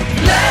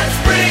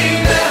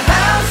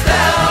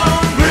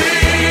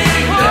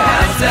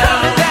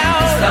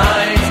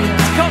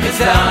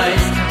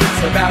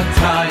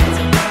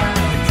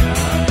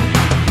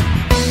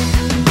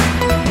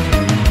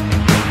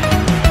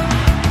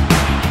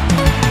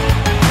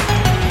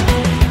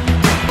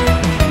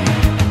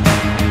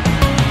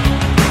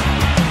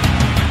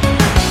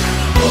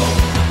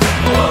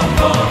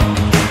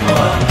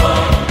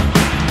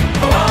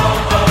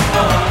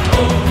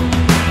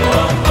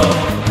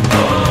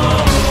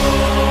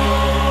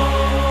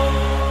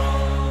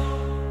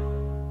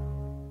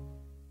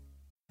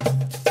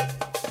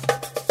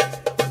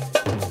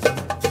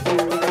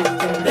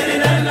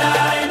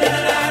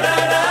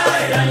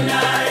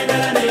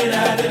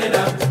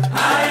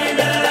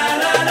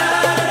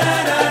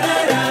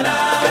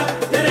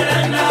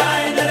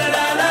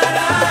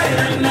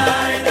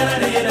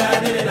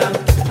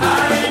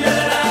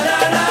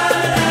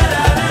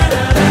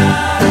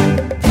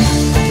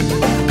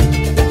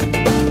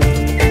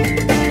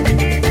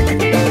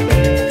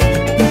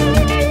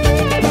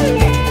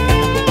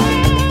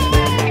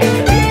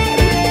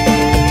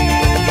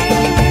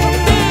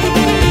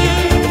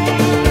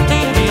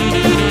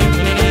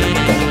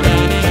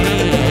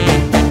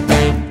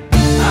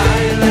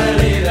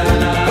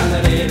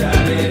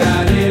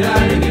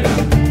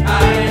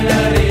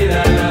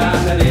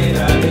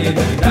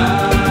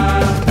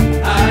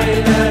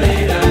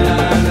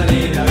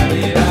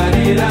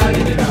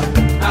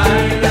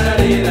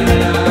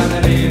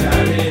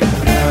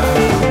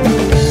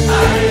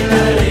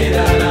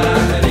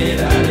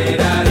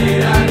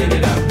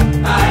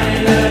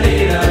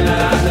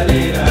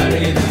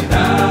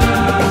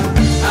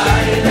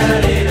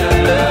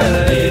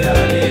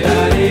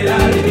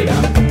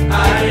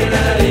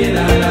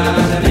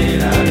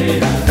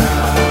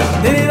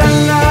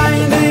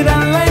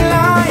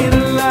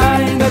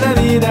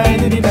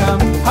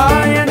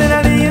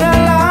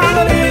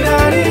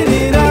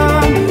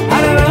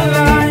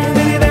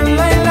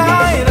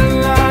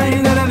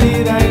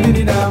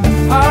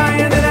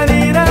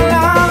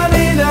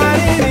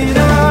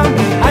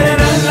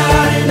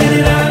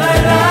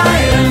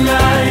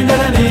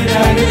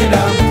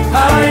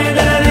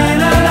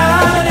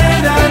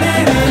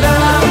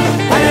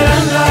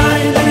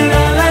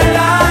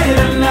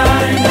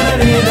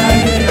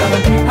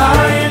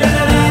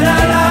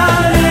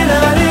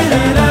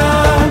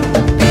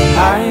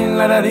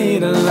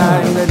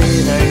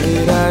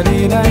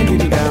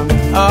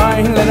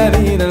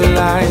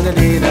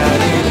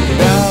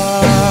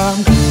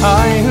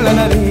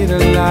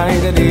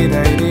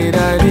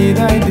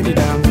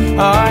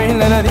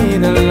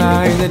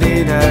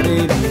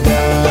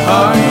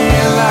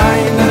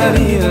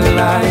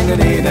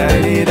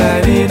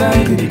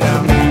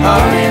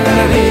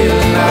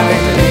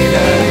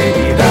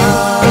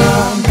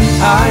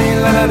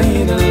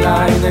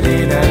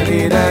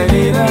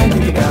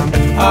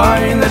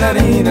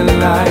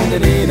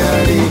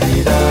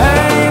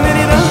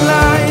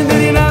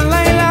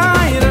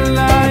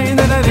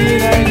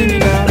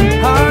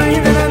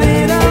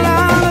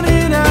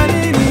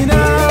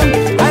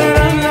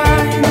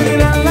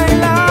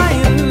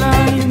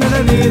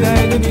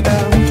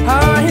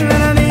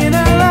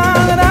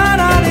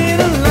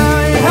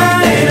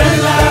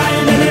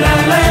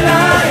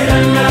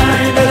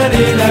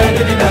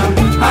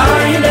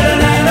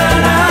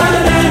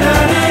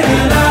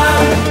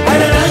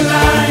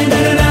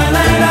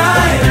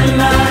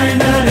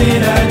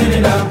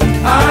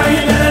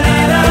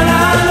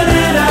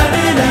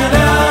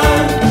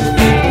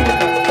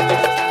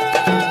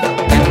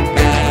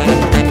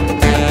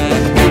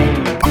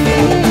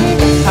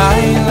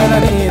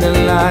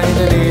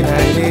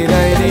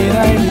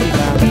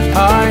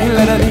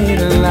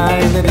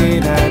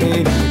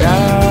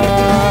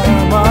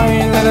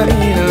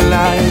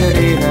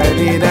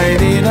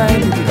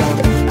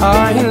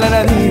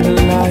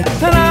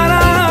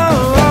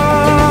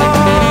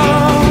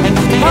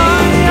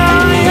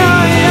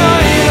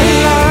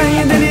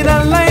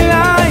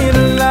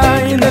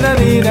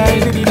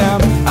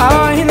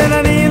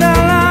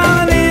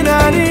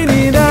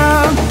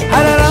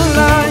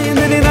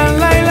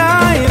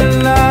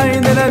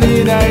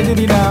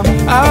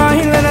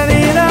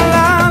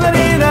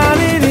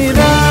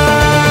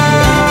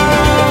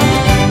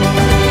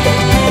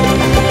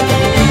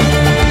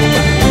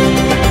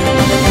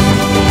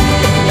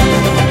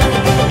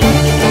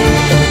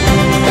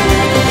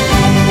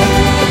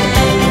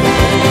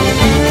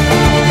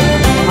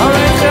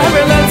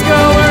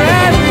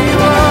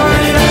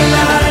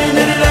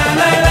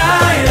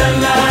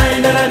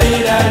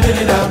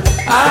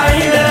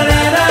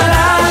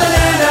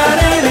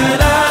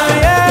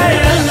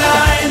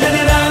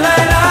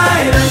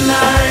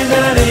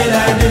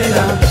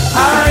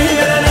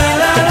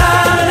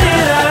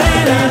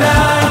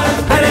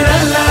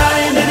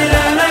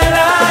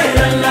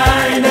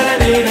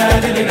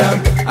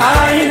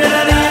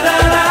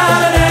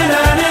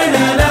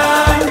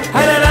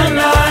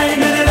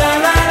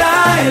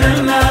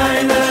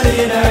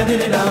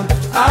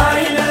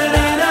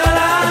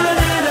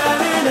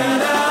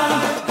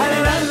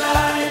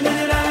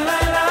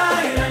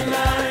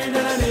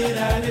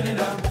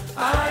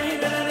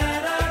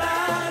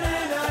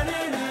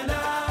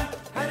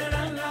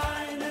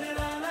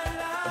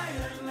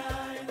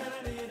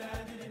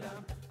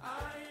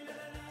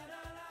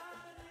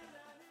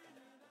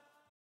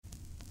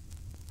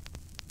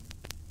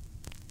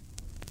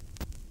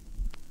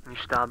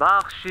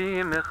 Nishtabach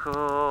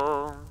shimecho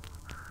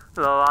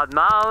Lo ad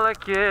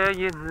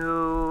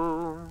malkeinu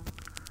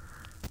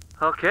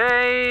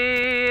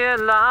Okay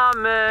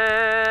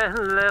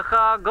Lamelech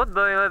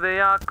HaGodol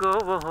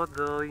Ve'Yakov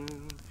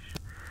Hodoish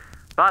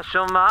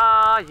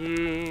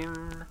Bashomayim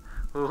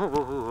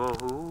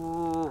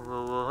U'oretz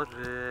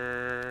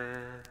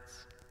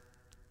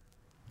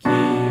Ki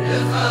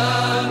lecha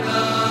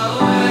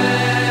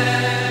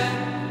noeh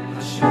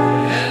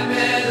Hashem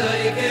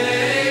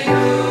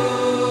Elokeinu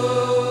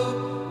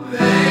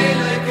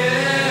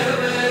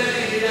Ve'Elokeinu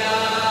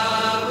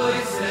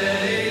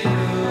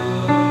Ve'Yavoseinu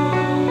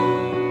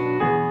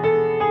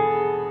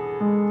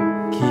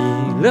Ki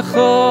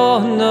lecha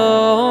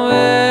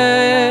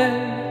noeh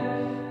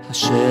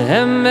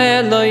Hashem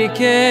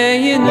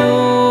Elokeinu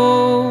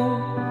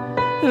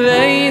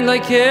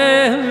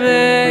Ve'Elokeinu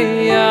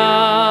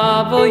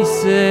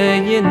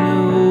Ve'Yavoseinu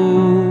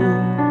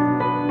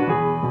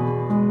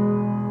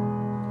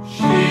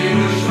Shiru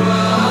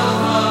Shvacha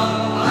Aleim V'Zivero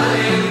Oizu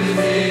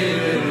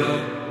Meksholo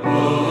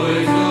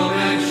Netzach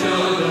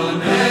Gedulo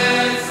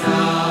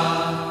Geburo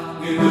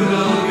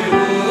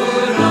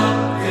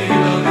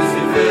Teilo V'Siferes Kedusha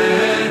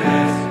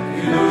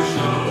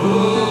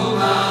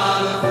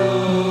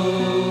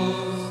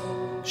U'Malachus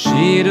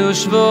Shiru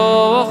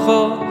Shvacha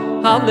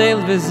Aleim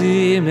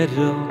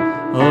V'Zivero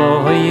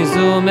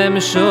Oizu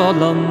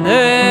Meksholo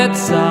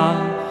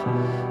Netzach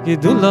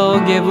Gedulo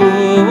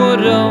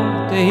Geburo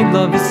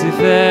Teilo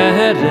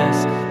V'Siferes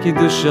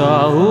Kedusha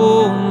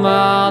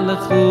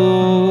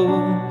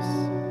U'Malachus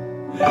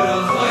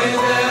V'Rochoi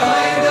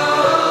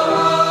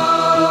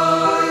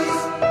Ve'Oidois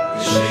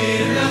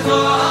V'Shinecho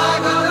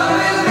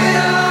HaGadol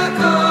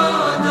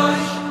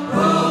Ve'Akadosh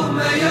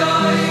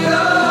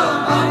U'Meyoilom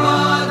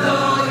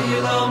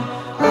Amadoilom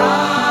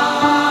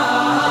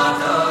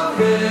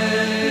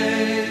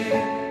Atokei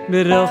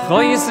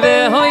V'Rochoi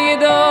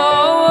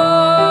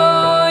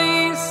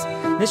Ve'Oidois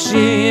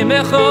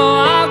V'Shinecho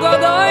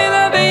HaGadol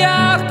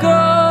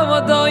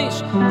Ve'Akadosh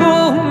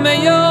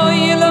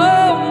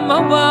U'Meyoilom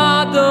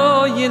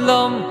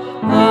Amadoilom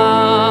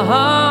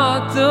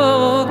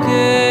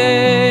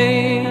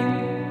Atokei Ki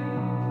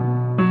lechu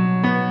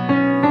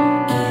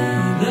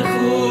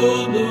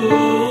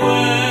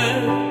noeh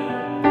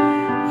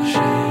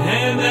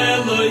Hashem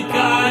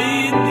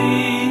Elokeinu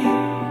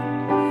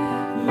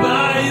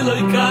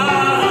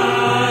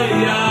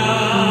Ve'Elokeinu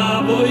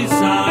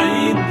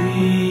Yavoseinu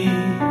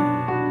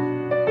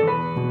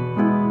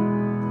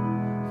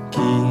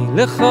Ki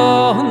lechu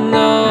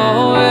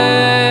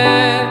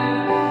noeh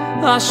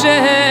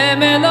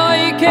Hashem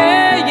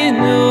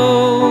Elokeinu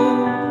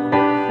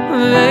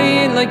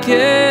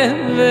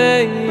Ve'Elokeinu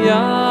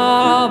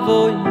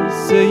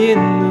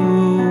Ve'Yavoseinu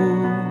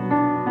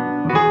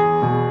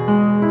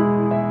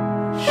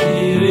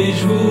Shir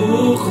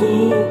yishvuchu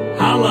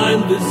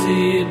halayl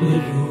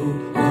v'zimru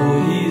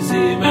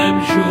Oizim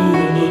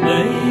emshulu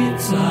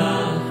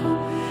neitzach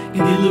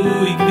Gdilu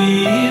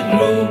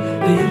igviru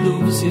Ve'ilu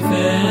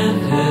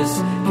v'siferes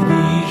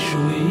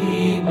Gdishu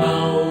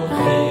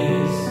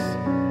imalchis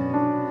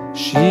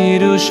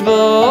Shiru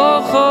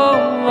shvocho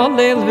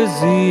Aleil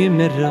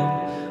v'zimru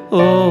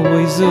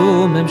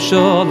Oizum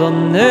emshulu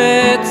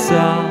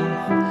netzach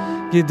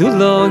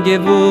Gedulo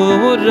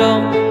Geburo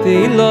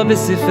Teilo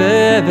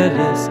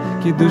V'Siferes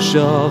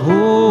Kedusha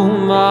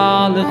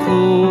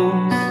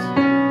U'Malachus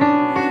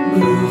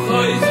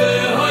Ruchoi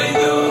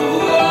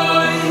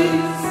Ze'Hoidois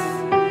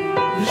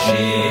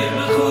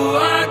V'Shimechu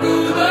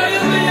HaGadol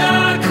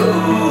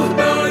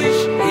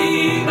Ve'Akadosh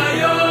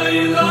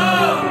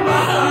Imayoilom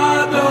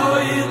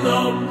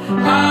Ahadoilom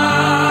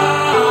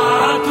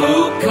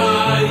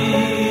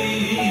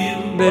Atukayim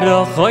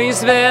Berochois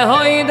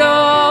Ve'Hoidois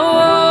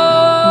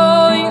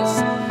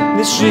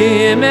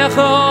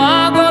V'Shimechu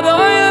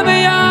HaGadol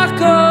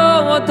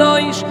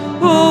Ve'Akadosh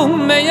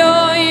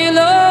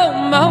U'Meyoilom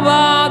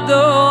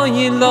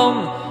Ahadoilom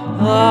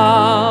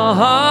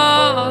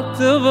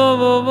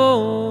Atukayim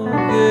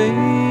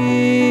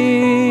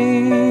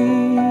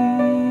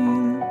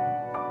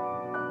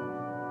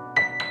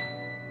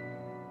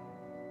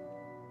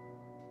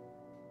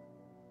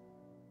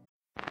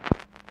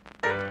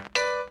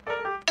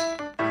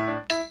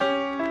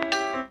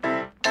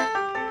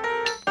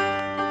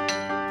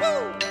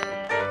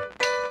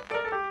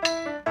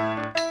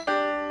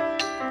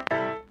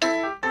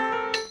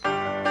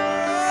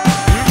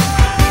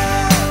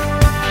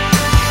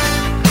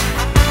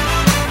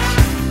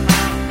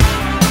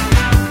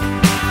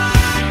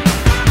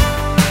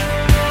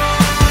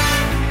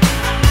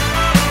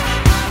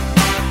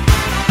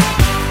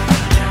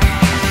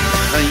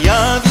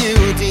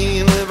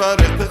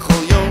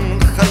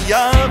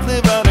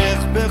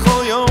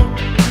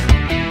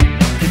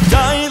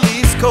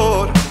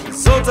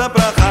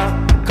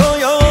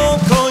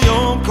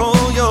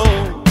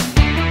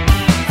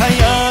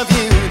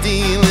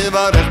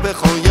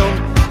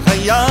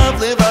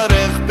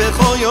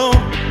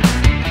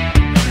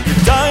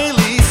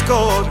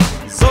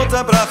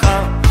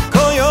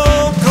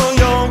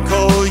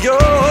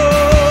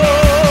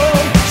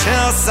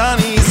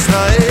שעשני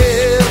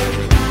ישראל,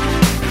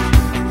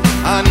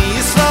 אני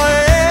ישראל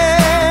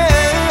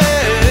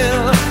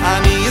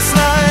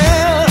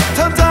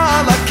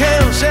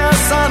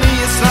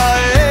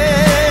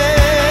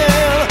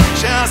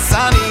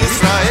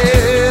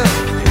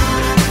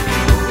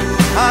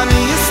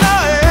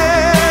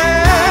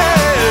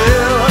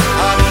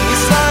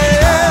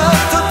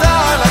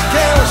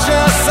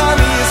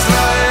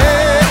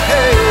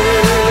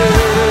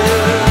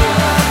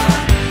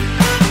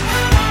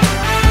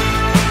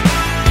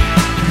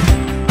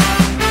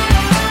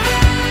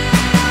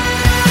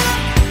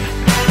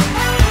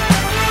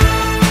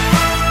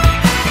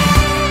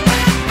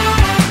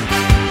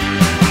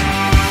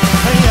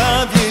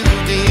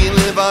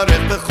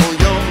לברך בכל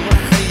יום,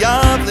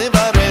 חייב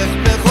לברך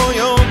בכל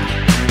יום.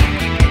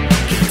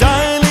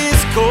 כדאי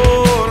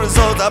לזכור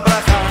זאת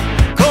הברכה,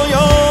 כל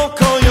יום,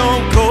 כל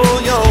יום, כל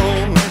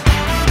יום.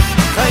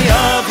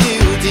 חייב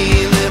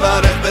יהודי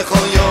לברך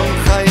בכל יום,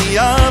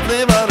 חייב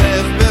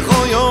לברך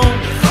בכל יום.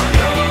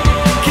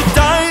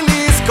 כדאי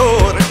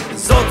לזכור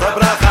זאת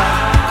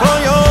הברכה, כל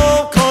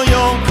יום, כל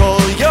יום,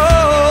 כל יום.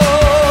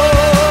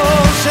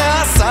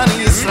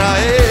 שעשני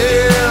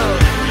ישראל,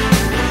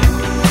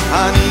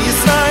 אני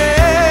ישראל,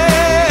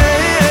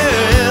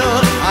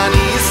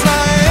 אני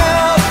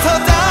ישראל.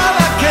 תודה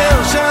לקל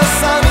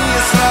שעשני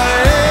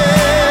ישראל,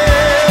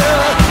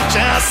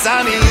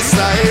 שעשני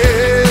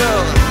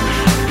ישראל.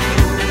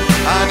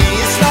 אני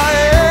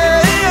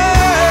ישראל,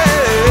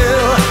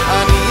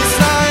 אני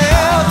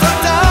ישראל.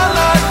 תודה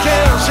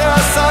לקל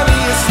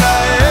שעשני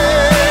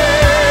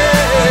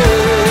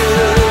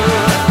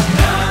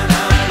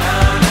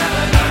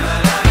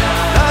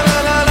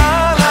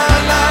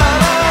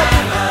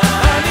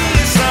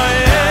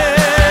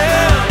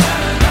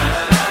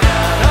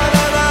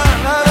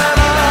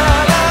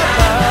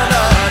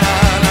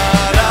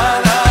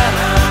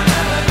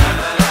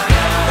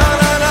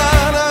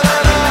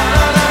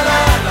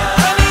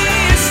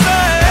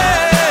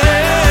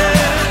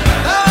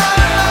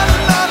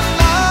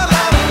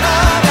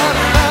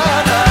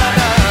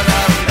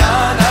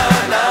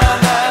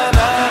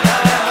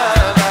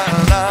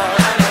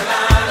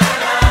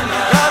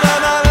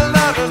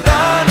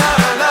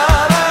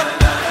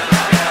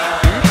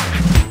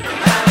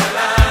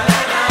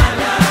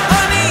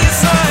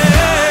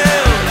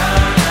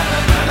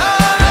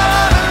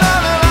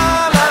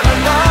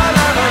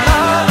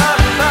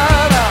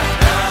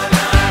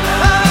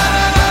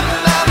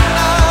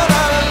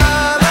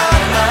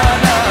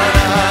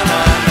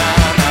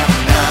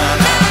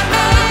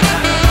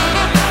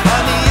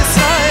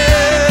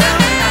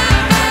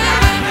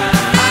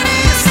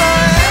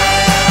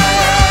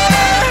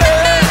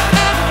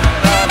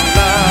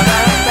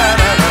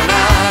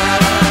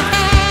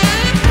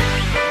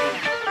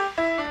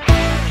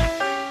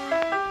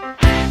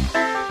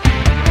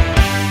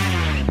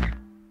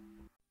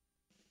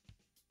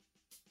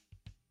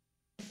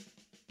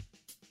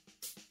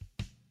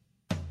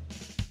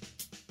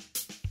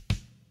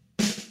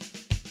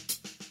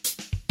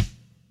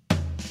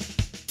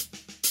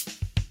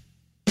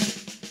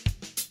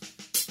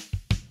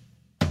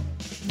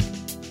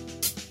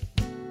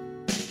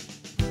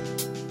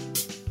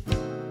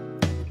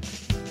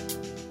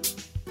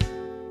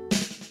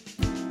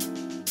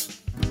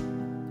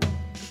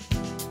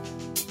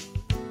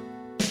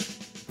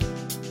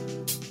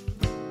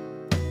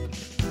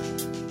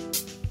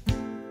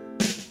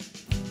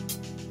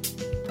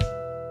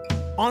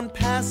On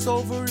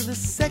Passover, the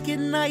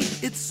second night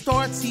it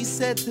starts, he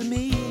said to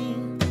me,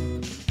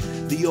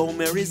 the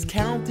Omer is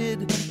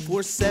counted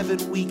for 7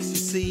 weeks, you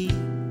see.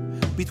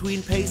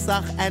 Between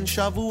Pesach and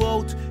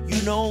Shavuot, you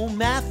know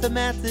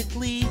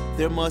mathematically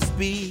there must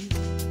be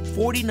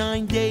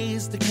 49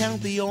 days to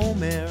count the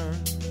Omer.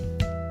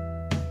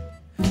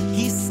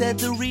 He said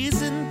the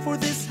reason for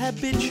this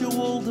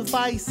habitual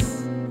device,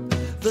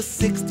 the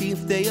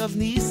 16th day of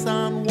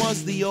Nisan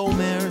was the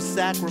Omer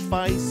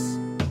sacrifice.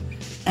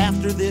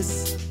 After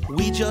this,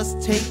 we just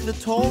take the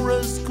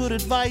Torah's good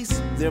advice.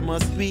 There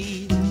must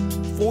be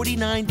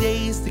 49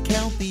 days to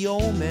count the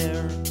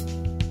Omer.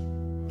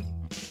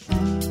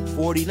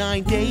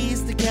 49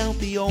 days to count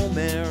the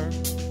Omer.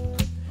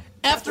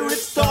 After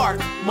it's dark,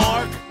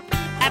 Mark,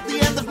 at the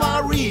end of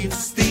Ma'ariv,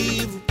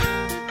 Steve,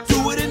 do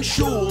it in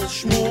Shul,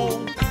 Shmuel,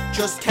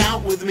 just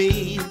count with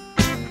me.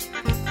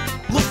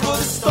 Look for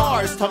the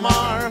stars,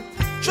 Tamar,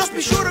 just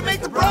be sure to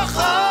make the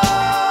bracha.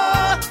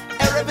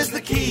 Erev is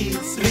the key,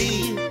 Tzvi,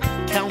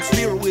 count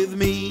Sphira with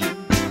me.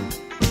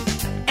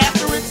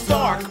 After it's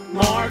dark,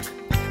 Mark,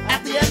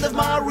 at the end of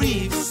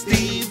Ma'ariv,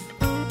 Steve,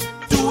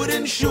 do it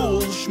in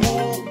Shul,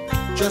 Shmuel,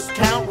 just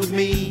count with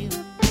me.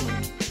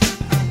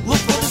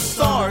 Look for the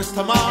stars,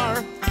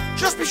 Tamar,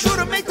 just be sure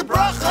to make the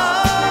bracha.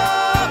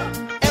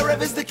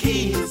 Erev is the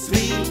key,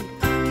 Tzvi,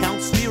 count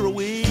Sphira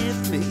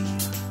with me.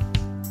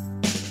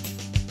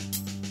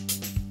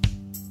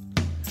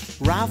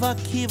 Rav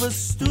Akiva's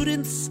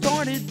students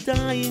started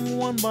dying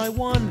one by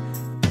one,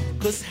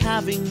 'cause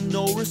having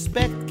no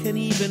respect can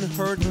even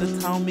hurt the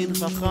Talmid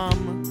Chacham.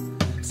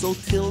 So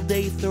till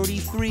day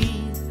 33,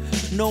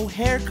 no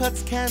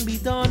haircuts can be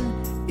done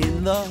in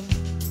the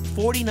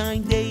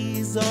 49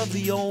 days of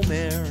the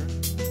Omer.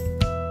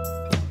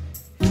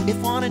 If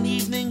on an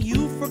evening you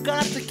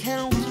forgot to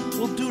count,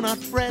 well, do not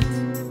fret.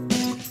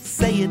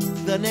 Say it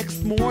the next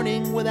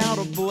morning without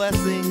a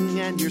blessing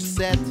and you're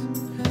set.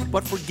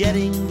 But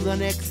forgetting the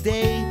next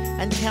day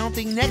and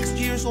counting next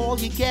year's all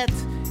you get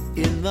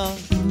in the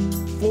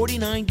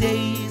 49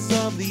 days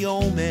of the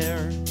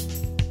Omer.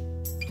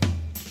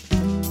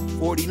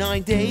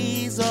 49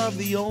 days of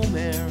the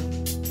Omer.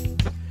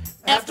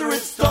 After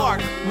it's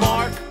dark,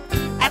 Mark,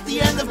 at the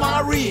end of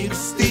Ma'ariv,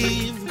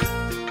 Steve,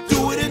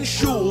 do it in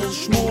Shul,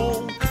 Shmuel,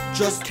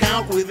 just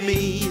count with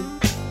me.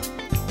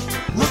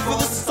 Look for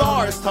the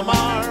stars,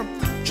 Tamar,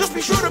 just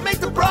be sure to make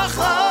the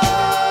bracha.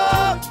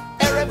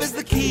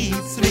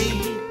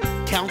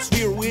 count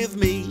sphere with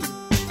me.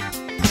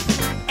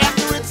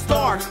 After it's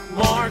dark,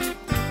 Mark,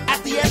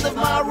 at the end of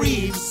my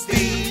reef,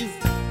 Steve,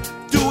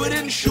 do it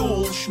in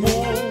shul,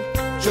 shmuel,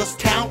 just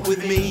count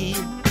with me.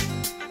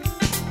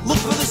 Look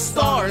for the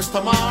stars,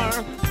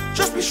 Tamar,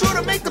 just be sure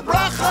to make the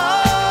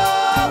bracha.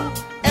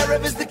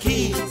 Erev is the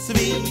key,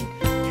 Tzvi,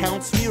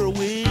 count sphere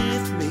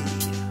with me.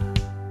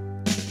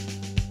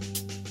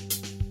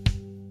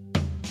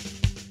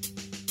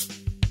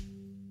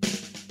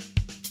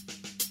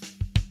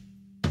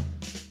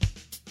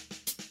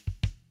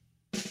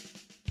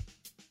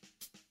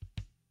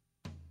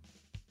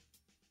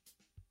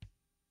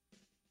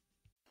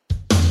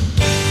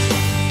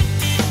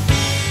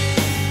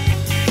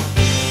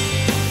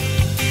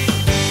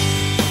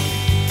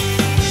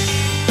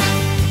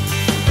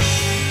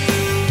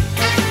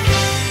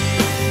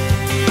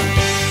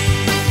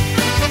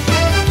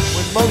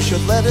 Moshe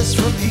led us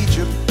from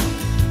Egypt,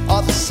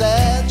 all the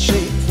sad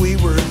shape we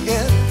were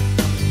in.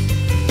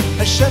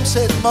 Hashem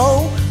said,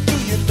 Mo, do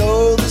you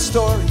know the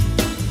story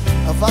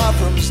of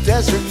Avram's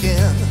desert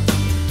inn?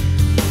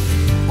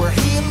 Where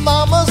he and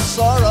Mama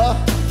Sarah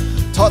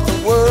taught the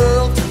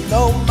world to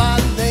know my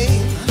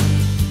name.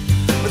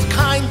 With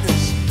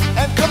kindness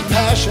and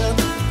compassion,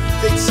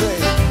 they'd say,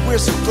 we're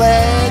so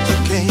glad you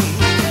came.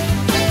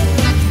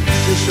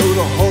 They showed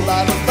a whole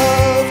lot of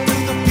love to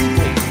the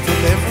people from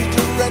every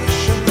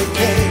direction they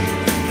came.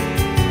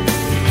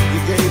 You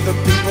gave the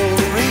people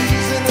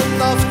reason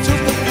enough to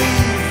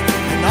believe,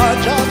 and our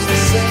job's the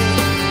same,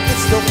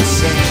 it's still the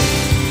same.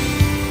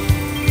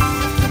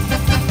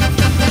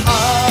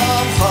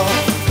 Ava,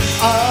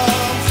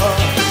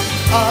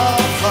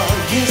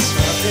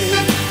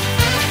 Yisrael.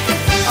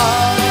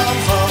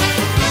 Ava,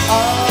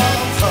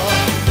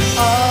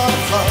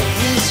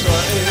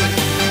 Yisrael.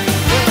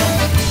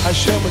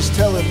 Hashem was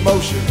telling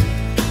Moshe,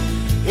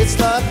 it's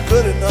not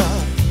good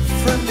enough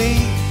for me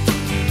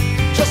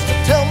just to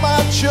tell my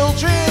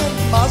children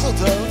Mazel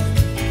Tov.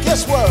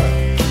 Guess what?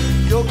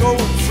 You're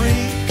going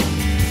free.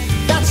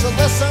 That's a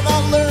lesson I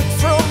learned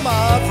from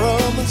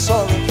Avram and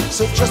Sarah.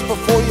 So just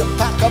before you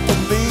pack up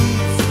and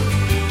leave,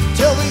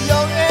 tell the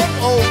young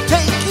and old,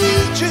 take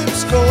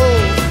Egypt's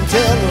gold and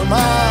tell them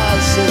I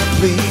said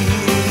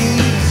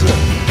please.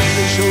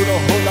 They showed a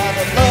whole lot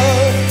of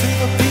love to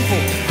the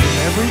people in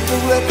every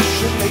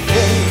direction they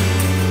came.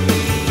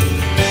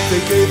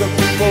 They gave the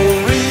people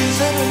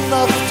reason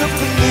enough to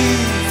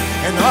believe,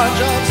 and our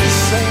job's the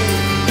same,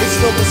 it's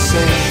still the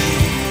same.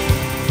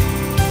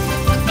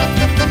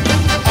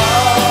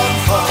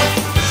 Ava,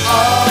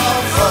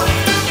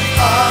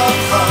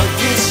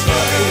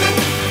 Yisrael.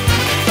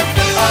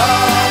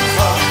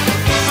 Ava,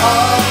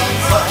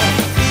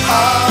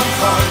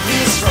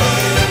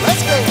 Yisrael.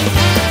 Let's go.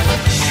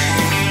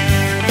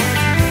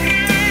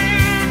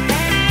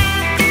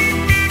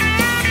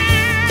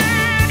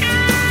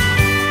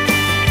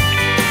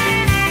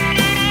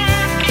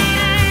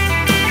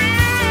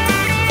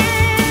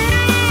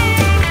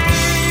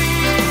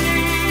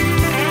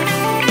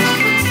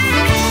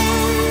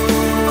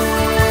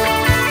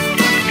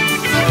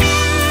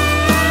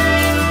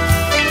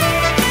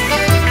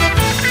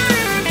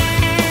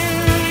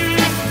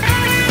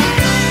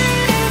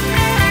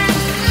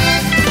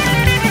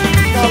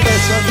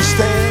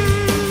 Understand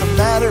the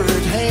matter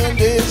at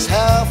hand is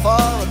how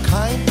far a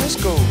kindness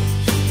goes.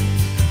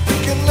 We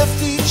can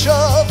lift each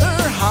other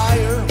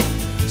higher,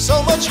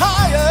 so much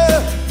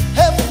higher,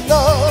 heaven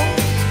knows.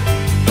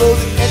 Go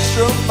the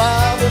extra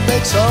mile to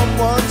make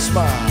someone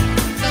smile,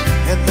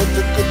 and let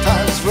the good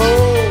times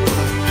roll.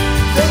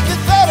 They get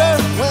better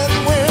when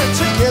we're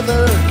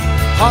together,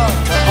 heart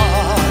to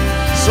heart,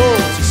 soul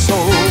to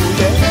soul,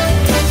 yeah.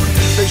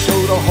 They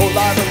showed a whole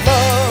lot of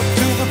love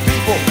to the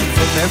people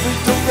from every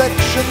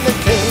direction they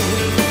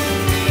came.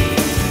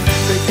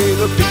 They gave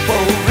the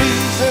people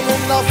reason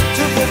enough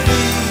to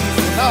believe,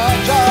 and our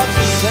job's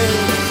the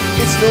same,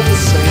 it's still the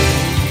same.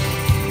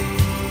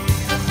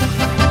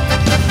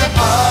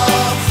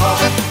 Ava,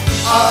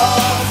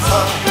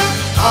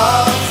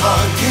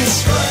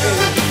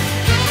 Yisrael.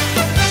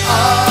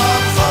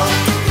 Ava,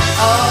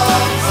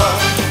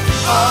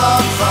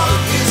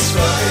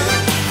 Yisrael.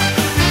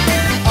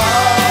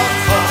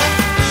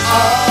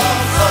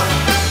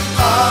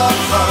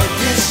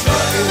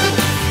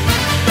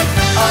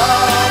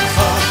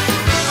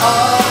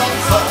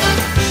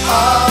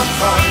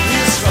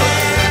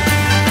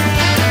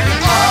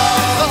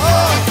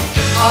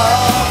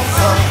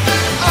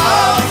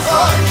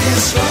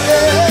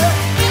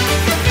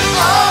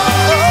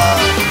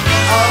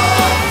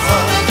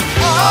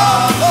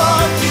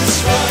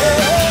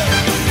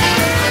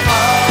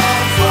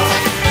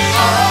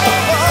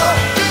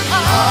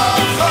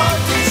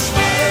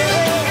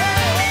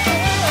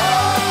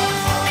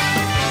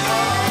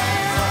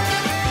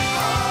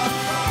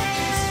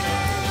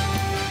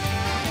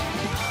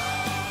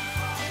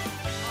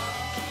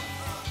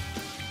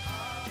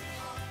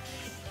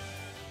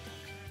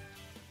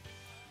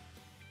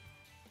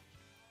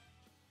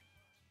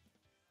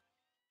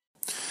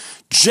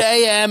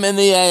 JM in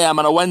the AM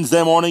on a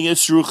Wednesday morning.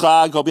 Isru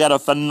Chag. Hope you had a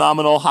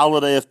phenomenal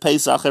holiday of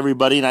Pesach,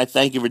 everybody, and I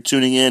thank you for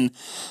tuning in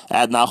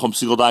at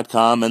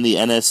NachumSegal.com and the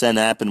NSN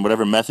app and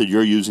whatever method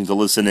you're using to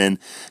listen in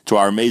to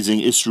our amazing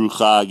Isru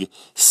Chag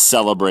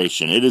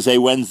celebration. It is a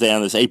Wednesday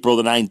on this April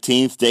the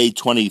 19th, day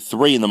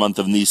 23 in the month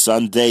of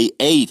Nisan, day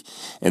 8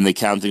 in the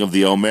counting of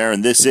the Omer,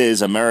 and this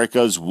is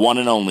America's one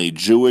and only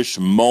Jewish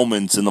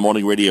Moments in the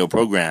Morning radio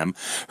program,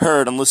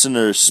 heard on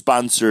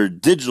listener-sponsored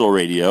digital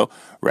radio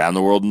around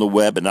the world on the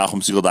web at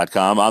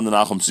NachumSegal.com, on the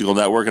Nachum Segal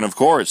Network, and of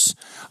course,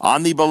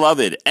 on the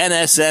beloved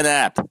NSN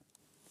app.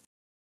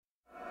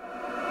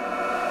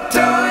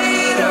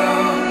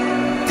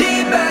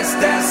 Die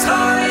beste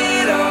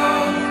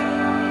Schoiro.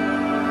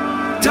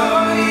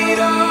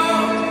 Toiro.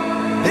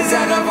 Die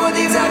Sache von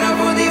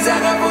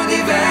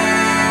die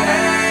Welt.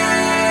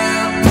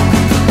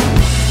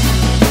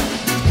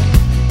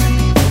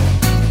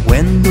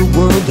 When the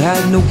world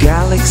had no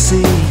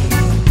galaxy,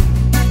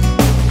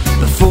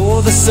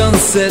 before the sun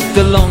set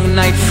the long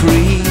night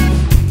free,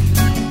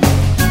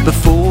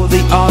 before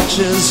the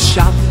archers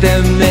shot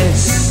their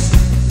miss,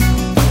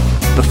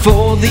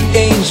 before the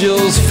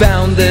angels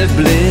found their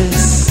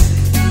bliss,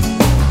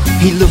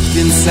 he looked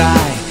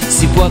inside,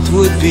 see what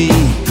would be.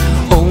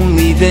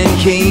 Only then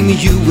came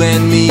you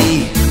and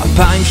me. A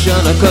paim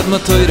shana kadma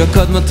toira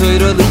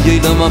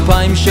liyelam. A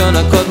paim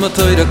shana kadma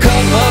toira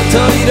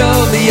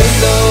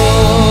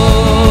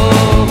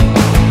liyelam.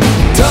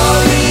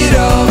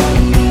 Toiro,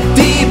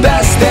 die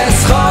beste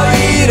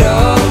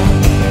Schoiro.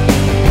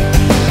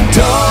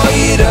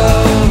 Toiro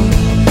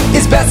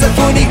ist besser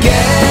von die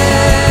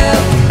Geld.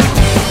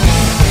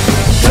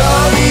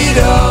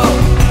 Toiro,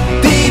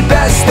 die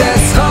beste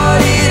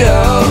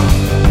Schoiro.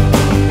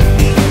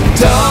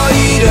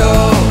 Toiro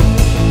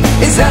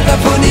ist Herr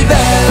von die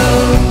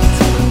Welt.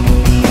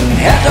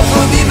 Herr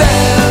von die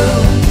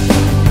Welt.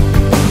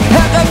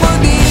 Herr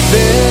von die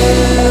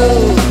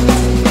Welt.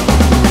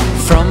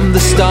 From the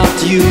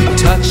start you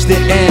touch the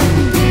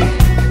end,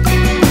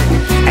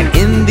 and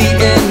in the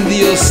end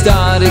you'll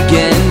start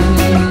again.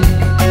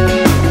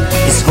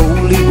 His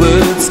holy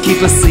words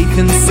keep us safe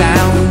and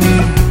sound.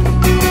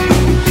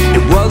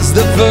 It was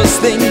the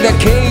first thing that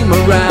came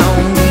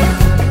around.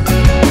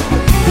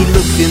 He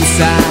looked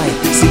inside,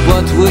 see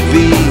what would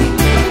be.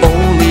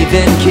 Only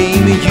then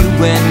came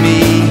you and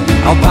me.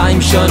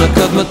 Alpaim shana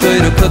kadma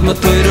toira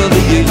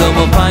liyelam.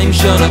 Alpaim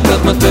shana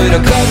kadma toira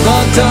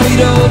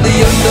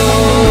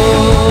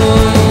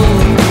liyelam.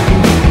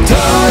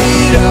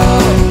 Toiro,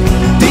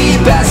 die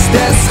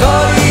beste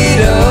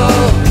Schoiro.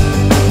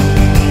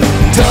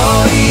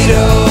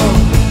 Toiro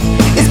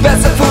ist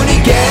besser von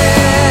die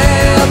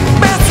Geld.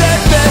 Besser,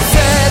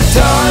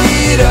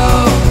 Toiro,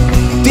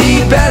 die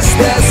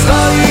beste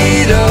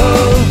Schoiro.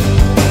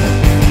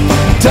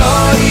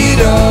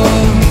 Toiro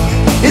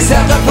ist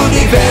Herr von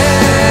die Welt.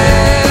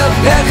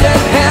 Herr,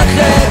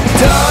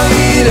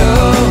 Toiro,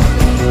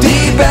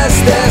 die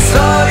beste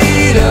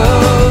Schoiro.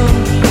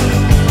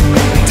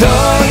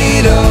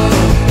 Toiro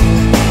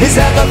ist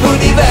Herr von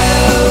die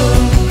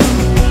Welt.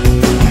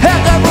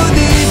 Herr von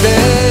die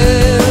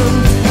Welt.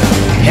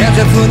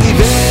 Herr von die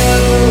Welt.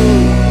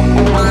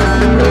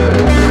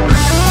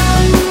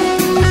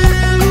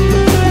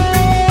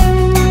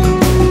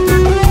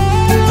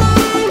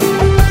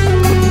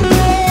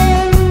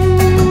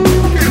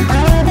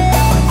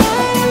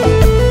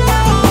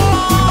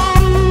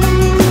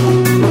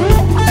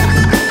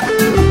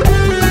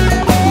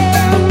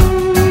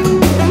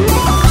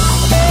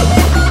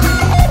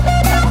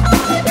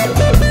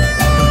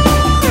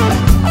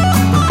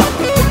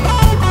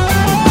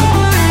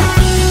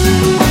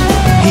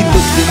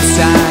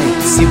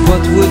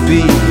 What would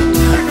be?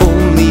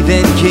 Only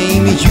then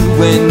came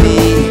you and me.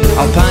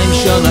 Alpaim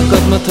shana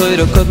kadma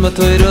toira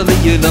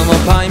liyelam.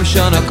 Alpaim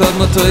shana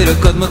kadma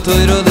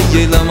toira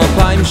liyelam.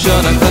 Alpaim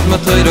shana kadma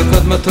toira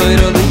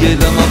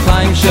liyelam.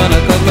 Alpaim shana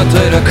kadma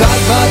toira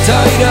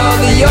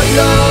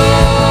liyelam.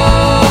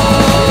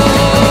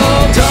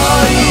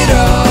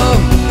 Toiro,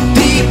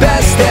 die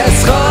beste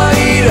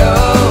Schoiro.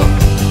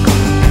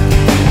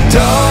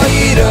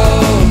 Toiro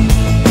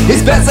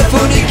ist besser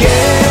von die Geld.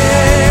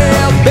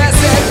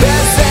 Besser,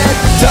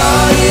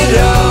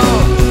 Toiro,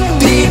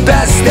 die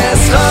beste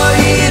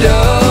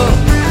Schoiro.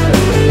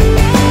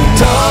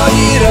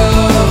 Toiro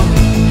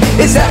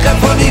ist Herr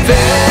von die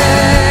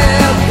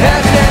Welt.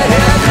 Herr,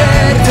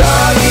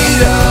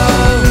 Toiro,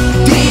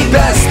 die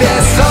beste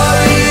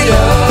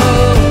Schoiro.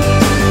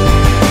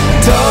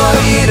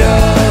 Toiro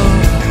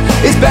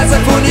ist besser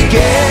von die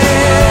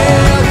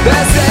Geld.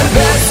 Besser,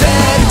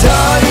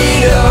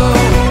 Toiro,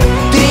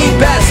 die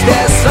beste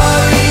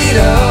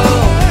Schoiro.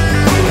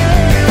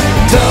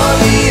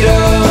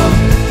 Toiro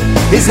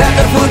ist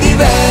Herr von die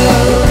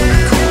Welt.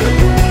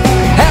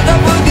 Herr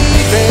von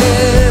die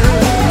Welt.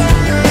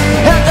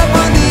 Herr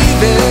von die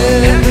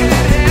Welt.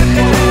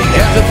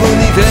 Herr von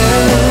die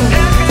Welt.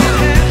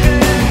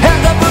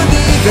 Herr von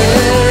die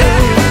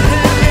Welt.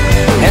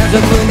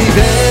 Herr von die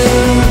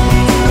Welt.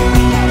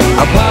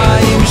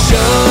 Alpaim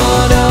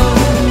shana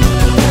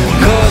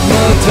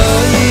kadma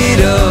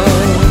toiro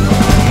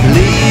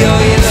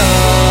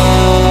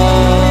liyolam.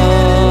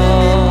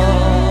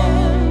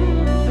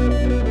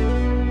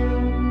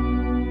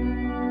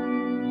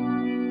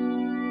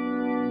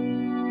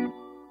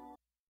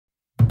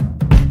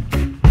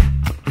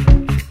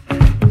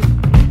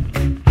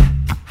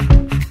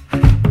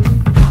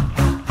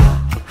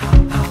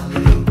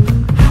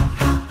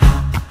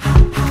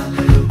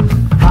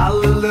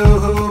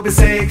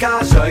 beseka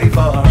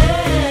shoyfar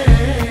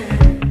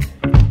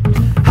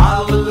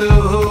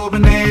Hallelujah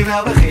b'nei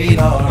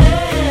v'avachinor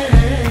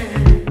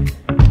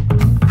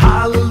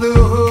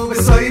Hallelujah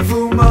b'soifu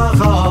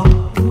machal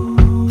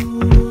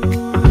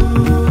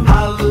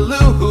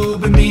Hallelujah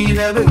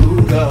b'mina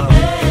v'huga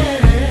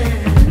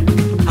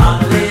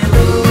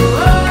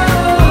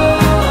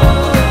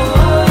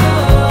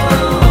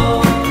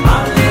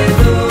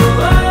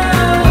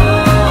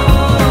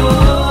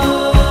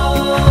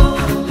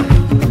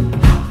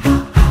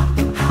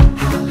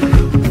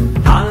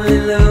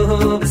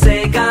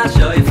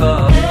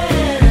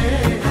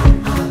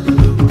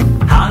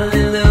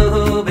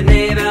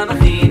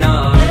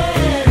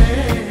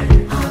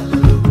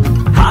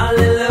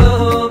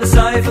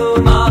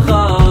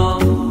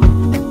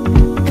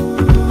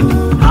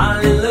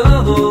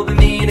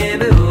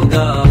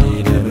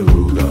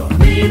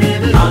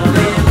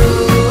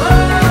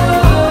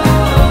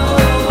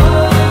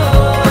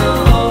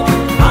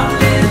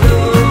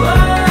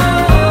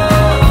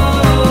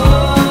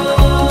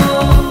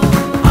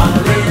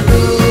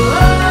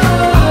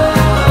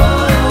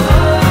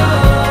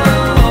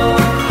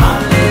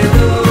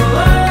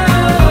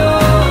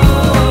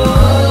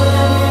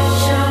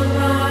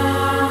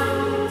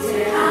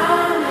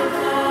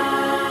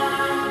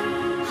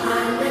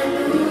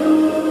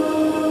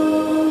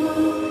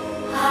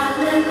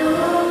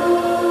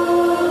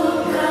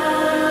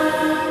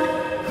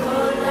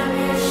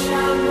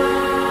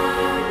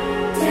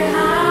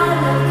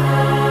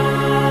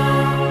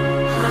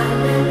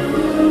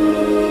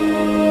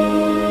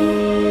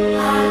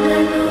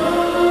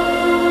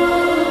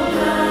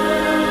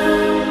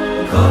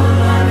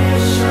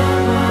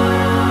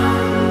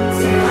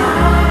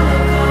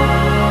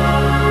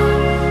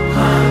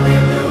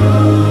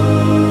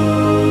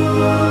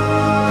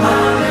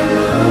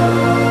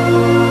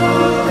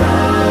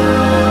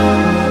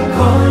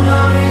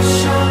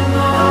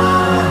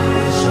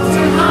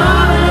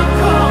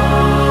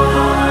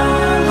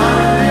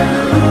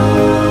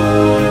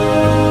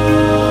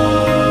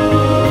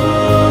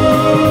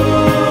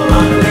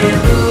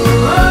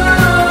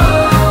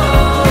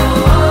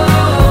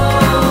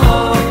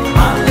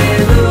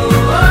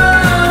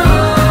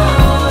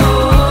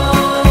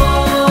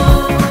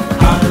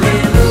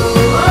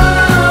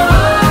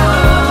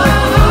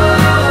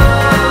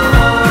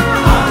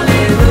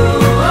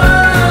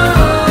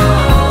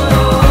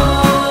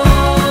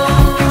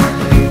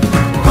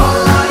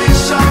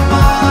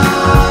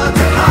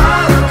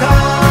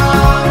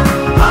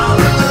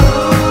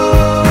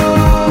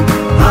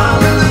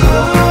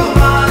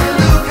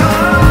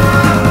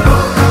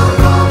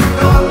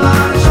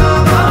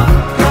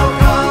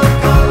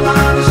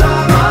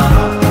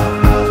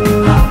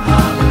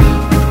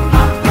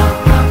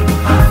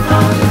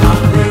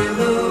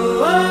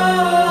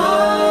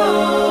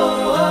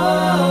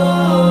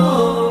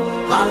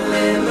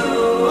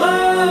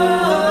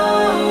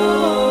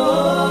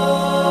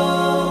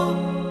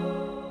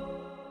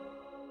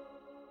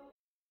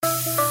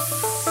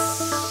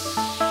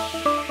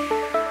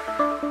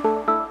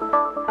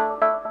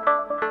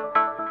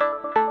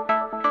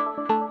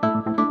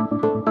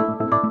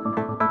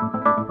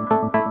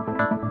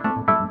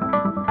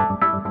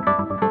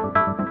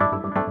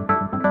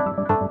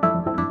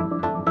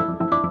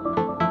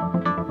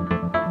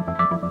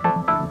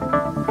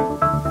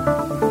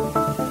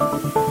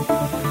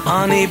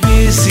אני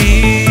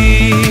ביזי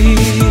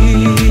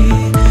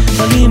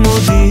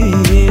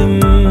בלימודים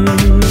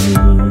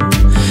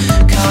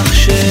כך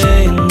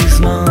שאין לי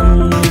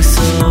זמן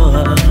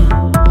לנסוע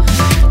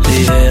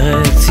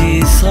לארץ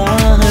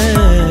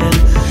ישראל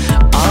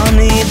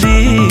אני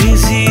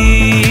ביזי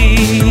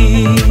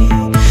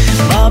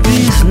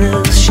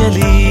בביזנס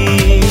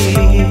שלי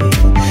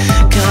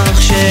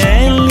כך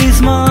שאין לי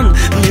זמן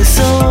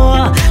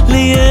לנסוע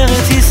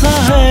לארץ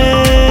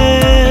ישראל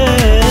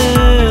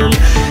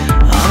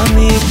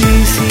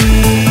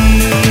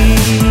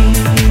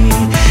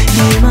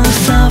עם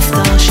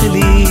הסבתא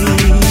שלי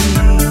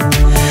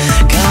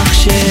כך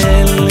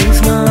שאין לי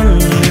זמן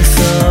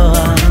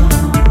לנסוע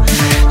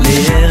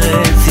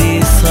לארץ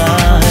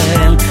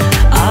ישראל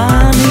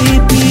אני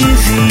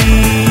ביזי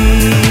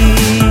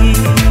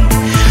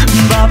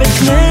בבית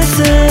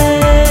כנסת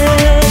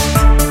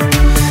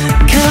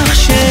כך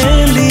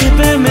שאין לי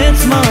באמת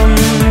זמן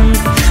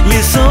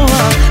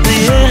לנסוע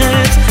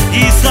לארץ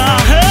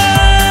ישראל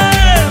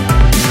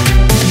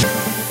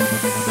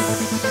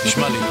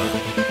נשמע לי מה,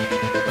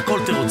 הכל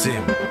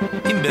תירוצים.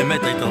 אם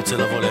באמת היית רוצה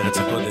לבוא לארץ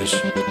הקודש,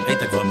 היית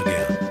כבר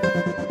מגיע.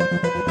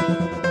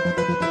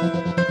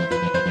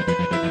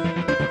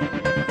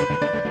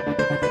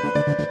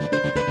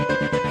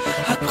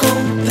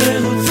 הכל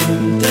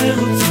תירוצים,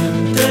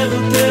 תירוצים,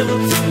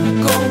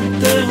 תירוצים, הכל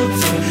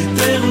תירוצים,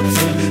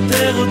 תירוצים,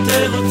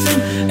 תירוצים,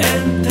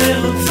 אין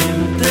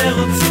תירוצים,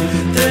 תירוצים,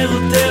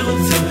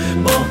 תירוצים,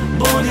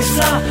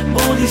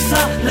 בוא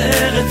ניסע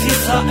לארץ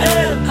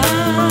ישראל.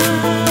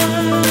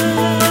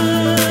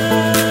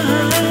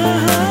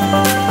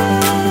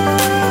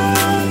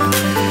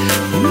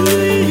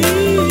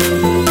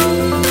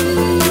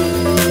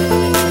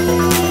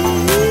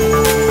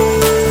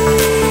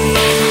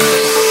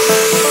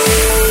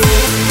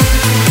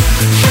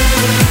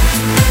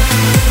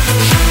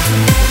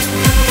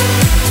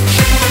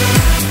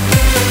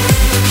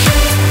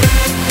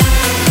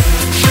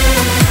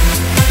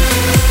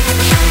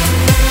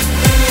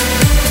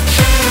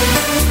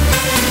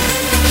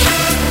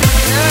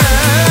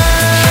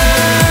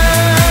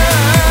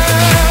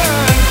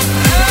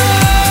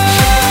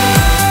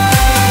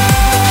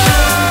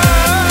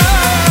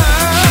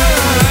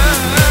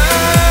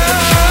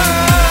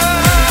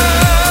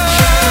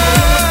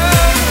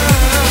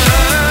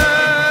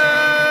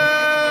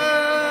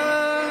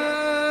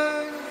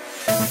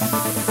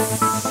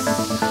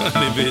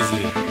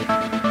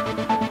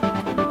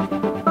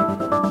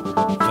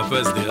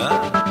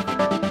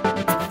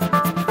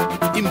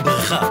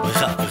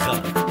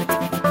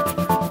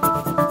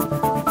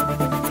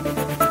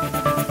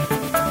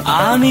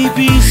 אני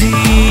ביזי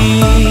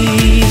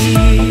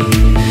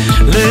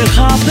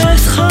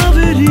לחפש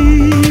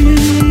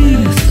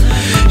חברים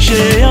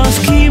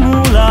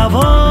שיסכימו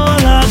לבוא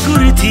לגור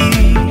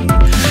איתי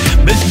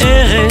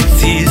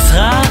בארץ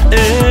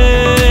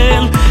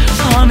ישראל.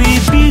 אני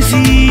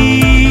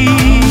ביזי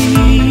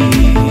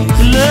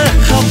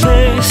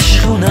לחפש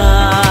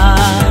שכונה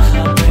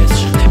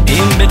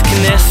עם בית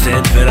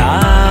כנסת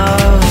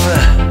ורב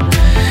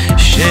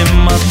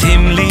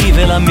שמתאים לי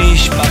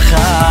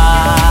ולמשפחה.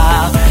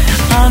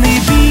 אני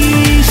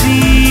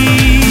ביזי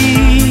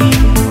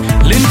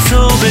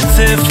למצוא בית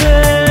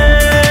ספר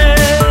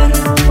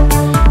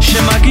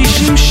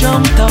שמגישים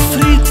שם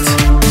תפריט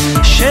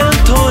של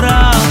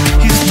תורה,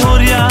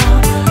 היסטוריה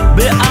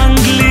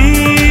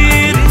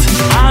באנגלית.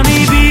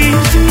 אני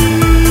ביזי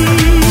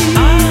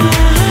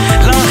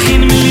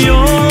להכין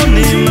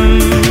מיליונים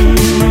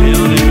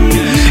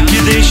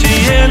כדי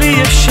שיהיה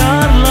לי אפשר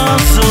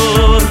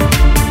לעזור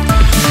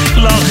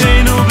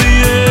לכנו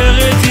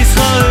בארץ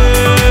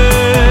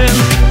ישראל.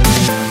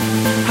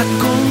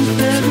 הכל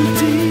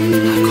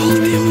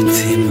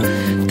תירוצים,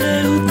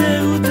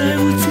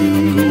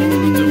 תירוצים,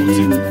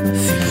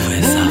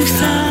 סיפורי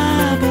סבתא.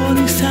 בוא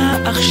ניסע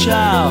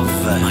עכשיו,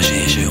 מה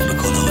שיש היום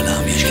בכל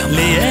העולם יש גם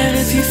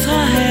לארץ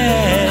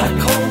ישראל.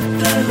 הכל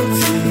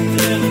תירוצים,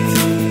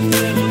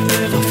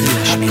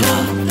 אפילו השמירה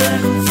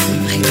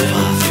הכי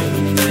טובה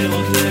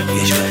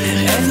יש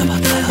בארץ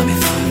הבטלה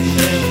מצרים.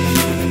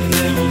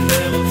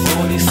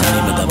 אני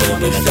מדבר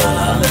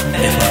בגדולה,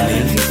 איפה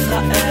אני?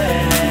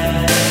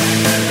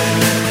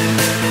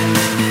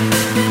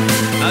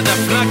 Nada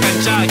flaca,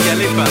 Chag,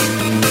 Yalipa.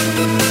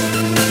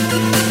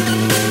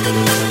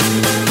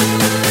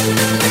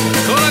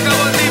 כל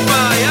הכבוד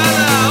ליפה,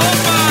 יאללה,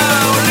 הופה,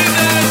 עולים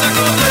לארץ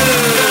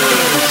הקודש.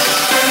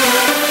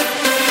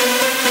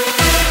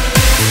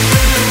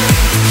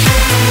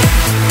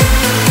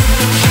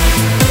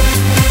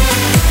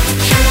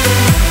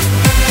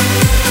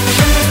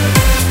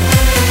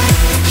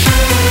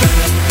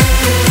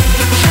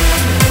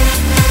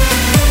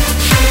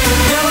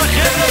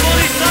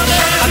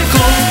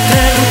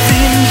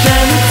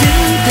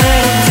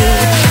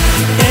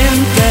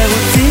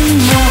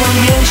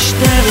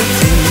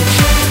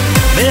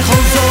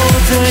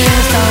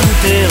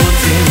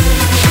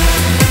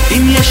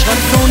 אם יש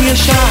רצון,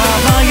 יש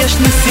אהבה, יש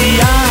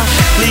נסיעה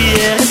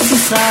לארץ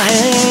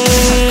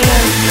ישראל.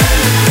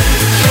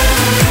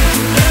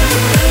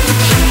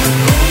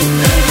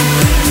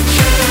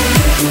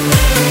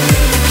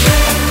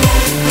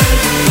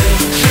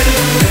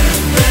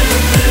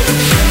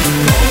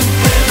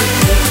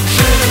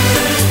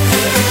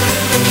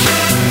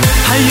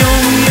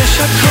 היום יש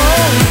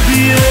הכל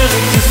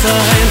בארץ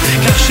ישראל,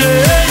 כך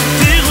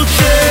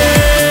שתרצה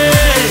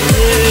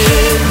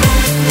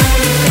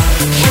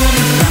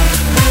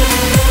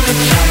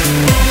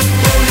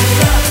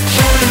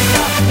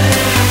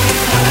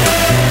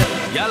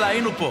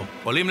פה,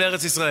 עולים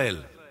לארץ ישראל.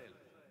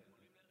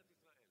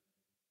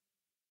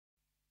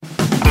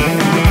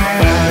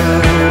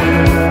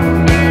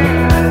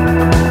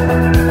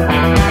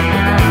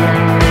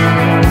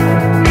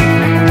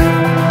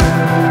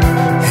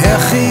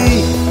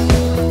 אחי,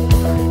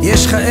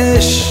 יש לך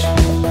אש,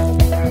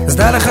 אז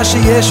דע לך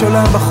שיש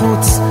עולם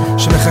בחוץ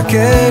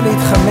שמחכה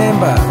להתחמם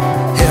בה.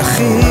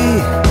 אחי,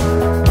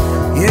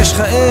 יש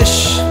לך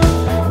אש,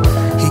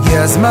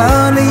 הגיע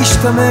הזמן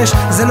להשתמש,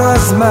 זה לא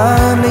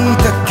הזמן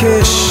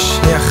להתעקש.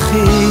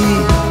 אחי,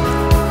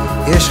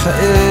 יש לך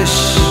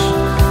אש,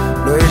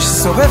 לא יש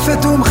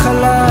שורפת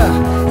ומחלה,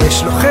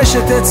 יש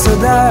לוחשת את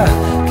סודה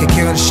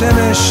כקרן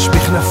שמש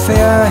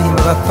בכנפיה עם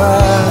רפה.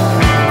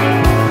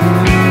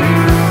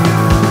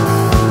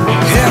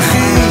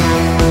 אחי,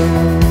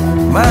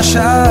 מה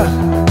השעה?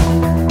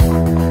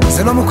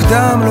 זה לא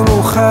מוקדם, לא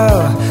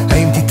מאוחר,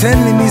 האם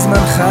תיתן לי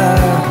מזמנך?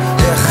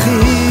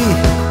 אחי,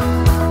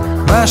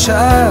 מה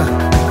השעה?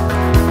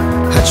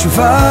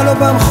 התשובה לא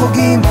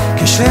במחוגים,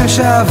 כשם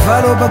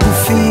שאהבה לא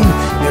בגופים,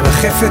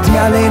 מרחפת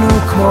מעלינו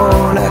כמו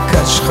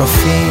להקת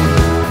שכפים.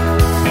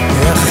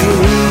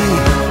 אחי,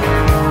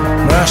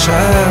 מה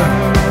השעה?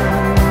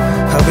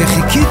 הרבה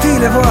חיכיתי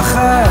לבואך,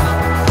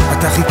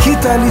 אתה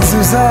חיכית לי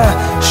תזוזה,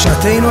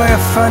 שעתנו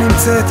היפה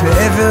נמצאת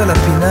מעבר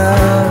לפינה,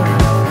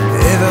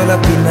 מעבר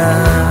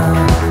לפינה.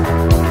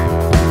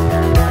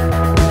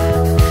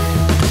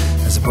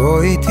 אז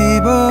בוא איתי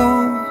בוא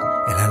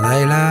אל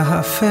הלילה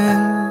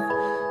האפל,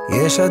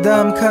 יש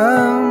אדם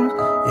קם,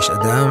 יש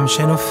אדם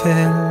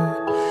שנופל,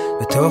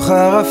 בתוך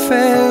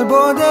הערפל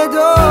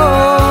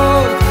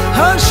בודדות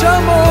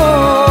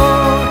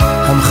הנשמות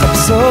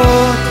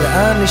המחפשות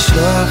לאן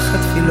לשלוח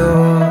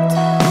התפילות.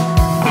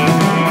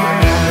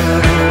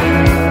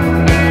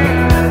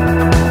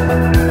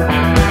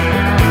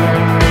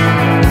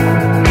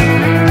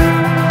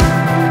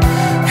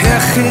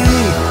 אחי,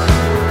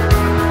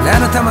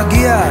 לאן אתה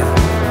מגיע?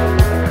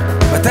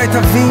 מתי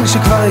תבין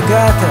שכבר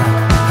הגעת?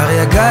 הרי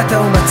הגעת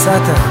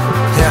ומצאת.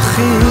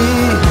 אחי,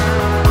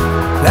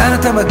 לאן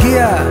אתה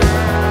מגיע?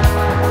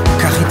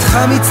 קח איתך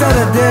מצד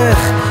הדרך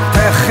את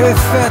היחף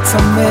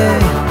והצמא.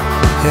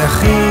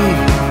 אחי,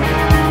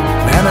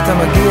 לאן אתה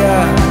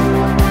מגיע?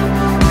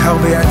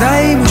 הרבה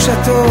ידיים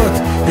מושטות,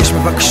 יש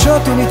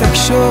מבקשות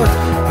ומתעקשות,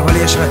 אבל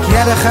יש רק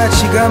יד אחת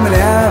שהיא גם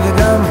מלאה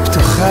וגם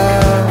פתוחה.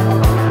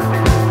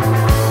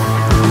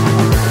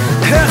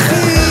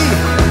 אחי,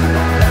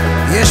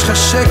 יש לך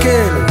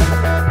שקל,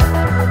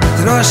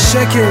 זה לא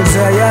השקל,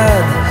 זה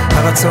היד,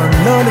 הרצון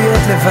לא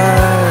להיות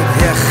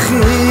לבד.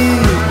 אחי,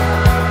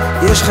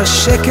 יש לך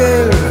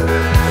שקל,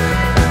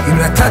 אם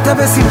נתת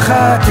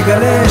בשמחה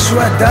תגלה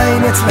שהוא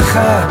עדיין אצלך,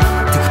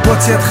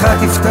 תקפוץ ידך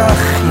תפתח,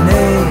 הנה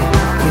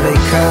היא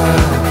ריקה.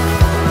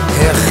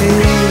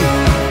 אחי,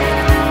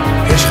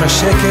 יש לך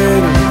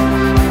שקל,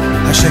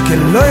 השקל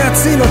לא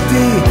יציל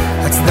אותי,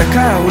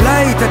 הצדקה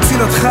אולי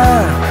תציל אותך,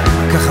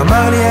 כך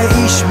אמר לי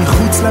האיש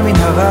מחוץ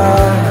למנהרה,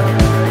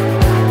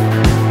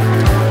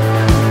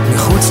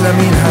 מחוץ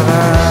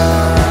למנהרה.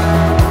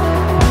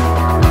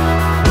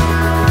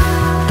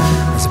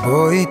 אז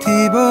בוא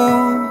איתי בוא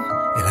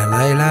אל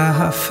הלילה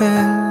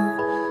האפל,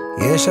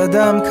 יש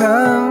אדם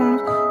קם,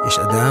 יש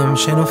אדם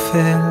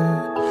שנופל,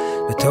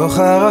 בתוך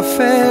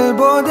הערפל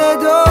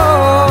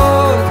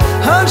בודדות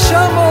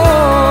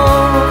הנשמות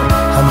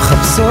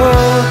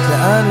המחפשות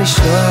לאן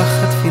לשלוח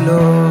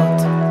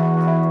התפילות.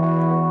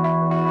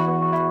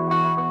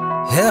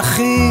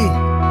 אחי,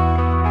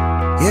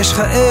 יש לך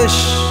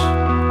אש,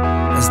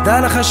 אז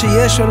דע לך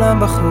שיש עולם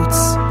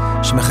בחוץ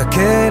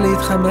שמחכה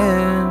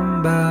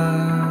להתחמם בה.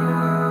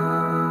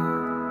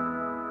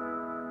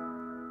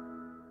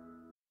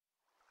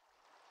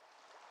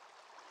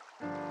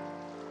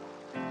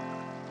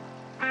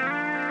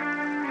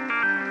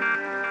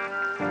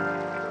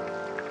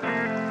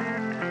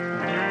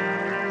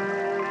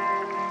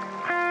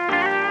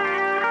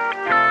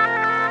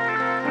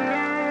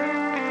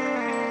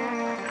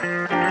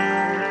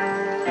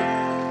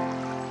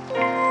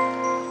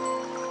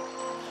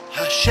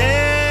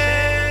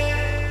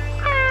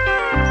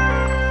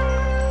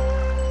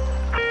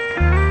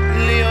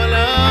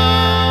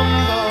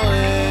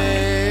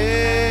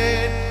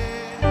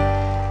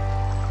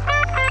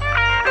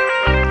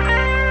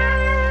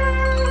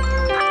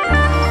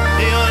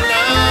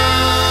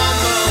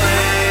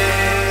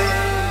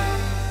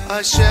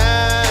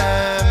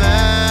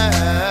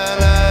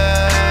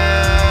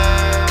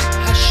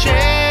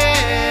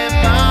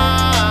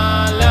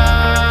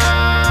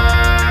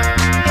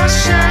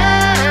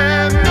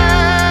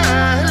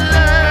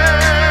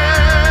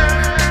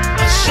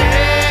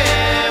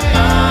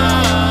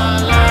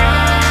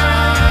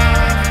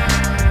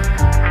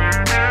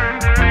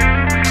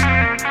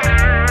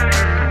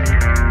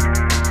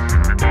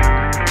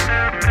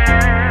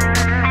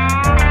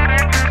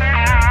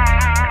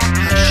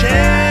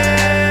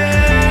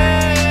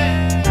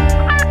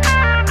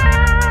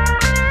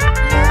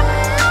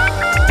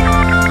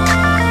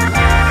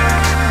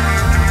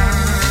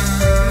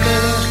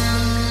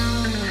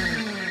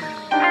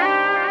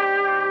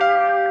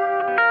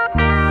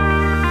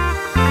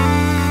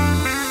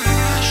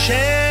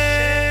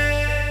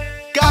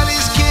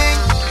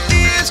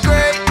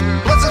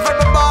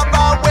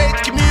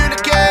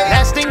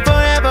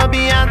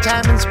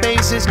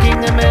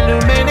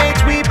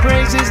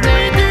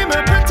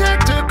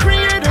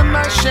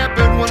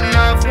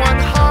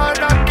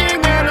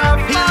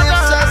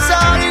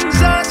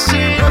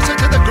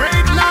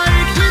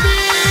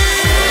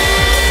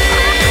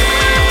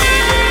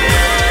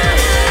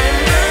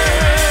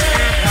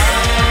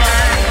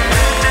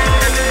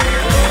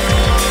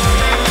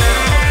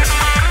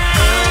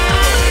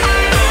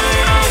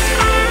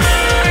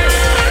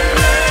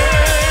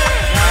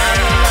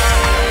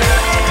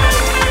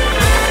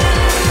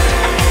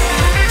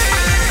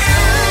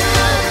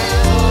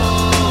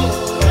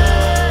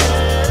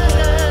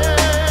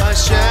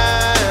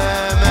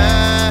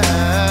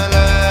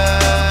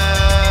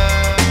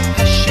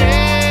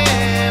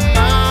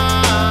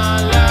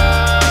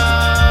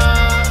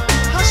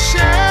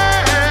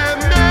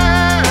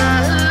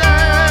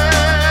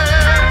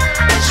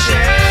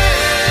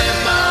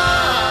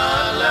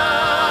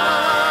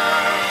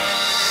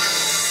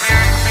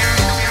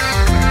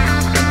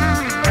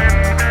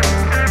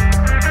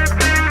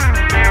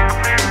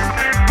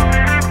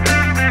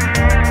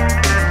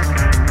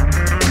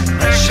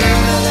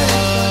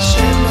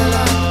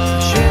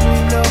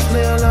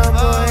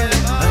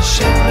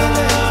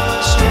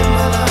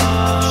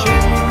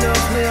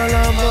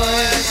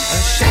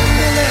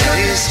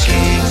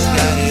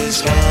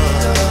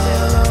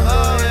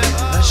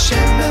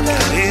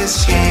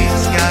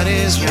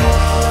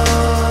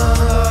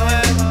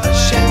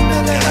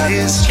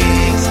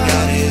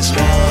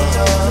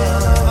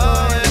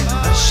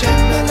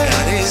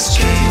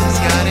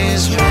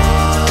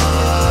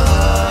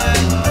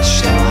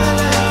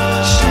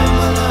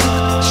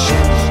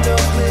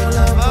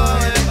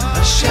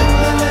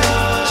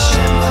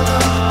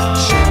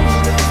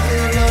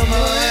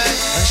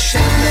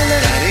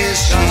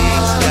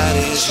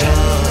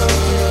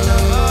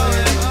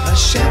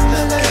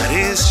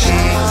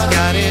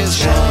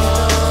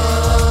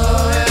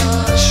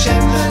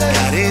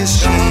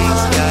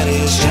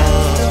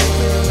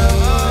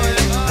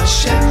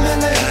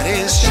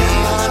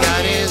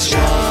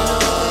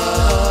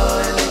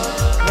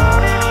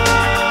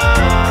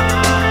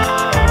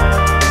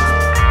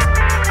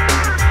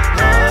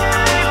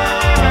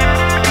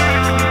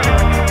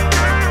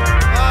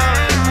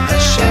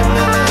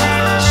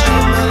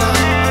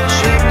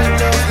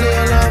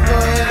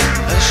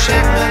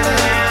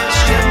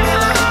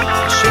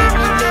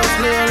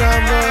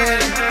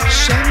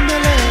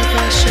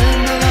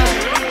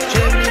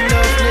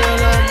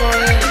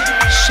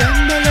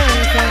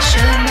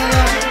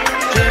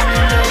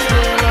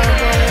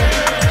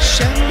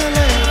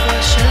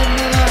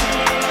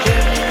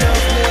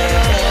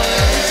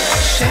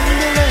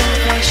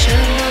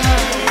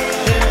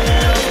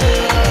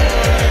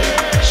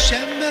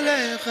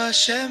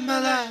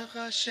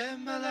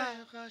 Hashem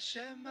Melech,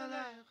 Hashem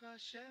Melech,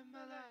 Hashem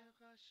Melech,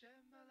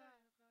 Hashem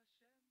Melech.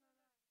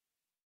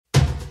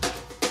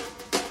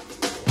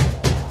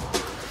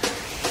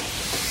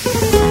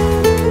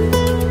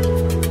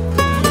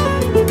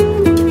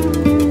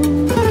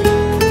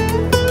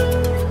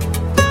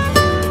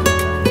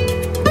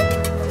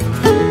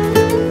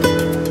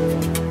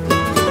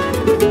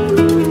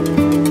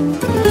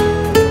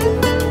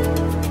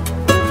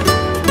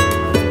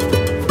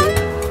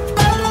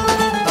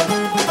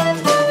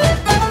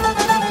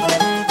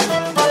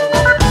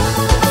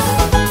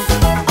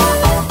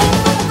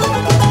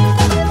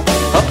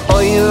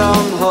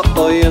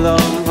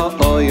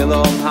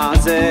 Ha'oylom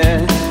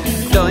hazeh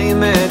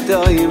Doime,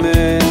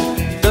 doime,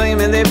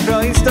 doime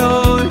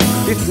leproistor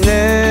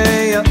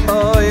Bifnei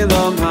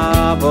ha'oylom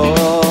habo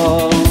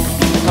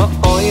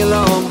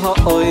Ha'oylom,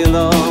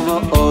 ha'oylom,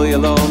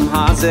 ha'oylom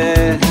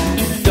hazeh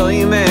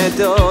Doime,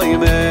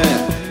 doime,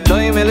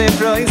 doime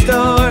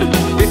leproistor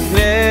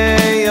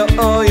Bifnei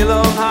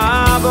ha'oylom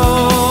habo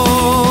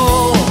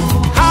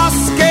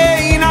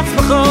Haskein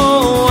atzmecho,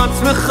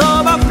 atzmecho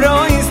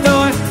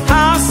b'proistor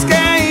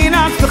Haskein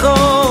atzmecho,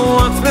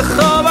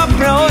 atzmecho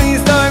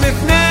b'proistor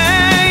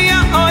B'fnei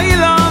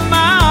ha'oylom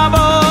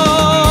habo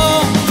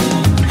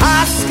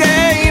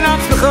Haskein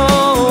atzmecho,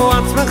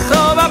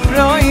 atzmecho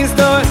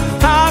b'proistor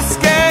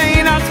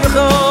Haskein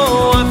atzmecho,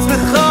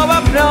 atzmecho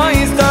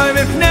b'proistor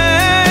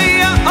B'fnei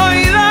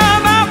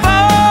ha'oylom habo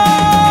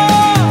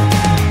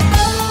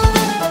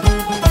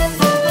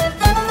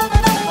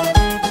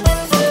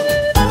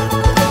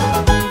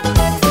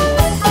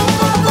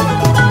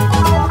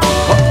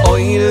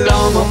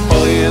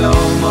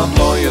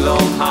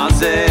Ha'oylom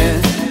hazeh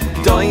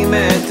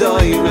Doime,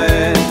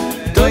 doime,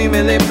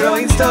 doime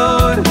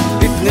leproistor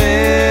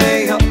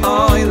B'fnei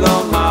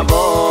ha'oylom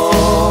habo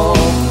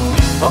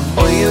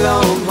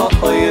Ha'oylom,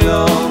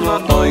 ha'oylom,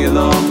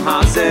 ha'oylom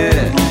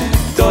hazeh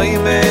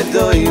Doime,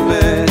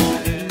 doime,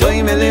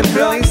 doime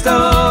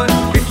leproistor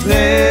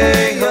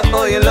B'fnei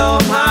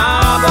ha'oylom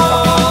habo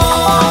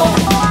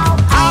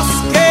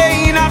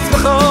Haskein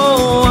atzmecho,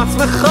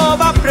 atzmecho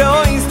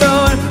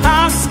b'proistor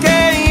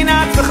Haskein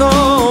atzmecho,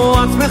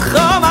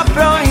 atzmecho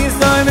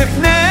b'proistor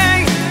B'fnei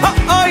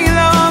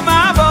ha'oylom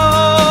habo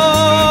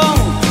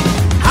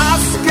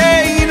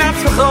Haskein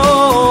atzmecho,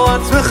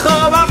 atzmecho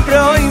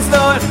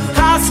b'proistor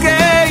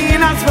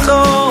Haskein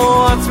atzmecho,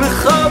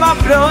 atzmecho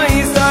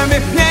b'proistor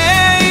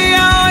B'fnei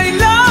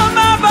ha'oylom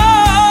habo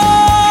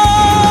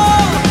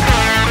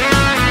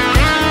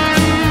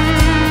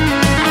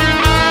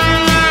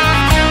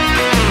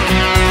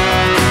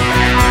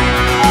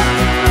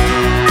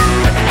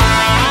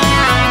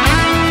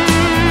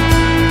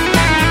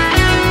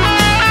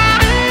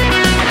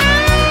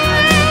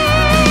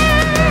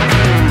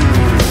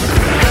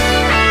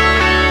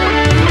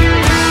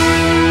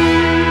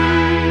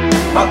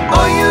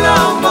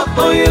Ha'oylom,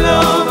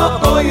 ha'oylom,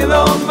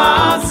 ha'oylom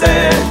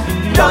hazeh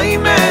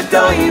Doime,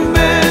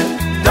 doime,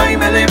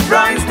 doime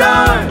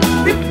leproistor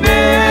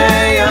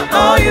B'fnei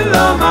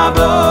ha'oylom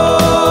habo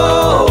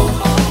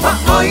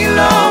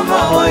Ha'oylom,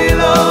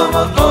 ha'oylom,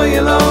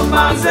 ha'oylom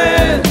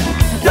hazeh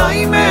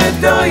Doime,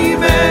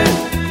 doime,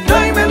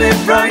 doime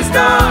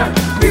leproistor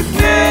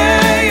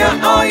B'fnei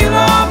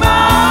ha'oylom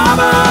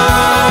habo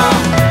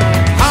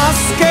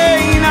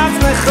Haskein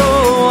atzmecho,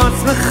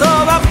 atzmecho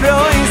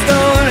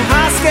b'proistor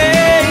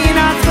Haskein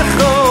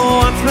atzmecho,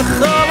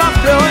 atzmecho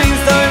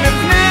b'proistor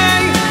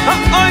B'fnei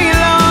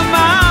ha'oylom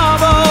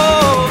habo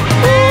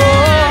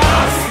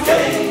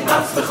Haskein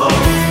atzmecho,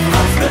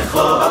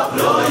 atzmecho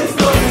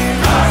b'proistor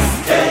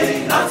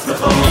Haskein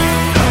atzmecho,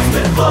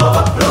 atzmecho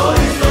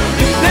b'proistor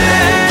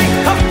B'fnei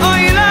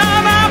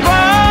ha'oylom habo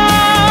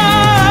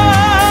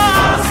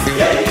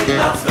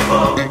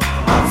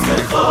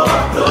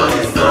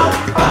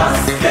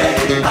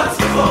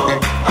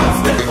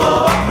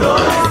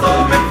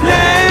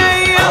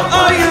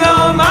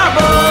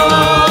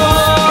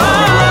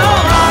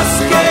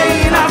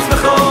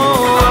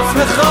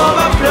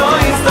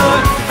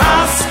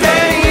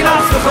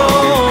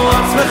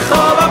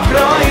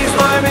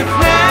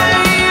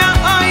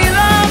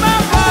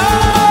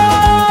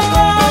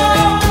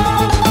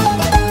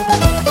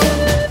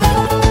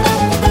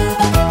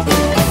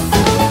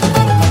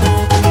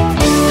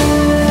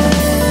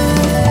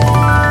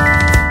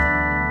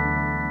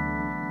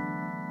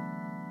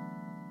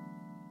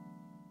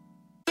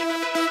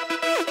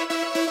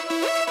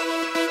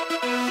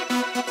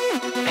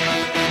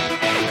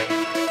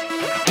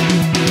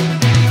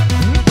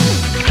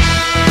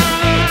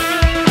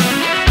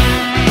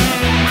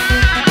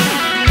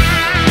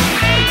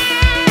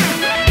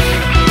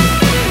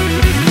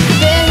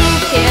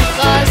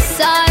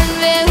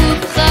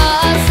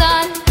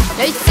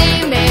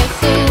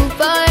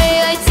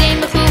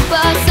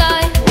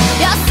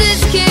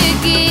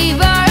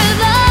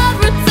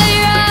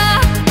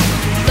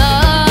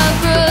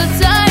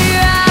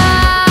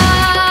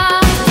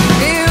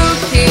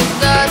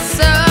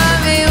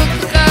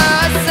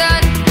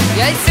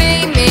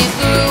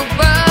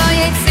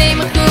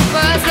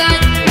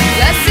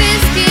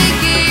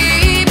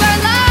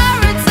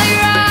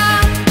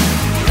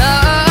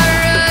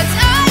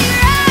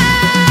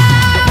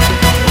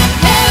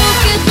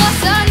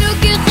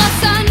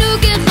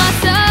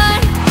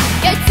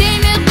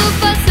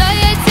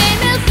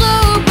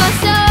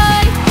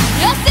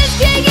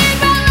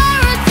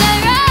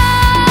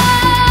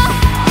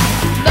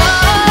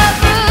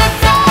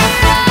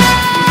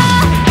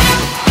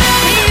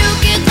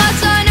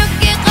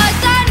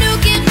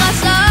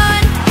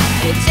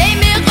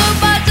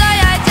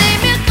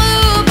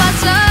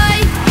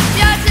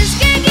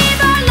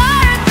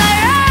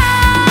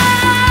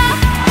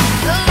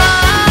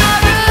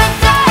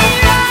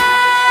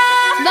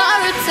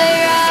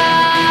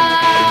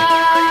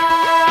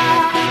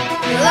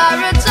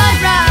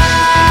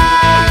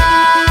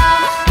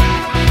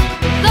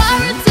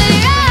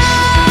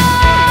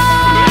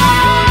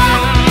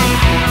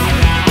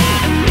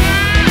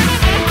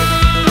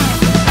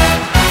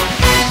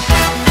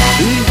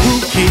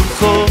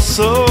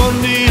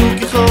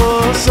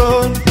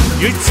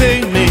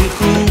Yitzei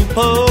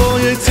mechupo,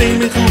 yitzei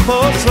mechupo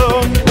so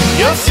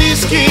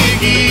Yosiski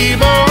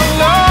gibor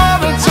lo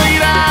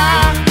rutzoira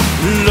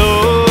Lo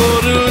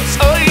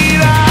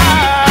rutzoira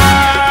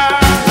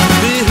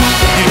Vihu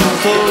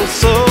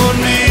kichoson,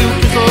 vihu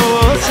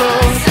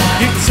kichoson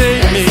Yitzei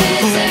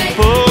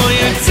mechupo,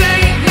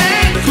 yitzei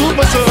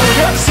mechupo so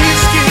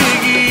Yosiski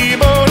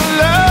gibor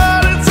lo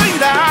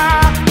rutzoira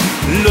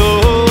Lo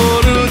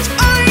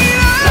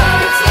rutzoira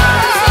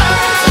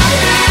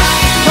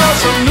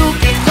Choson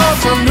nuki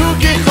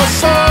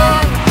choson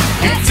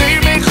Yitzei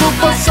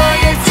mechupo so,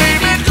 yitzei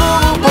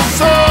mechupo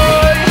so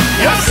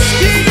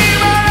Yoski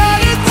gibor lo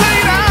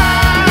rutzoira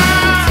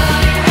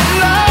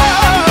Lo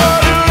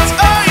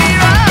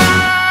rutzoira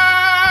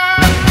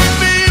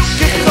Vihu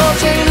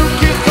kichoson,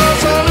 nuki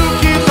choson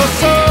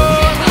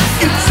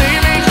Yitzei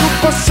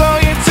mechupo so,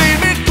 yitzei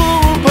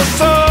mechupo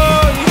so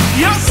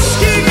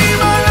Yoski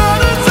gibor lo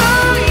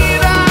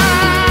rutzoira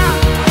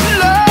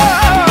Lo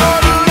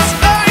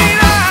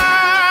rutzoira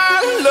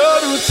Lo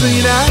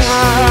rutzoira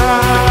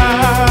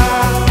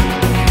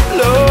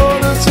Lo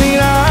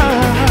rutzoira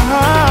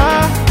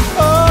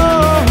Oh,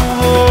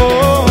 oh,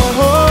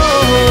 oh, oh.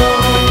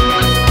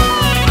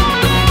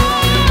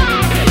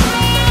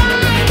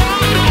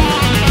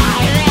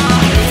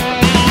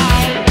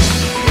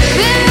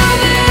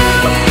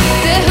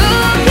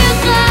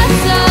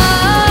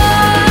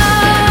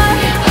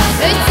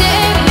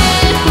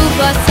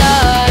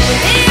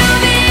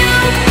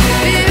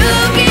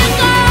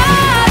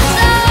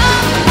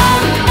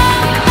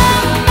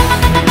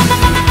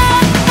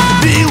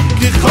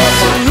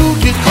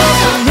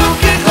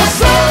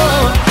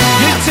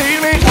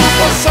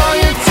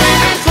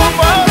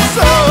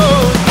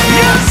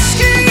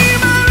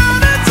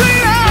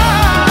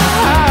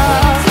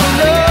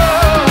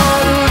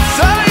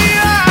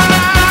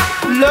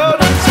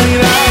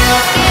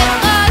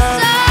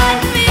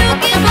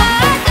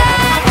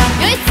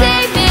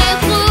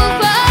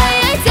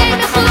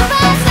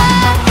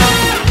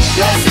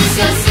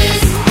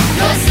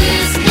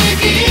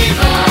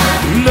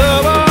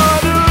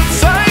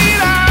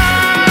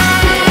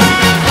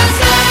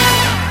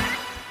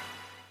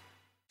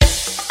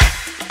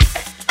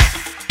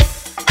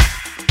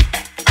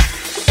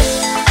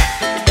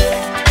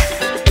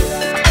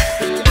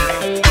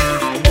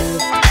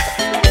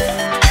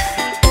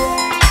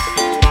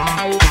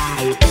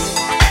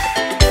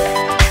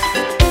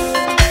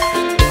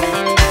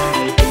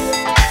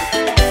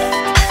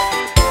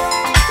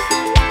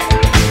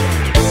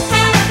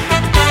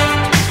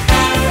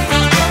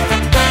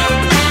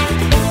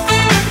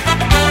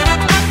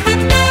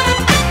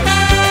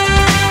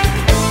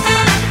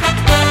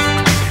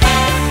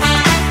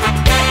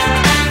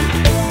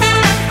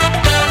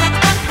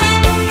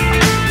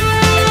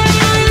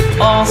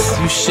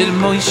 Osru shel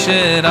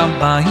Moshe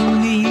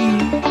Rabbeinu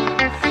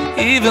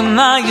Even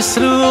na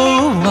Yisru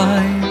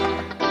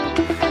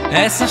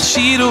Essa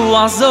shiru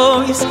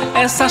azois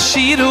Essa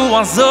shiru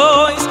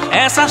azois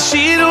Essa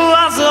shiru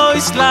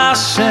azois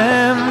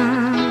Lashem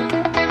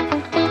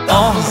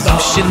Osru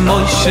shel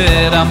Moshe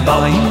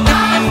Rabbeinu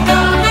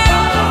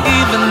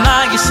Even na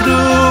Yisru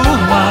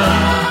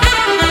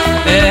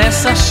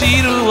Essa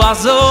shiru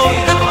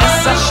azois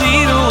Essa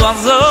shiru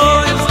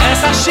azois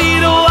Essa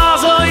shiru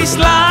azois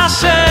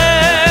Lashem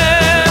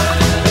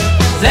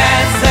Ze,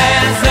 ze,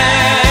 ze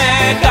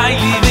Kai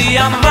li vi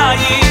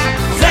amvai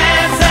Ze,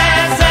 ze,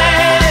 ze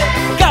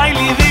Kai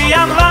li vi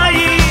amvai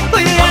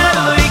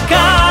Eloi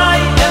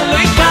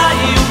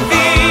kai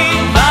uvi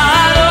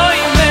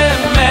Maroi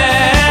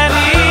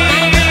memeni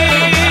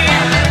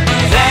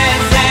Ze,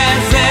 ze,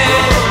 ze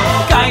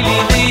Kai li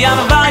vi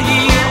amvai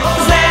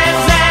Ze,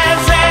 ze,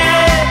 ze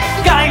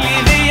Kai li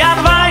vi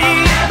amvai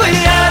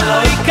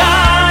Eloi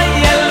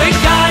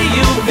kai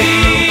uvi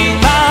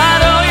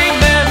Maroi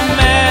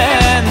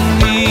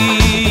memeni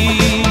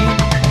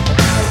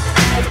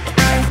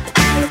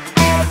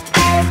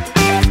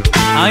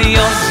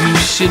Ayos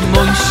Yishid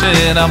Moshe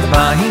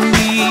Rabbeinu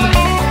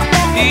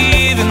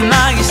Even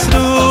na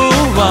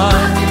Yisruwa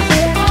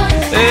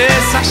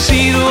Essa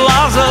shiru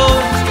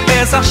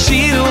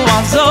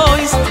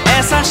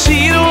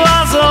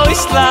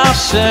azois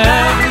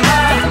Lashem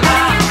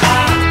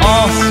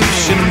Os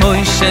Yishid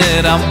Moshe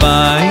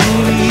Rabbeinu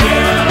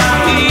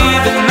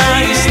Even na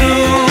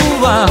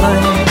Yisruwa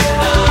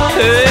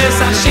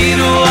Essa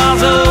shiru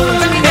azois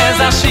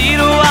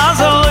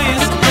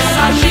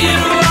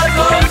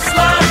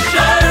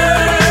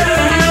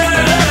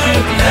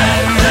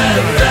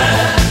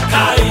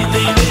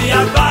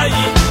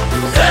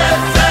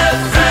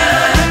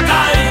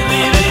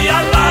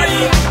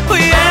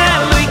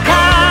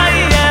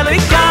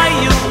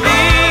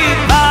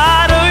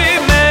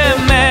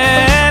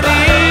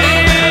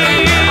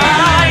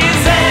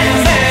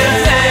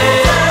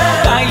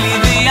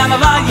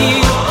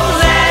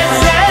Ze,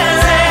 ze,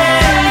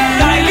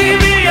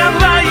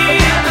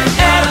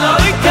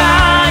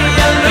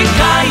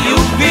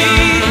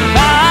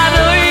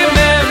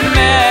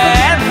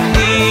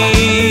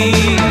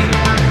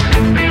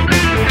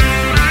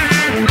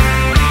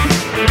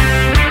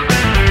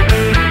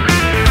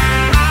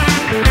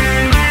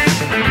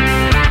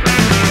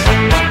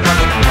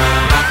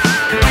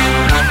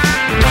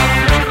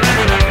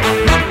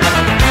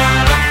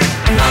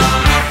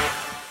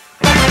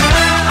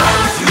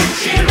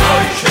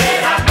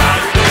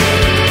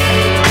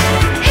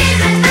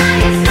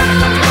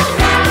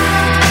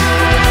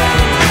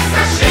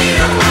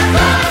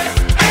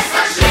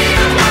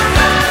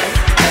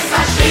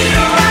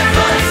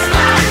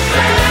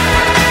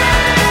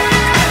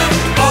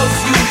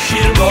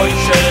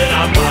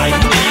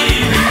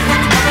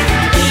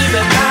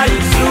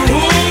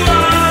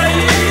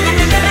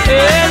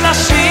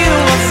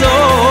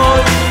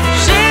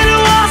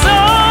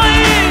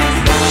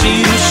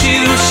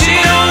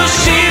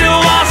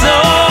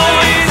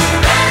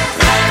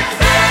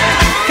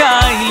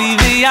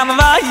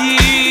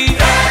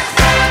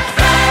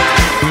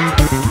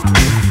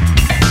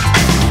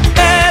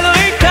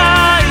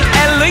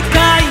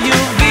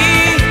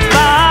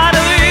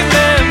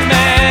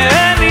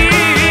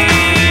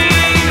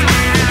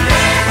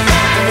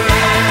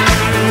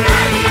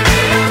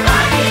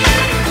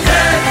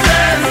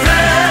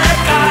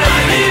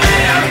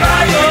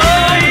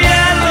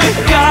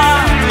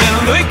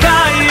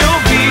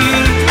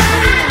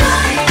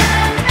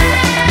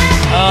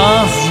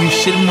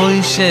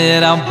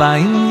 Moshe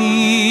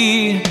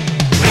Rabbeini.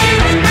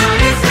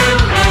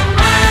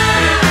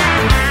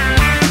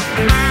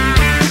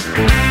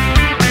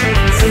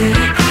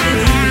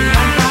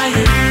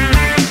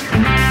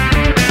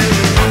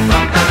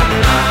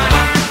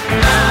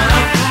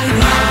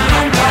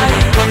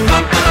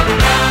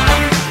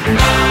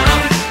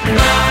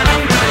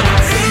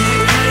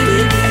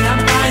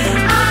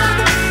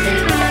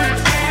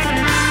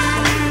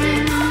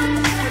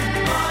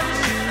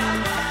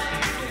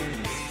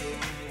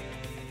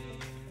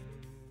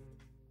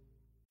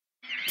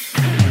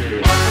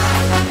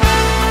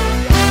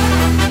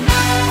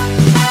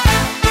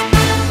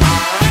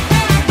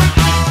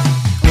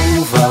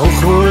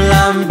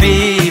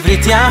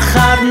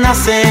 יחד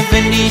נעשה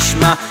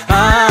ונשמע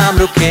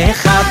אמרו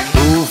כאחד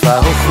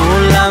ובאו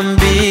כולם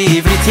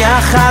בעברית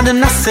יחד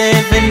נעשה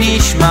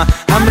ונשמע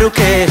אמרו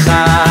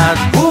כאחד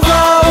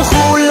ובאו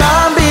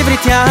כולם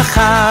בעברית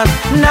יחד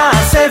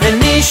נעשה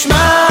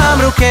ונשמע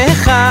אמרו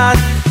כאחד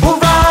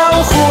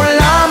ובאו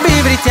כולם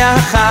בעברית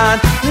יחד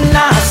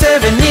נעשה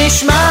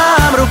ונשמע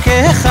אמרו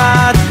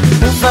כאחד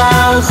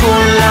ובאו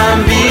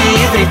כולם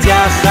בעברית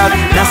יחד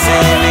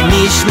נעשה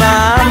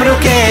ונשמע אמרו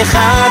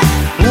כאחד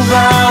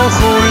ובאו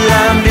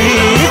כולם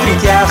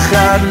בעברית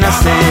יחד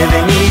נעשה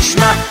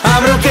ונשמע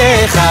אמרו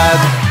כאחד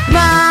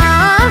מה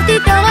אהבתי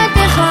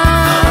תורתך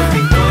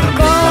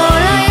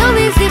כל היום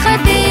היא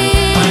שיחתי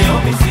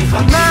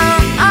מה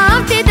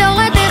אהבתי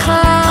תורתך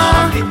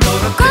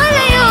כל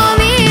היום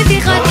היא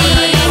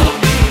שיחתי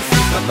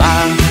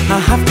מה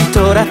אהבתי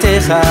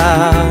תורתך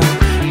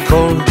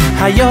כל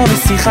היום היא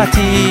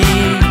שיחתי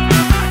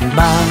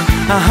מה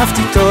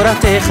אהבתי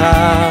תורתך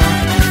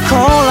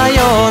כל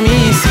היום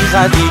היא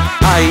שיחתי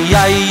איי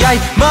איי איי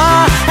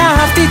מה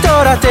אהבתי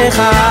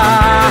תורתך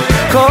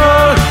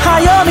כל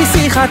היום היא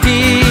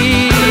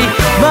שיחתי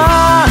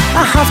מה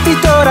אהבתי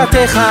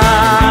תורתך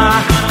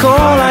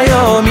כל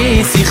היום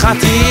היא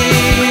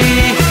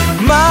שיחתי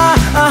מה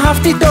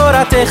אהבתי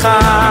תורתך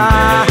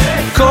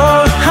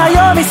כל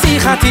היום היא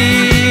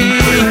שיחתי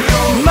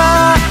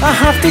מה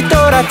אהבתי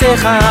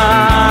תורתך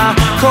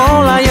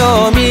כל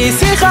היום היא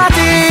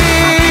שיחתי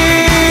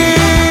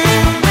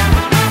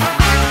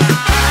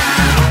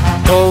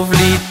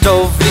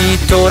טוב לי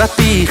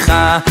תורתך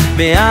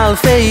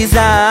באלפי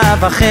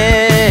זהב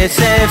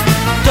וכסף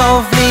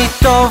טוב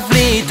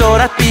לי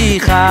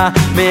תורתך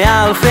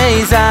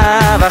באלפי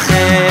זהב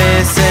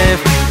וכסף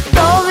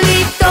טוב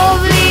לי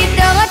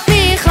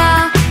תורתך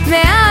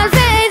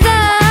באלפי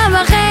זהב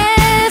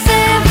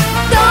וכסף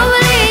טוב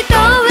לי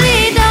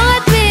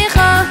תורתך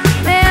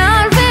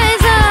באלפי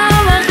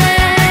זהב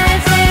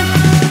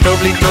וכסף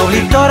טוב לי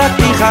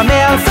תורתך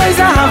מאלפי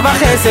זהב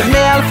וכסף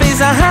מאלפי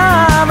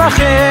זהב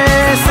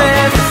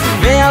וכסף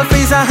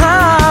מאלפי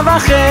זהב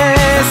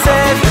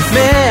וכסף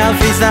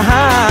מאלפי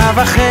זהב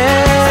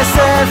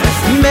וכסף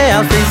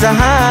מאלפי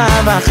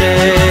זהב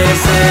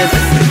וכסף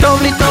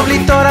טוב לי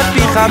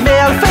תורתך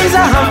מאלפי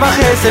זהב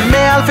וכסף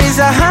מאלפי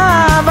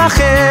זהב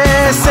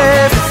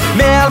וכסף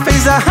מאלפי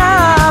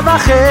זהב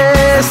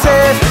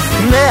וכסף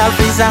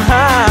מאלפי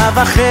זהב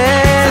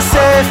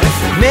וכסף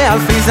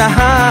מאלפי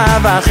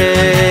זהב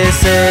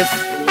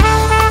וכסף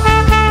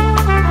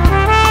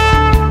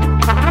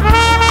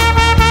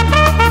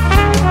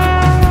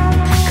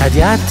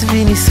כדיית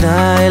בין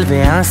ישראל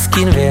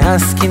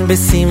ועסקין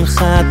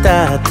בשמחת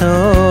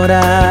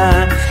התורה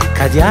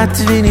כדיית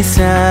בין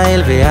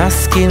ישראל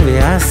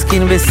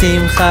ועסקין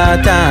בשמחת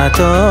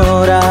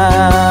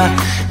התורה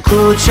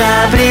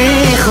קודשה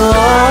בריחו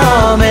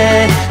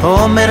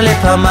אומר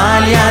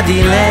לפמליה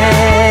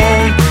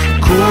דילי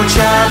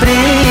קודשה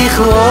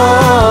בריחו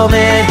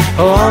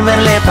אומר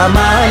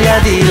לפמליה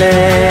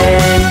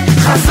דילי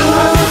חזו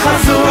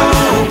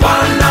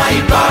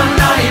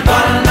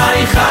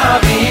בני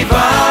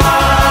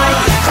חביביי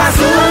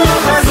חזו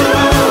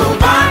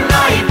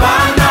בני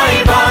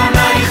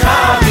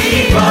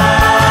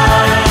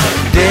חביביי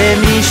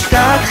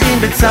דמשתכחין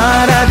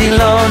בצער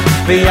הדילון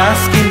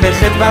ויסקין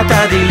בחדוות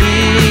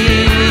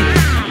הדילי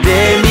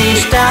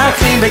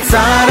דמשתכחין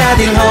בצער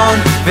הדילון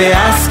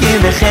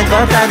ויסקין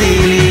בחדוות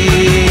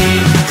הדילי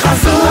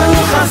חזו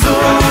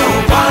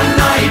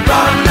בני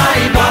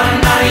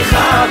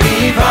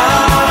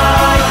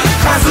חביביי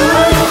חזו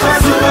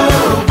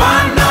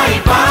בני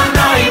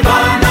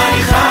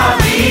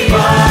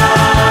חביביי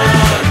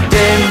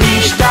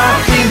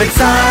דמשתכחין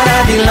בצער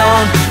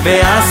הדילון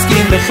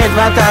ועסקין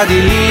בחדוות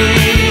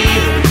הדילי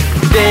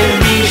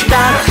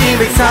דמשתכחין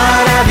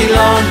בצער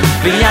הדילון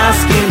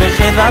ויסקין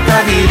בחדוות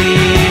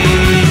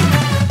הדילי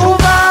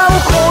ובאו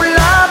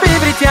כולם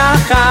בעברית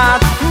יחד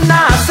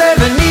נעשה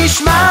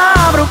ונשמע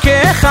אמרו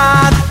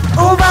כאחד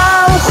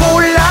ובאו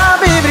כולם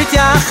בעברית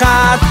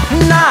יחד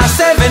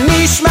נעשה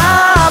ונשמע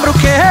אמרו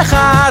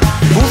כאחד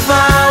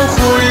ובאו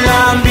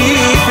כולם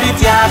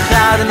בעברית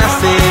יחד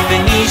נעשה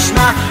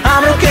ונשמע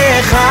אמרו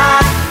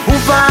כאחד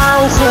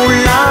ובאו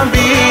כולם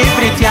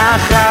בעברית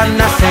יחד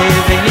נעשה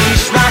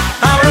ונשמע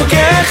אמרו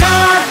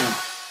כאחד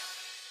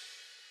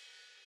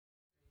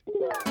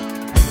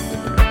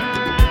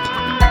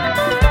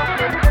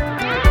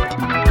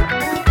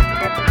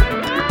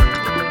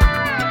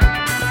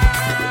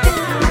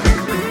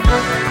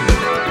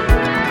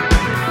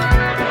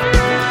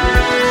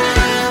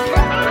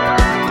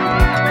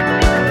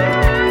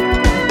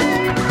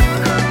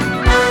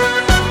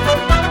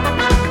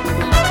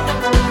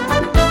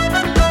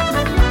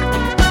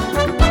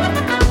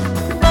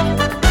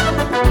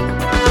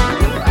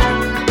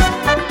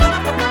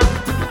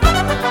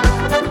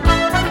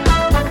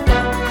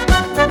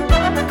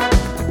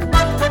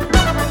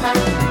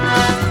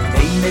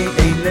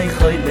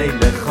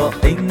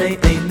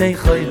Einei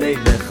choyle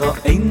lecha,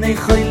 einei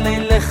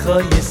choyle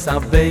lecha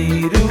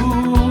yisabeiru.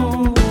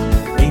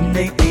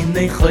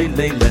 Einei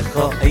choyle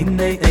lecha,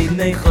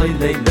 einei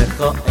choyle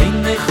lecha,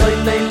 einei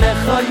choyle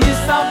lecha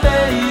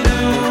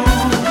yisabeiru.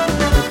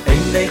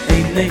 Einei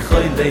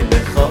choyle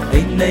lecha,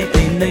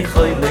 einei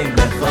choyle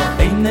lecha,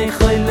 einei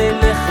choyle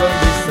lecha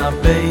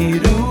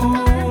yisabeiru.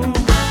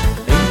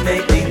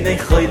 Einei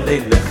choyle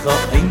lecha,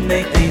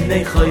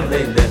 einei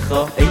choyle lecha,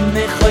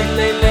 einei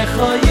choyle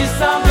lecha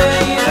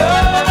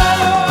yisabeiru.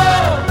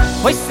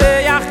 Hoy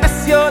se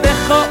yachas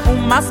yodecho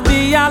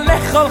umasbiya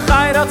lechol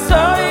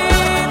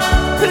chayratzoin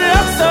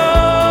ratzoin.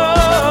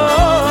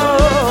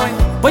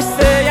 Hoy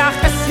se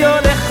yachas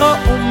yodecho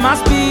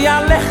umasbiya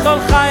lechol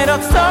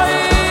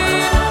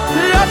chayratzoin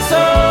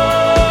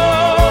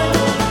ratzoin.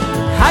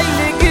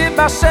 Heilige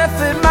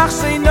Bashefe mach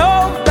sheino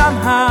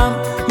damham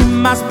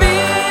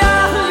umasbiya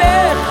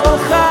lechol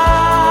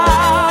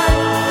chay.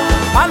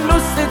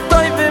 Anus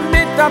etoy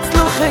v'mit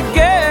atzluche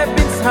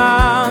gebins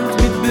hand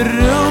mit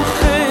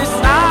beruches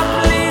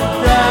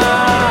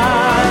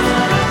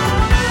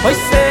Hoy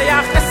se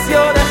yachas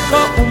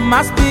yodecho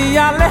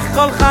umasbiya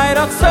lechol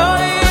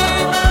chayratzoin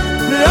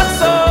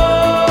ratzoin.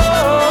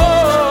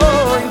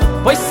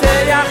 Hoy se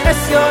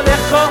yachas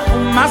yodecho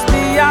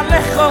umasbiya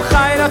lechol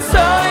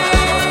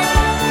chayratzoin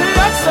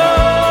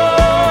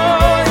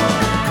ratzoin.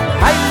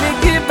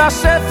 Heilige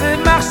Bashefe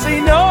mach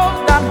sheino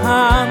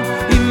damham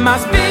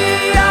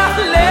umasbiya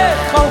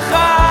lechol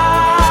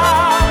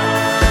chay.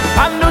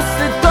 Anus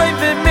etoy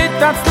v'mit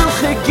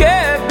atzluche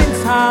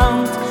gebins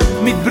hand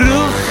mit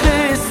bruches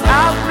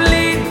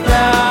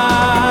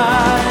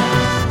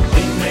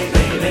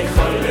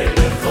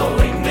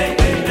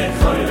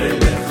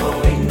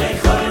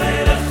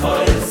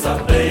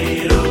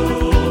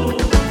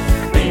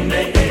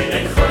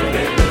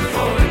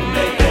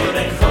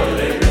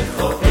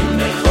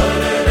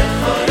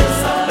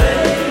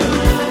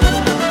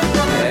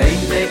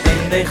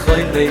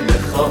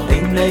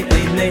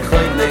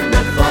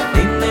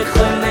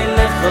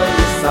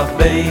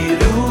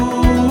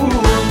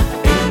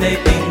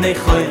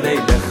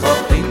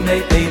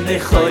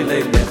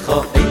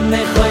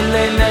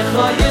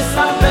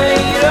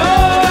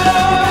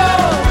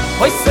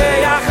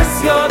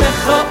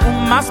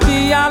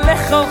Masbiya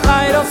lechol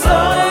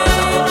chayratzoin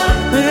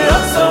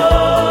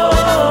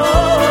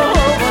ratzoin.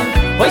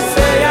 Hoy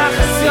se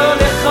yachas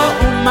yodecho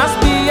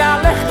umasbiya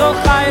lechol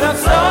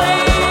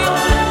chayratzoin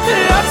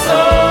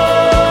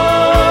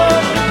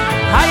ratzoin.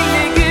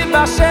 Heilige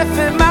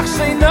Bashefe mach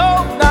sheino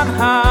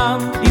damham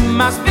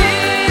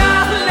umasbiya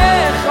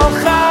lechol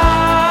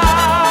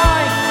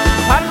chay.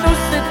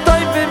 Anus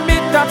etoy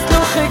v'mit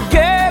atzluche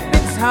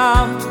gebins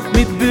hand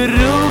mit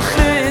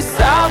beruches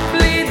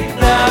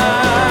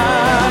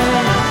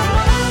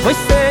Hoy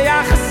se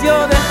yachas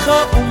yodecho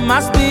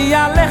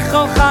umasbiya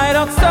lechol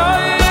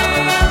chayratzoin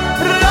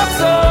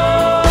ratzoin.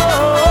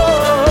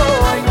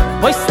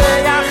 Hoy se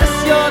yachas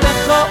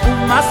yodecho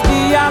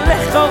umasbiya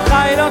lechol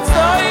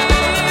chayratzoin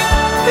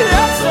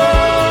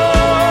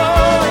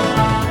ratzoin.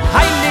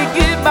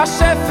 Heilige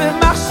Bashefe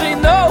mach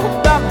sheino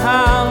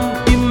damham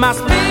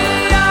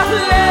umasbiya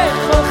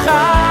lechol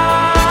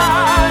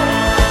chay.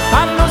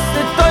 Anus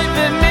etoy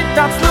v'mit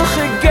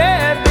atzluche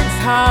gebins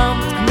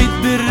hand mit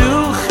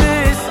beruches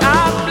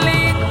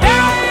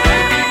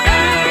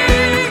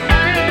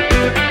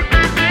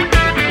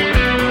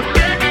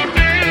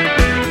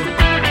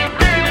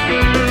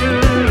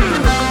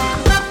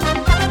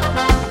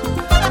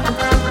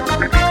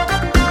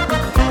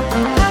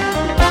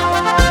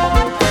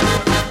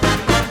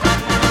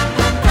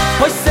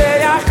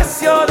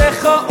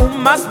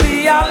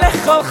Masbiya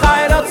lechol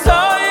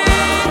chayratzoin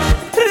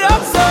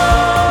ratzoin.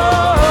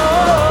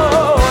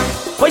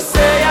 Hoy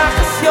se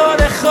yachas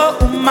yodecho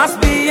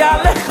umasbiya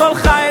lechol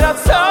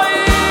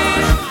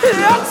chayratzoin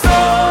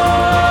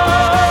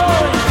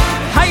ratzoin.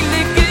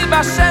 Heilige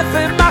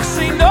Bashefe mach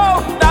sheino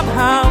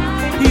damham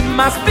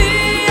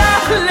umasbiya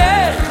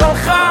lechol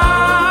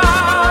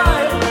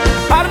chay.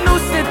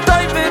 Arnus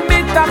etoy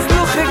v'mit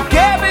atzluche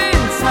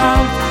gebins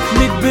hand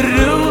mit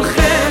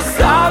beruches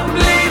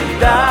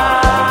ablidai.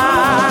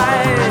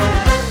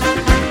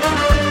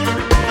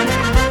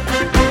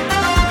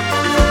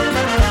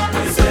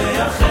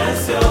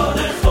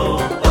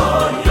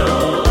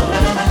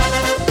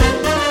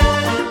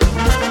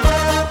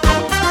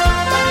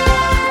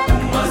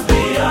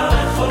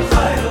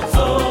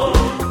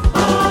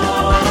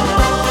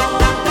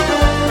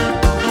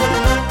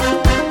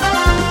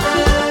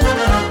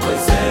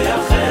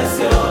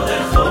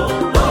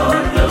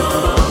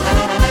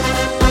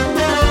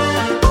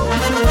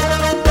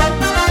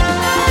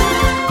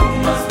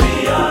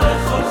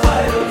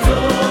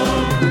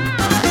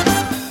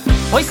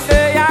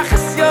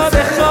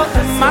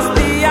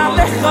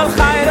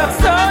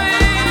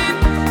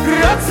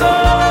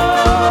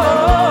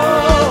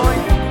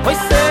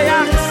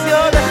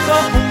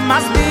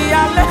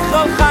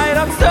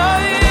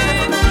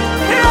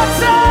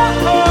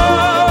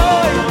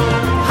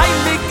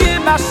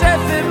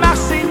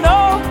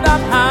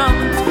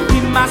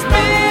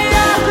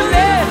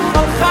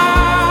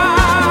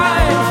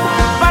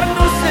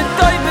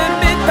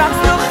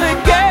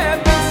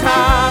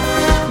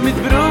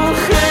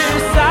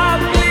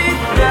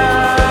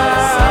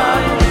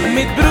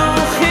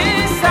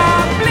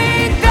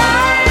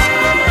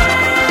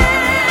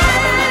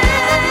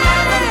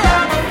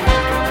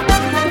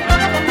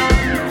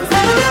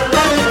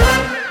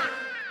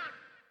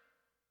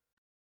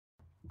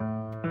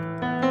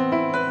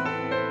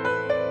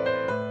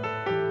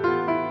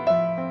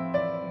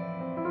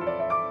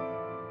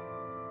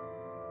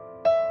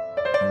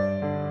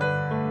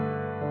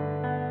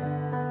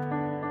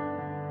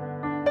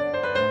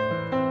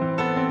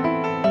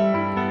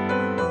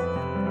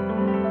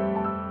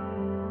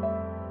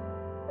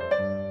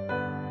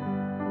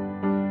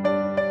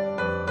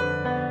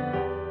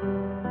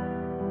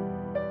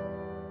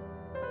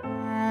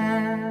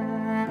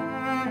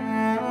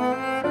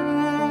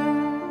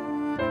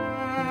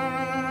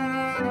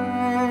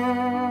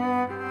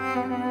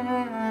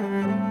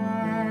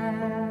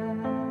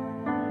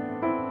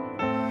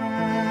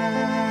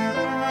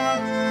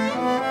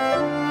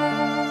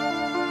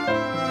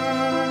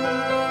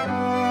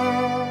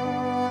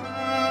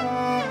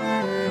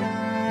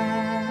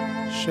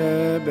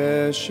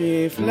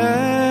 שבשפלנו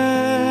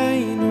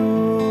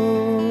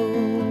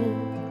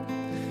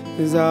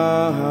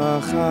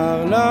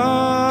זכר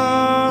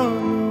לנו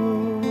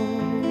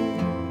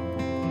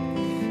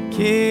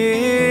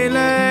כי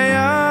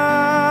לילה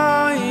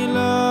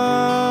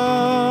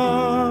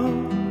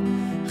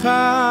חסדוי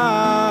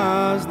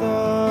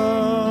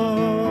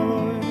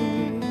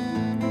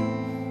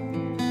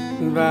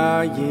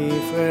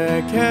ויפרקנו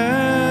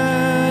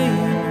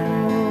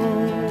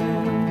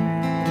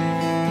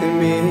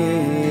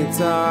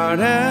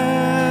מצרנו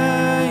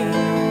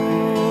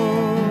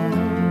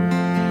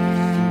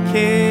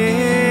כי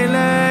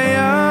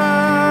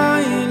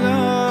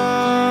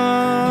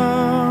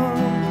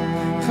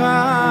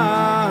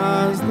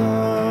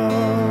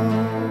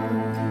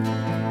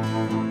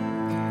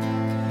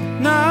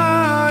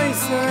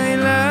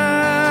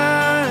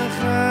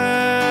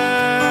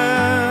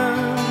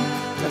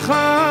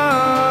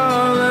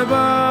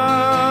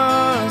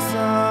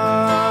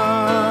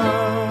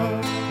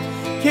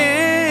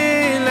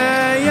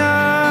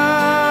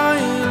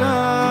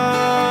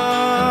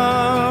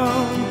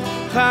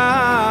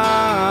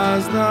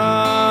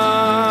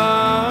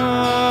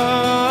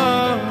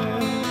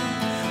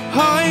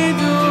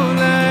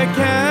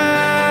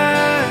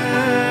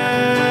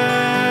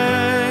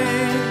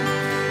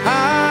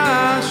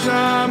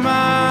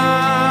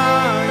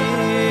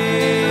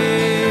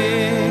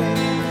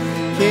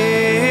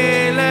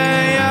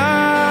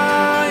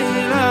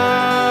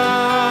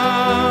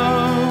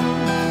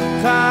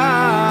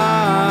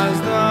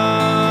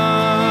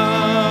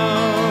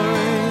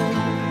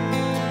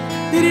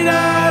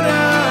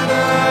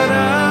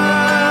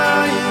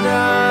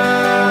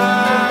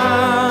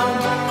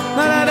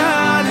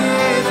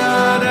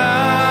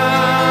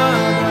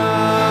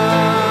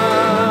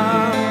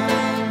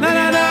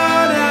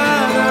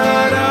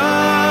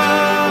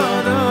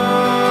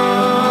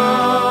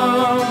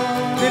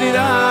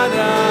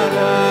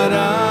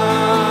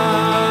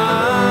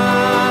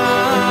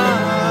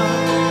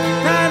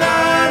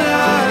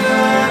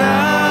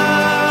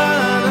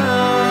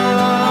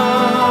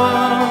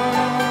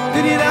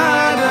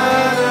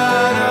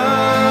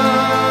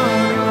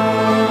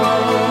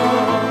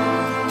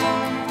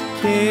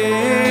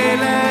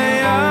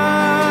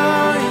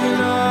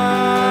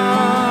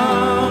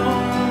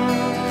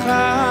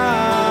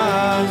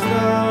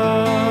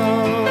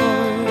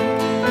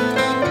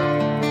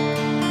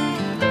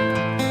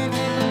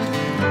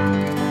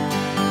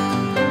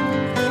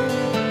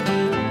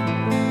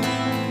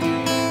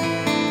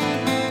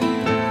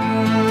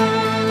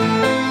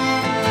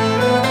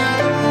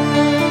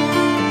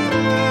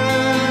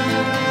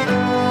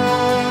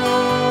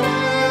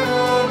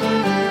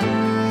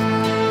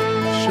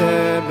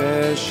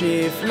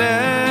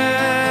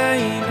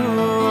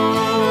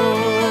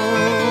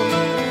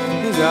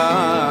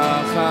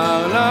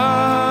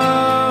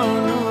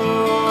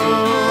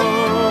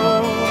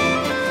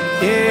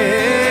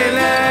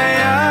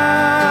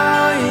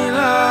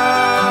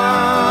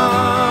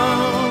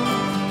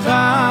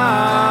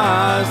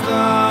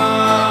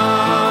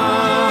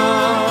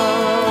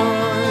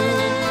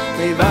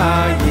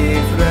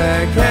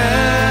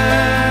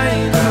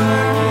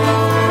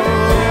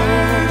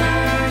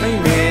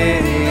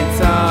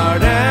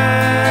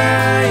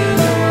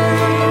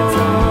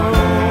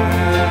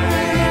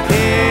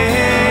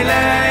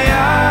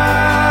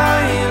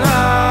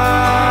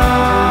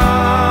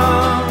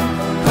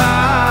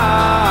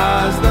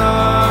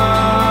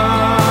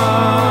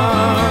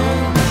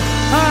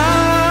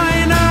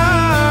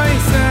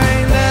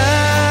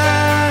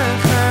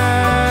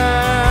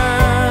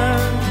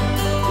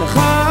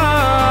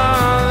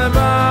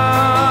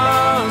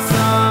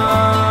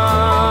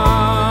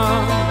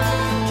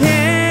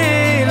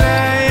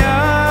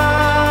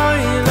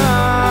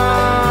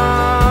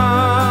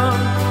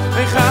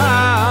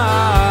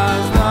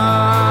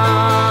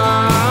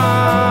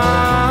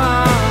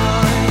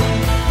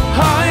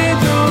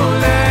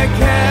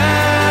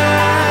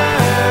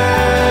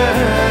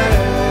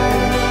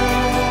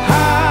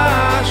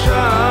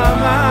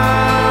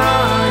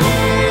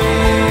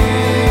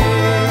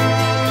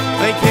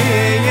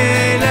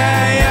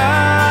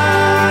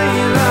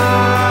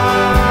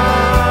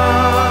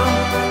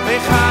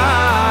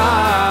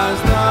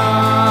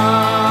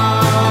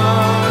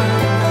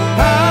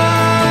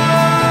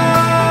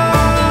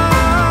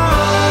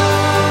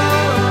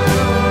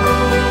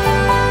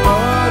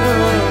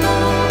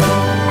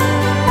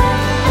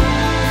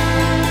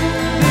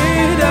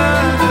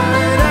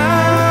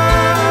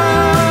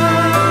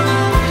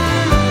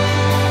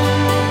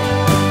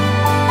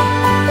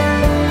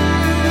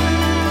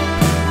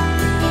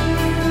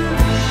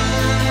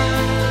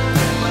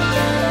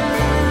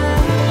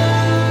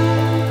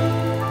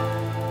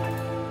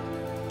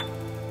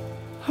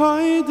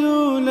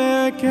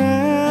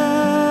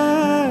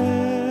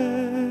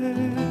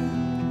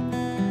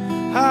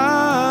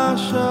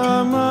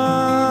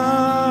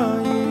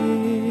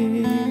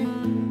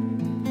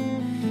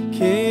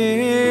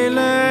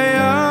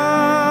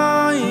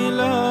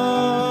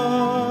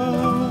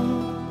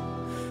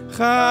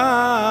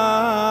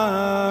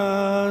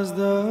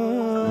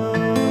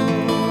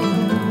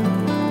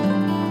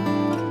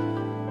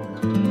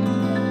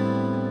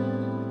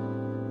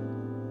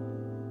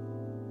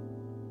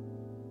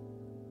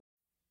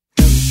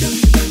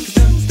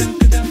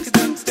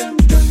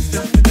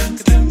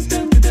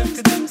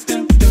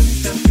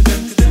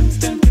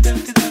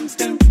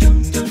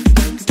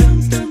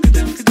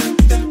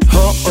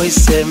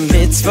Oise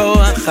mitzvo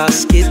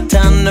achas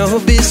kitano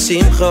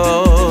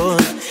bisimcho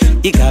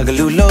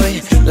Igaglu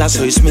loy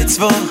lasois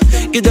mitzvo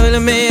Gedoyle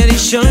meri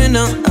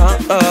shoyno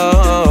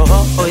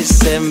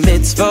Oise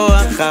mitzvo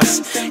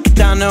achas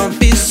kitano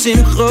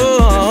bisimcho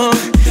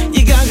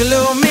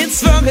Igaglu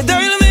mitzvo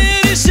gedoyle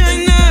meri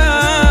shoyno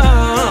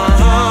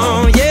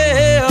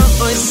Yeah,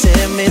 oise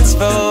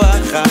mitzvo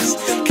achas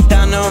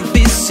kitano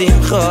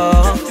bisimcho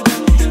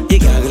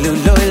Igaglu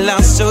loy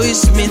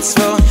lasois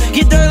mitzvo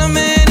Gedoyle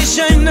meri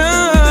shoyno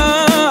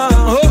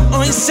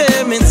Oise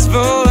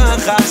mitzvo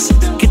achas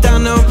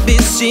kitano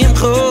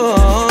bisimcho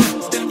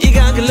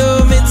Igaglu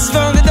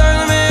mitzvo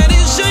gedoyle meri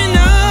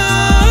shoyno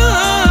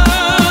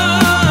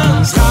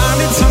Schar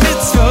mitzvo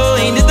mitzvo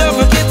in de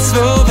dove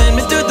mitzvo Wenn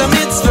mit du da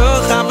mitzvo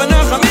Chaba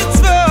noch a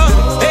mitzvo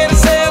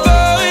Sebo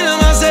in a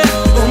maze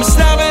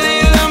Stabel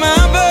in a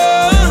mabo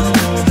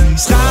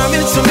Schar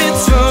mitzvo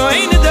mitzvo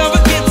in de dove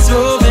mitzvo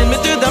Wenn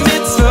mit du da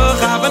mitzvo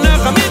Chaba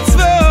noch a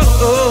mitzvo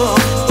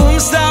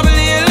Stabel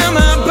in a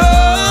mabo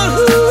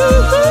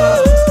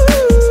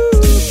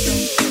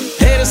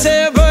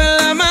Sebo in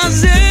a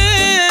maze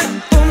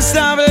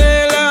Stabel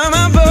in a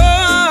mabo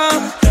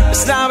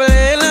Stabel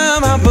in a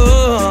mabo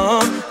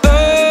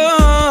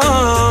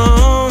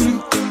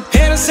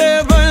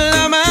Sebo in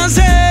a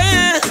maze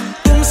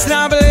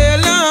Stabel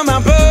in a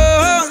mabo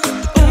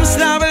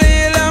Stabel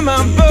in a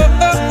mabo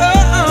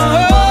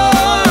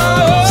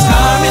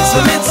Schar mitzvo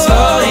mitzvo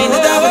in de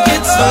dove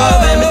mitzvo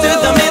Wenn mit du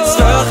da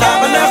mitzvo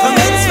Chaba noch a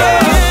mitzvo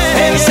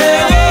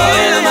Sebo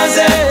in a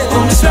maze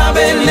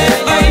Stabel in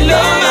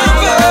a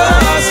mabo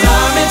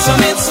Schar mitzvo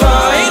mitzvo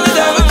in de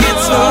dove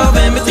mitzvo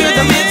Wenn mit du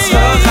da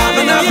mitzvo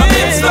Chaba noch a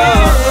mitzvo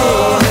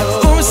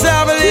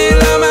Stabel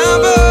in a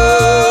mabo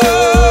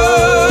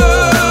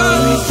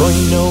Boy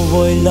no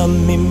boy lam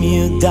mim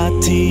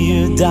yudati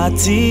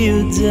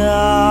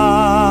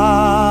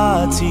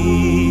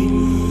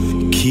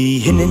Ki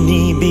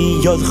hineni bi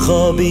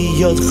yodcha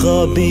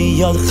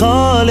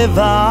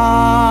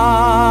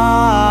levad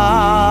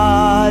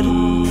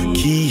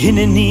Ki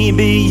hineni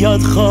bi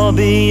yodcha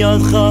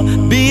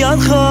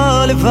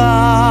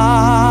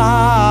levad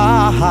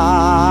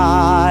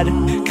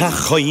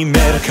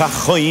Kachoimer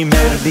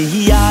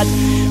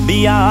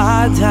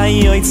biyad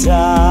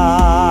hayotzar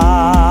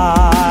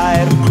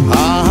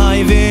Ay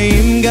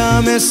veim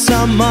gam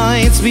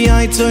esamayts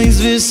biaytois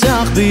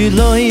visach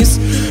bilois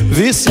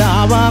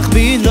visabach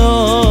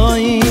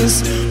bilois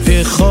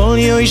Vichol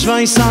yoish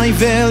vaisai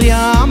vel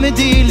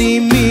yamedili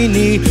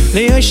mini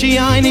Leoshi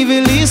ayni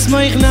velis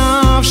moich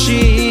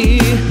nafshi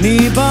Mi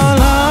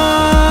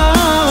baladai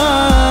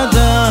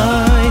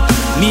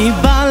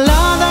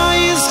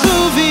ischu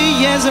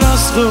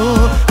v'yezraschu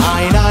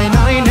Ein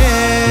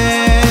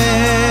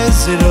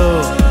ezro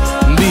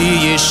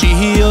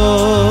b'yeshio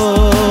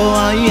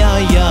Ay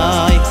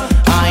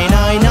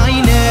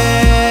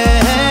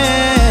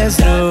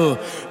ezro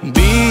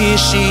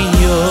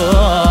b'yeshio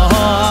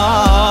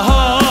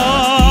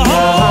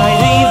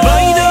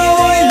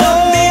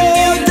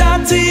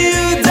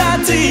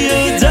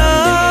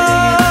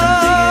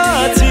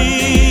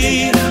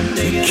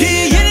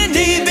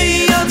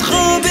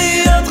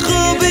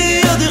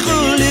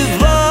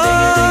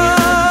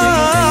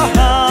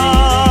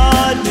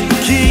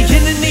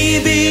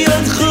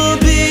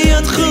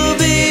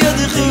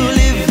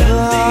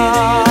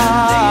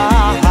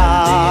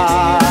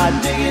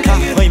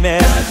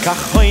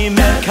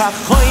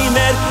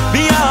Kachoimer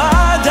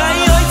biyad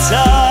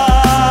hayotzar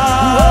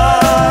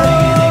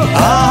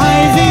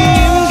Ay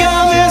vim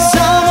gam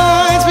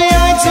esamayts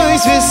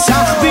biaytois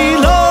visach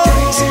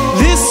bilois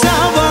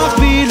visabach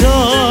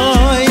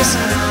bilois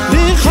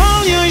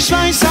Vichol yoish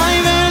vaisai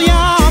vel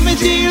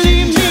yamedili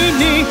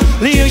mini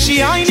Leoshi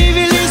ayni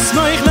velis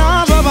moich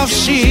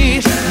nafshi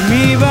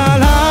Mi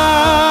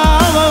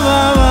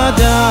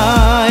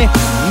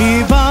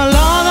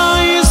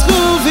baladai ischu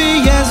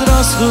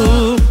v'yezraschu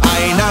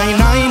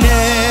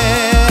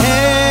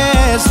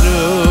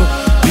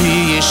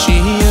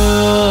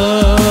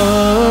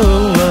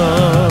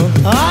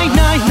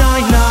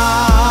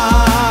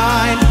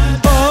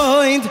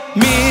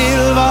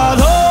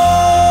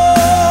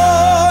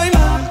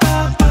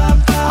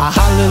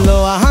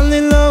Hallelujah,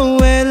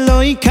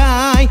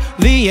 Elohikai,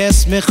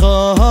 v'yes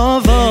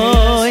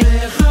mechovoi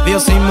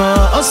V'yosim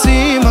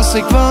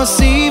osik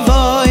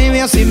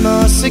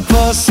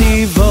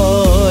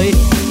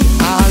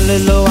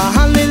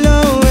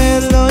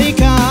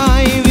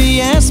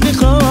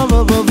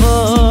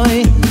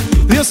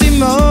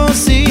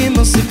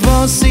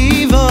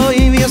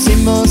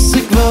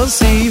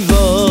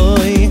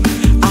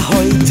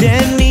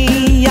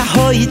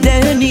Ahoy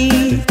deni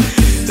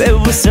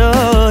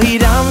Ve'usoy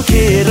ram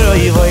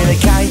keroi Voy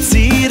lekai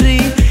tziri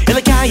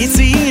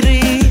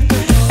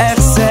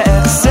Echse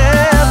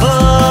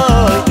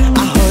boy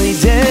Ahoy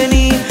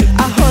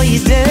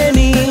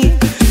deni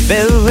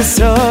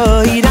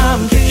Ve'usoy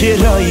ram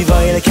keroi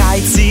Voy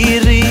lekai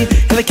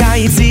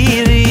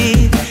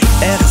tziri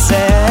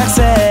Echse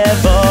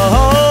boy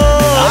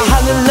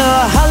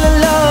Hallelujah,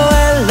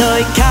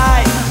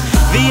 Elohikai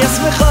V'yes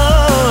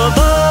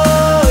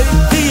mechovoi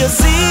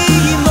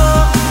V'yosimo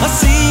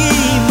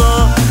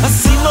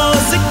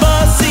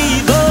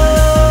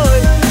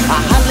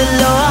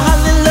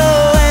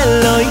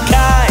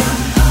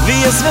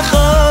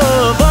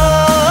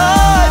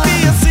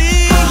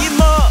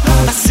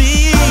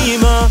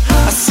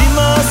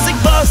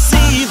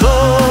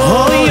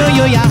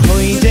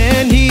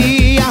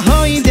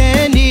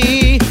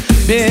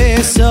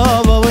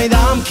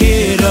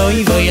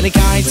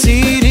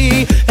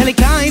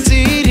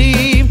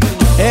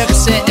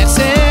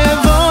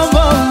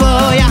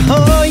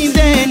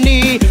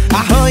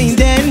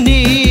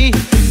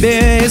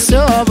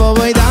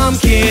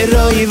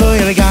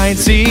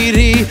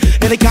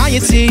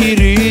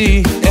יצירי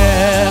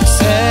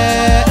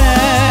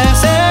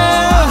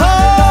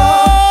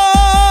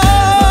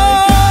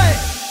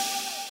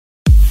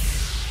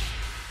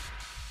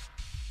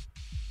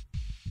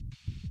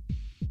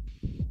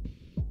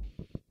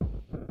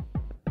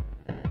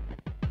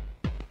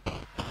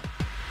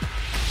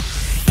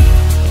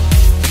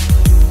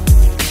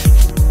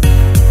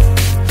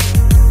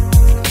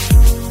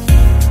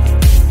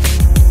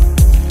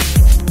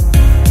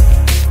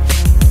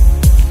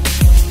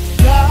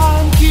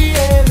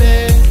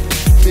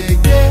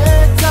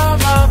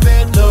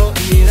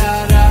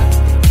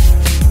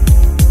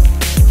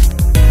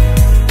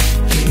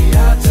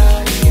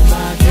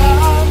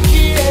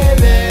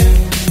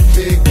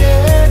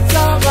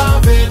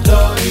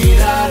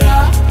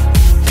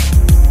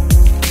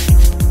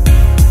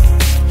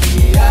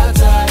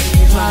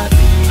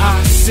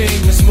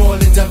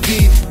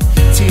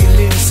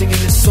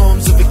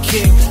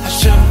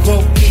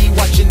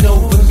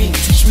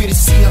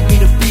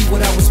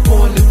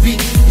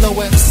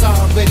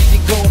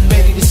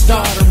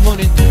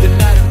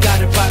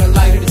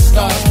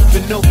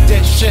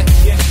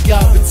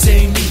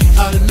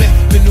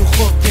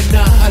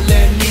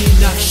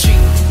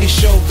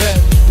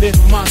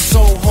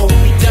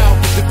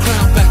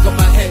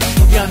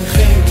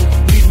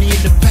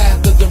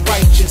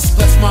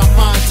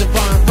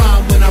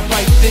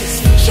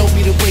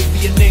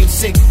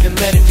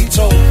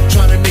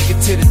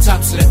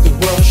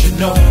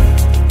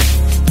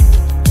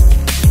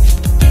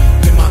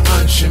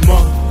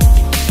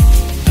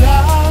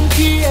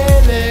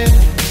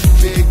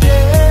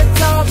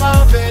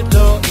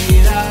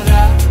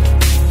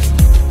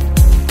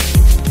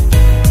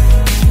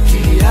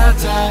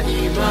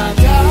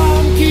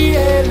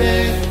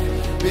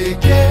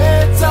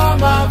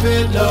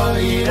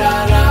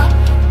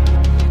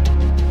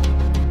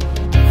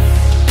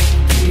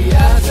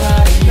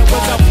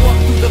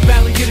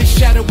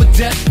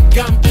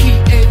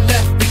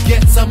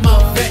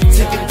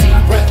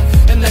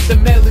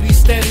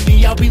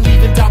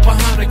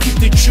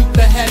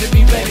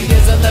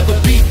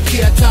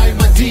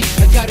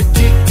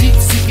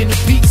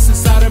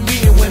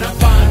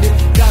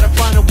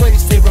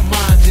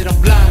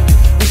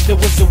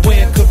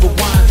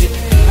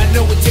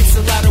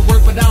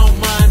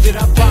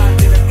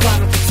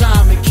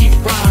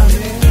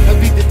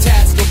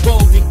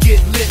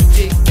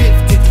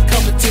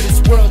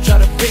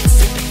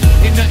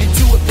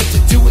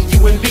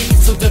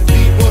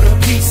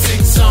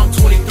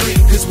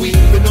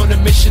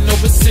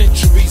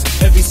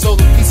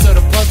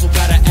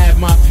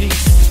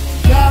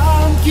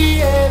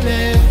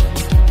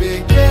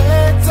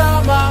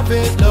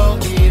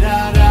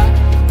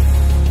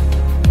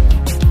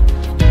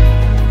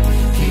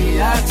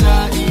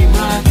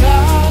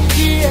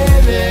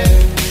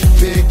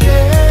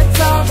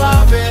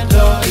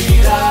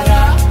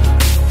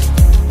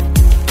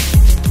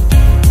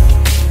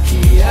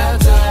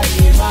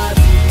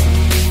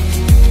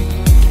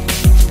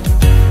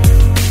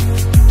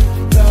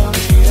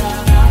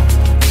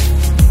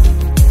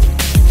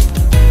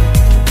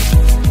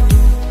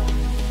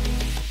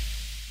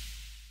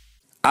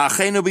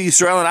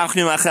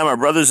Our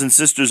brothers and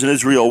sisters in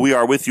Israel, we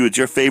are with you. It's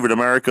your favorite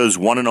America's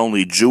one and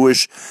only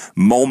Jewish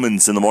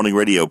Moments in the Morning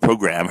radio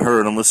program,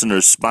 heard on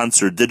listeners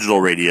sponsored digital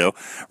radio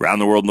around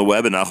the world on the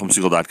web at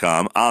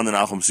NachumSegal.com, on the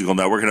Nachum Segal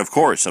Network, and of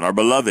course on our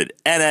beloved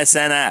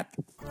NSN app.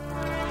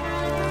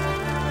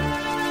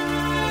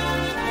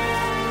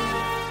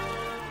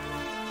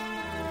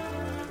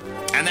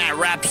 And that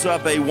wraps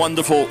up a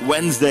wonderful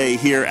Wednesday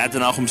here at the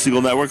Nachum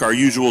Segal Network. Our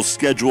usual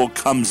schedule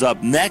comes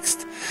up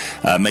next.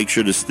 Make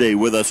sure to stay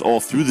with us all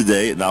through the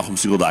day at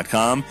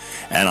NachumSegal.com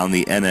and on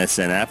the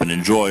NSN app and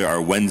enjoy our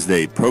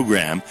Wednesday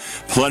program.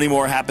 Plenty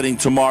more happening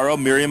tomorrow.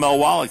 Miriam L.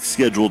 Wallach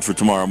scheduled for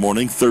tomorrow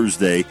morning,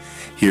 Thursday,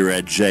 here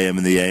at JM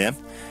in the AM.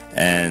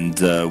 And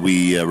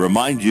we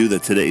remind you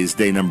that today is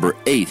day number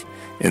 8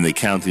 in the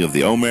counting of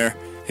the Omer.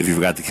 If you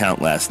forgot to count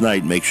last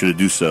night, make sure to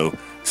do so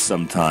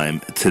sometime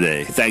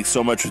today. Thanks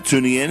so much for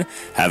tuning in.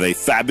 Have a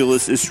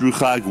fabulous Isru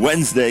Chag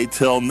Wednesday.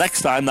 Till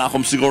next time,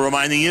 Nachum Segal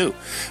reminding you,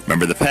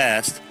 remember the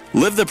past,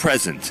 live the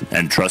present,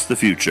 and trust the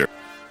future.